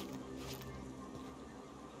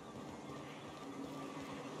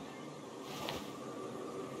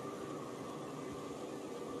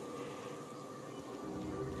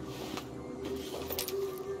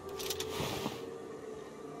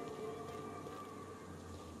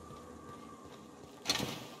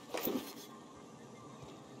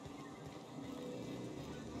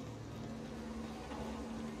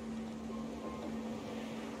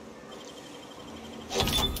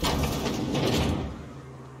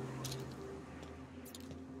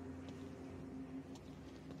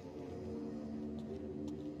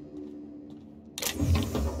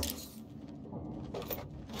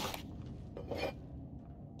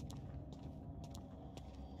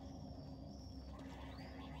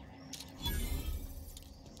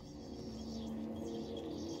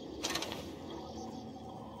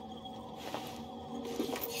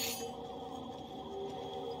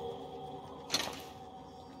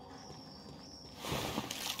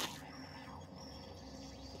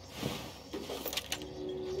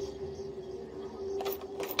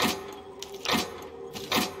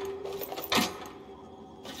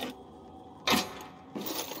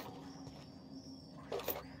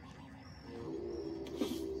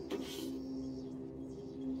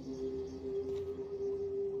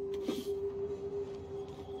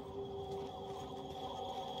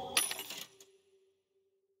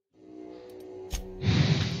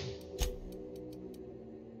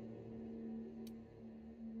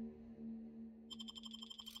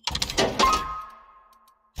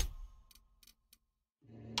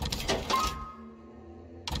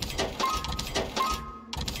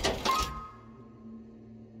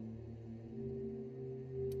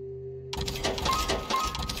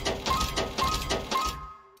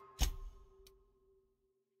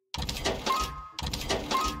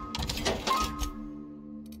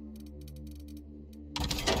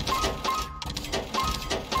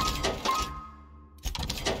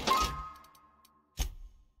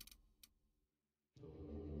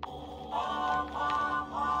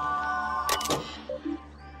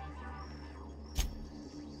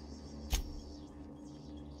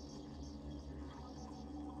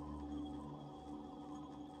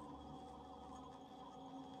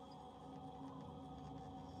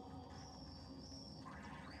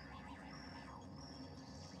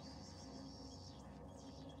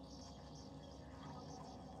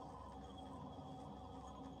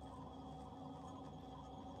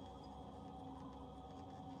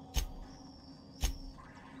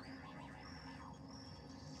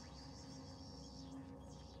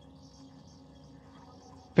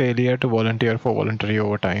 failure to volunteer for voluntary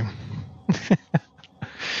overtime.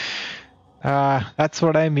 That's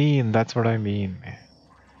what I mean. That's what I mean, man.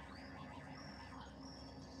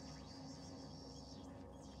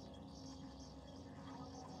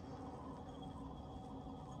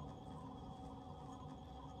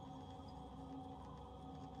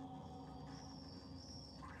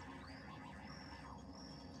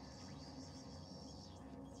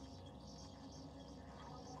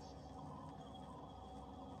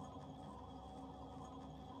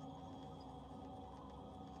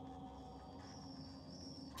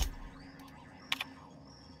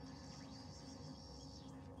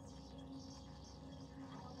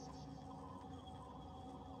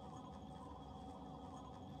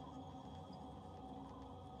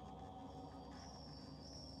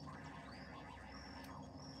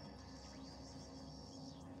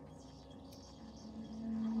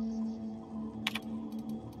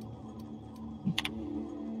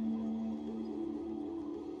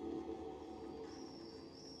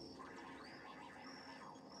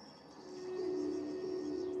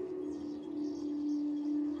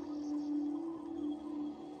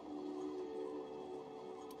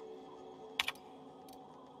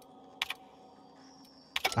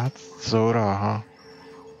 That's Zora, huh?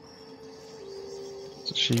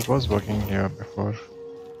 So she was working here before.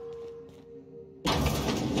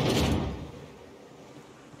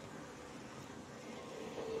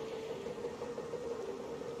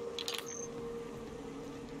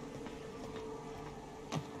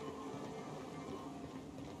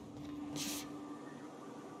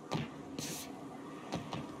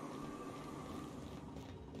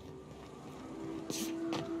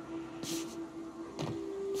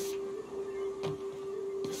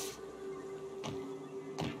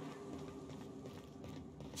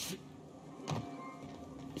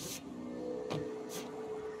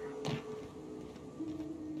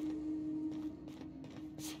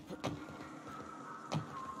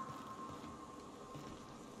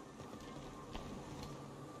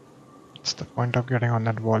 What's the point of getting on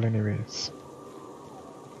that wall anyways?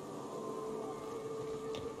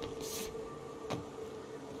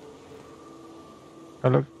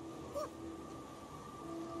 Hello?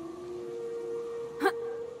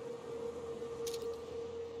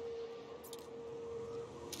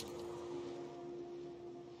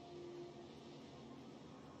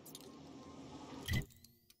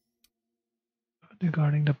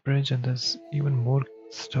 Regarding the bridge, and there's even more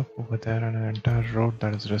stuff over there and an entire road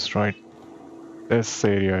that is destroyed. This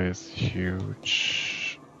area is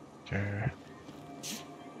huge. Okay.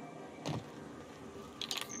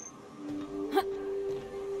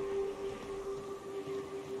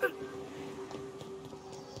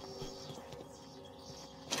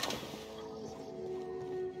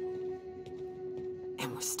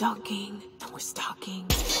 And we're stalking, and we're stalking.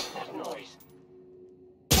 That noise.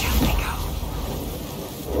 Down we go.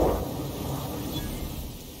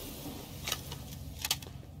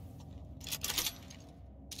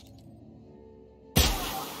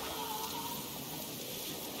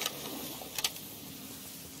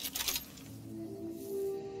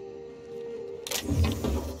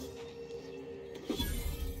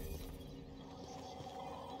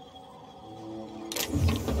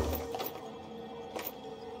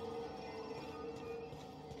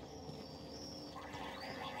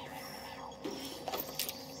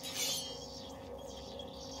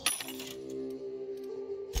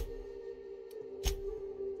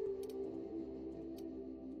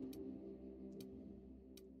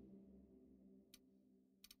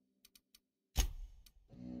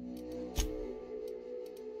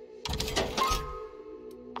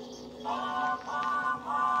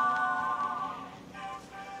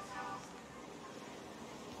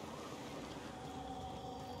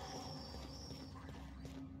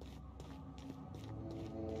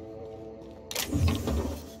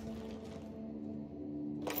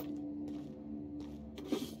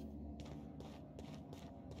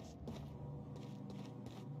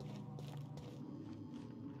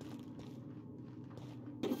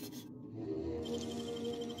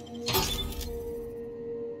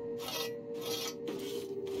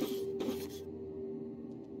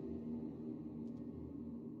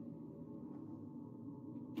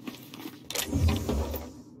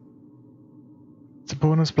 It's a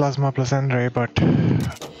bonus plasma plus N-ray, but this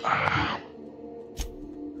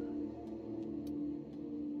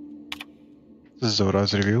is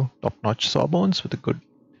Zora's review. Top-notch sawbones with a good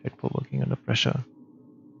head for working under pressure.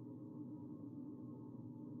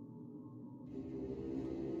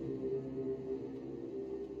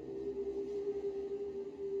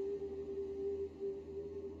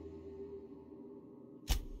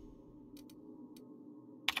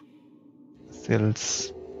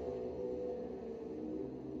 skills.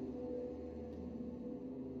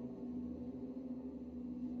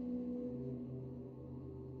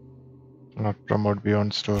 Not promote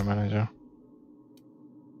beyond store manager.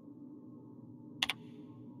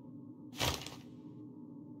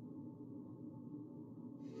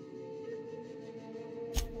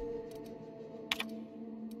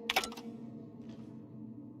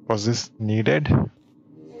 Was this needed?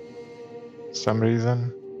 Some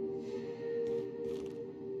reason.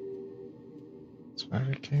 That's where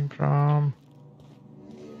we came from.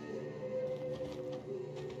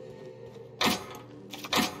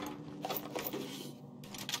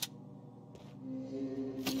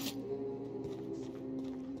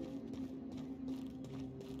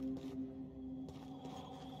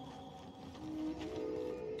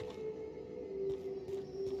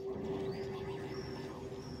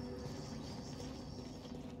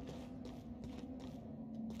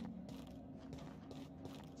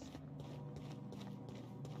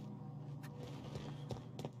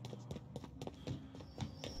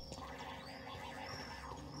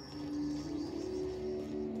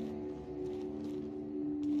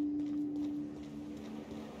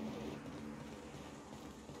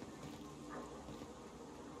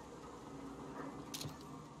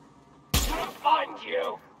 Find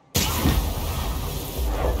you!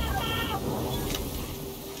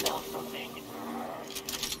 Smell something.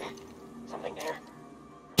 Something there.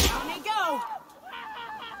 Down they go!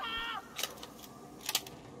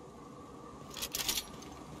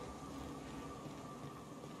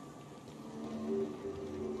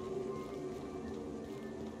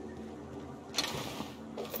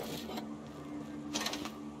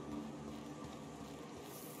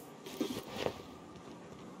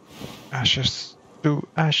 Ashes to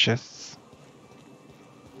ashes.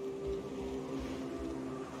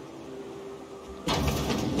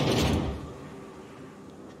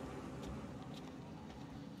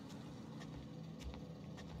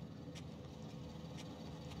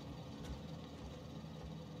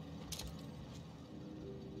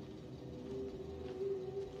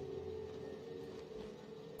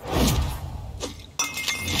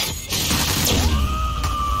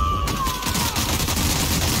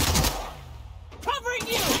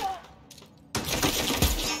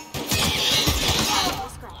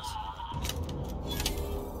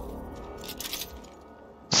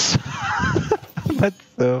 That's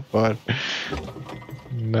so fun.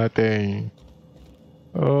 Nothing.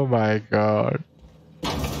 Oh my god.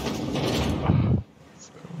 So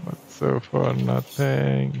much so for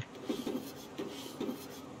nothing.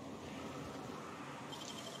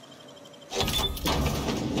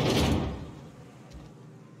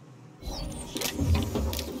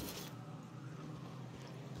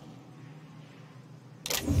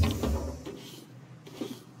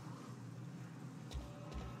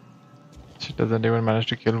 She doesn't even manage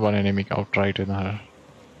to kill one enemy outright in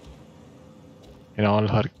all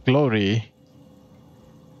her glory.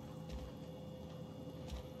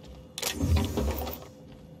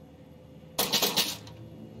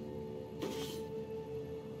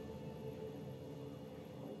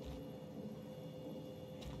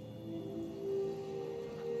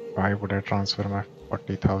 Why would I transfer my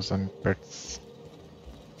 40,000 bits?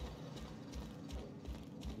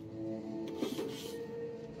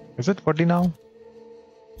 Is it 40 now?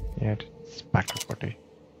 Yeah, it's back to 40.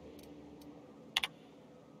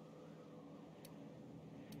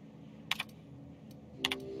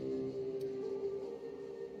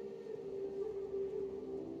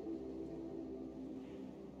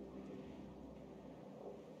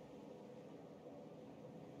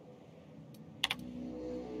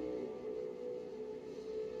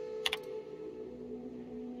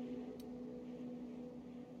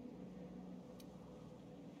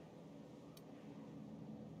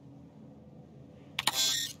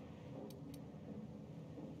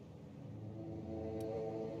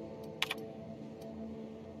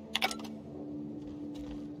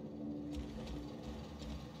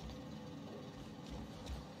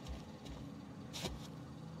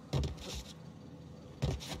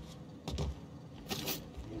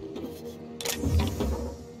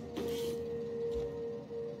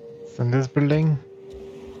 In this building?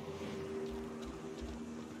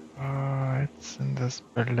 It's in this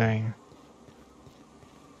building.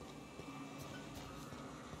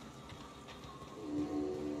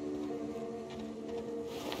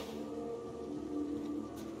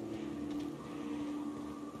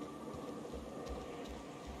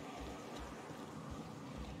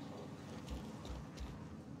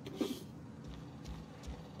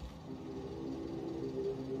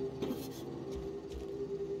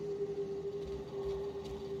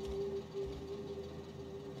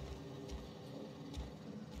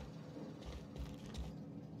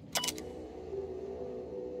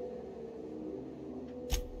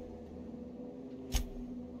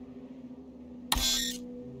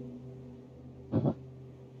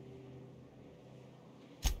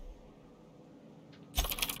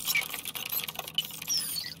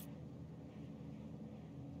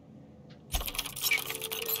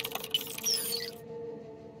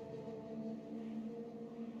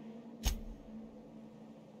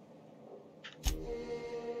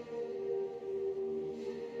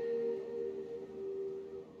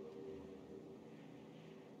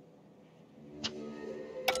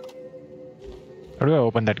 How do I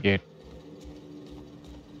open that gate?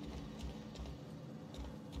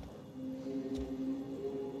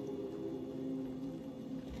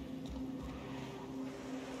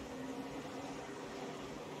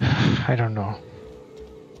 I don't know.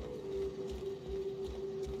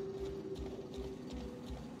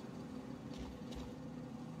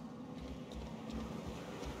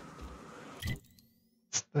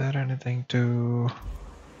 Is there anything to...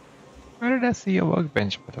 Where did I see a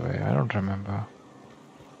workbench, by the way? I don't remember.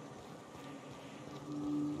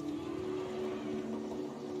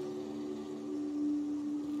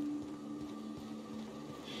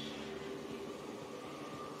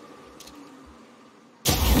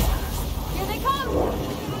 Here they come!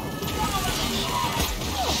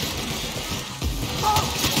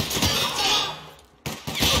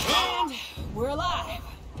 And we're alive.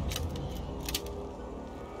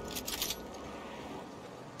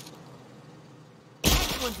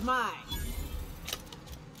 This one's mine.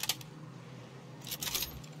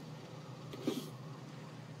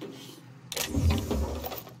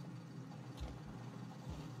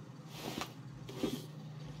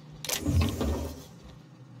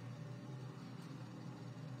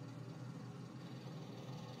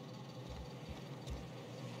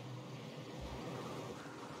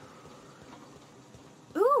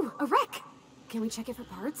 Ooh, a wreck! Can we check it for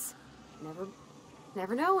parts?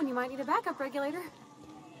 Never know when you might need a backup regulator.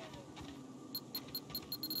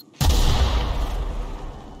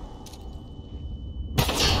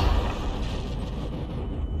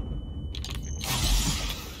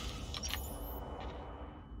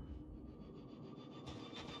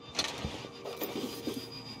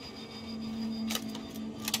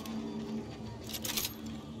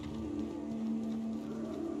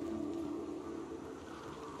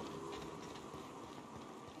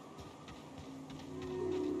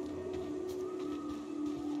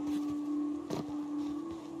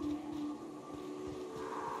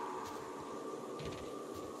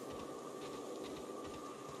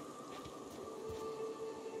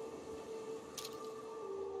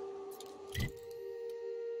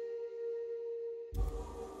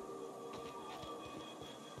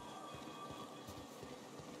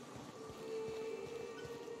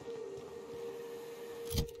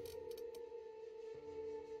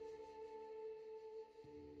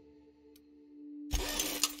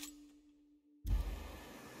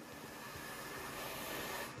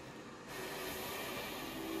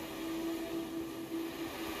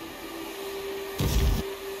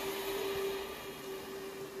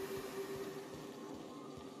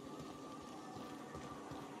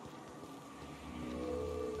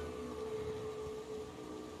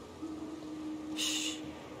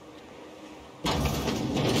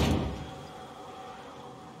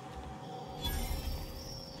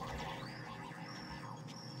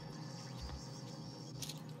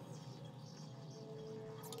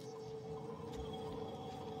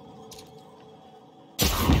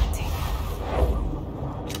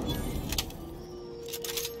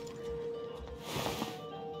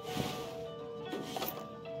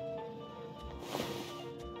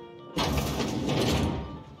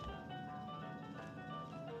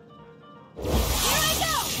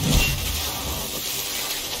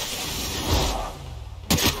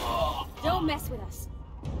 Don't mess with us.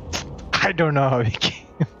 I don't know how he came.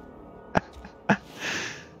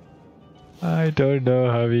 I don't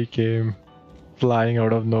know how he came flying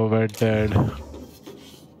out of nowhere dead.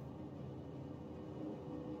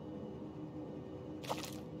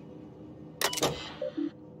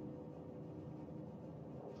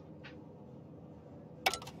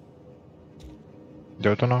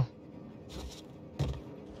 Don't know.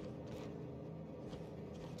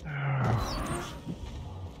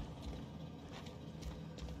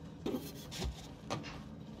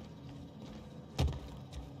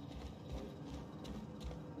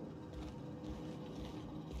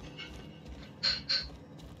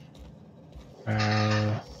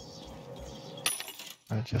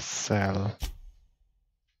 I'll just sell.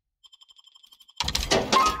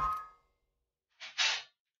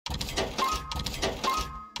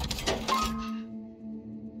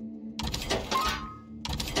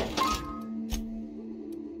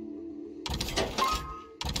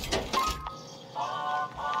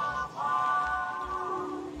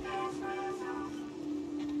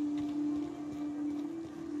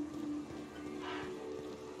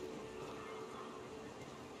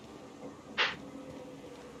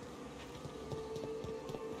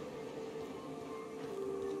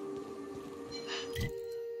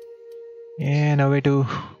 Yeah, nowhere to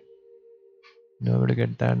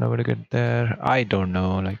get there, nowhere to get there. I don't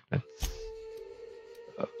know, like that's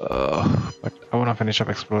but I want to finish up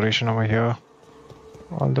exploration over here.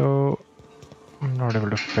 Although I'm not able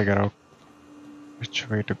to figure out which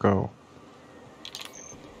way to go.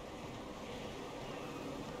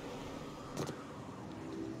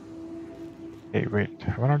 Hey, wait,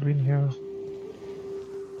 have I not been here?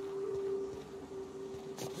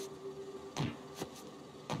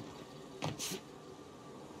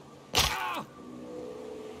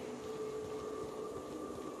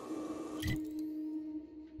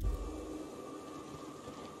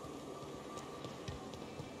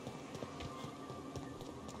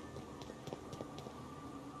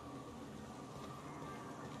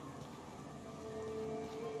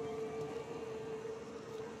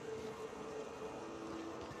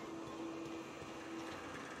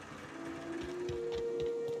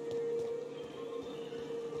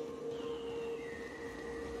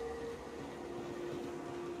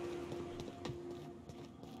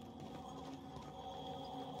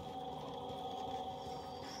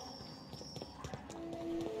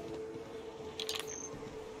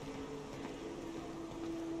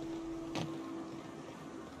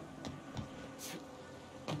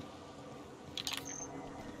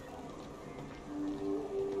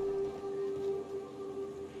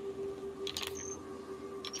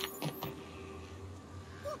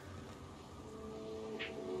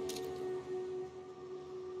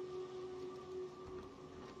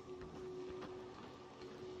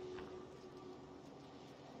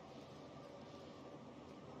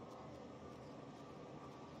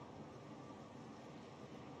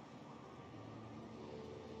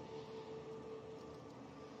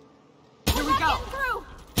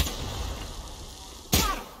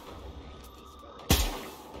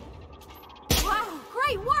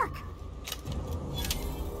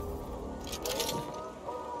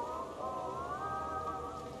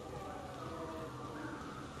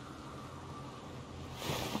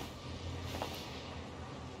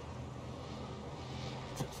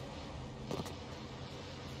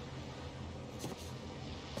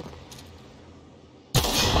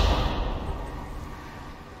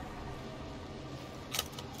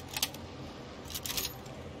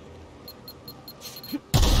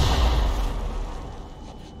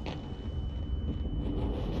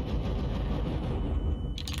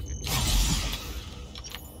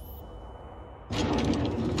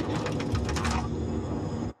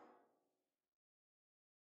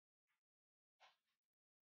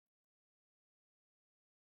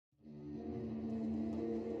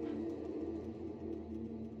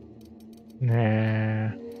 Nah.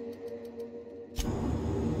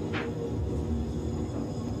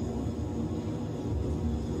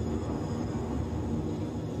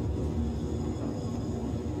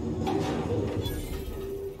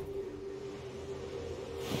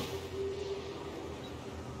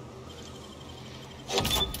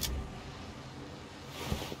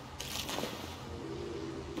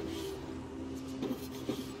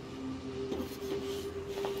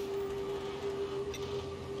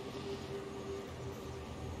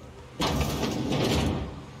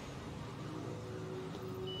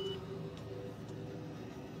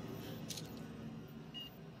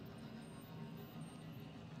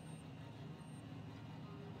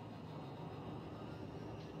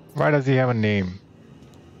 Why does he have a name?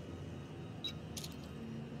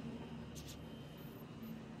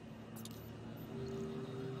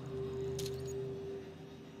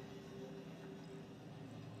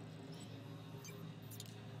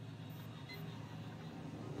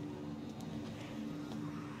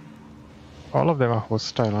 All of them are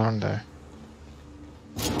hostile, aren't they?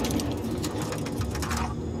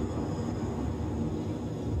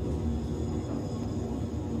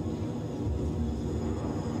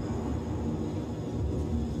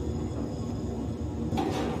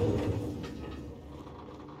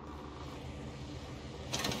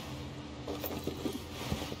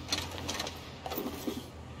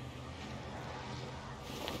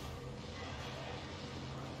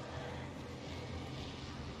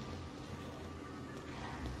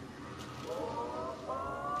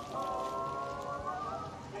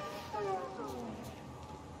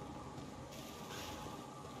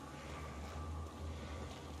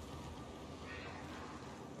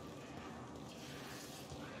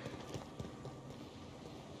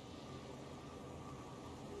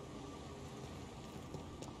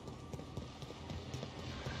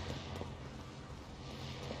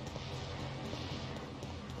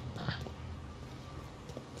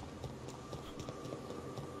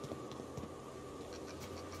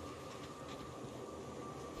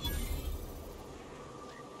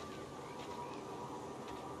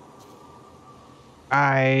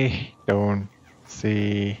 I don't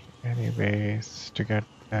see any ways to get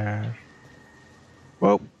there.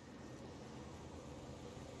 Whoa.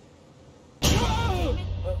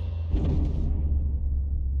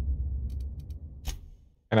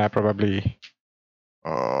 And I probably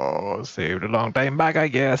saved a long time back, I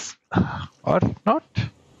guess. Or not.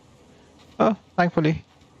 Oh, thankfully.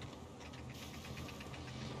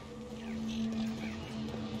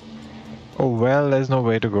 Oh well, there's no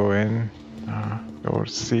way to go in. Door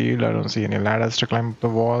sealed. I don't see any ladders to climb up the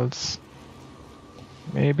walls.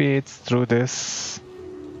 Maybe it's through this.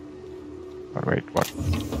 Or wait, what?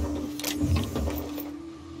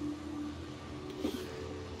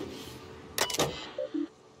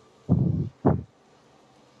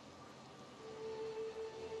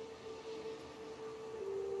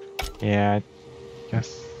 Yeah, I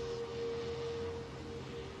guess.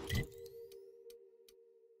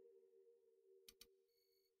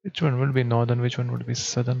 Which one would be northern? Which one would be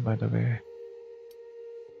southern, by the way?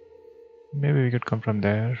 Maybe we could come from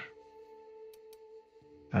there.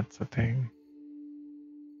 That's the thing.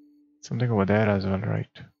 Something over there as well, right?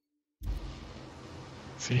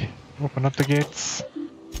 Let's see, open up the gates.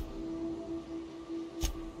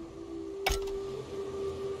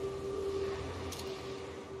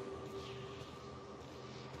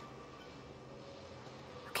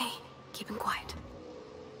 Okay, keep him quiet.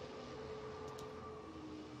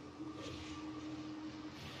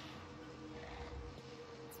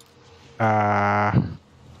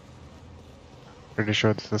 Pretty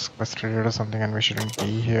sure this is frustrated or something and we shouldn't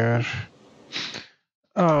be here.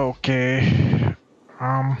 Okay.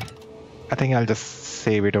 I think I'll just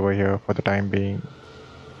save it over here for the time being.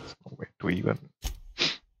 There's no way to even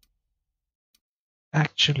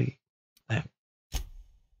actually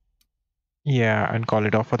yeah, and call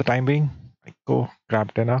it off for the time being. Like, go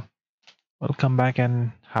grab dinner. We'll come back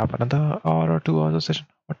and have another hour or 2 hours of session.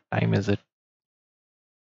 What time is it?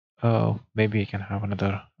 Oh, maybe we can have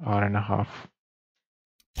another hour and a half.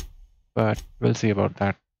 But we'll see about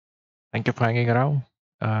that. Thank you for hanging around.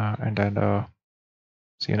 And then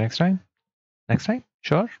see you next time. Next time?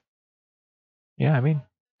 Sure. Yeah, I mean.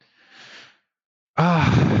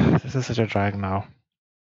 This is such a drag now.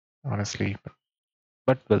 Honestly.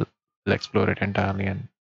 But we'll explore it entirely and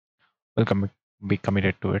we'll be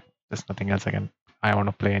committed to it. There's nothing else I want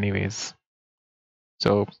to play anyways.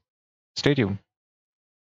 So stay tuned.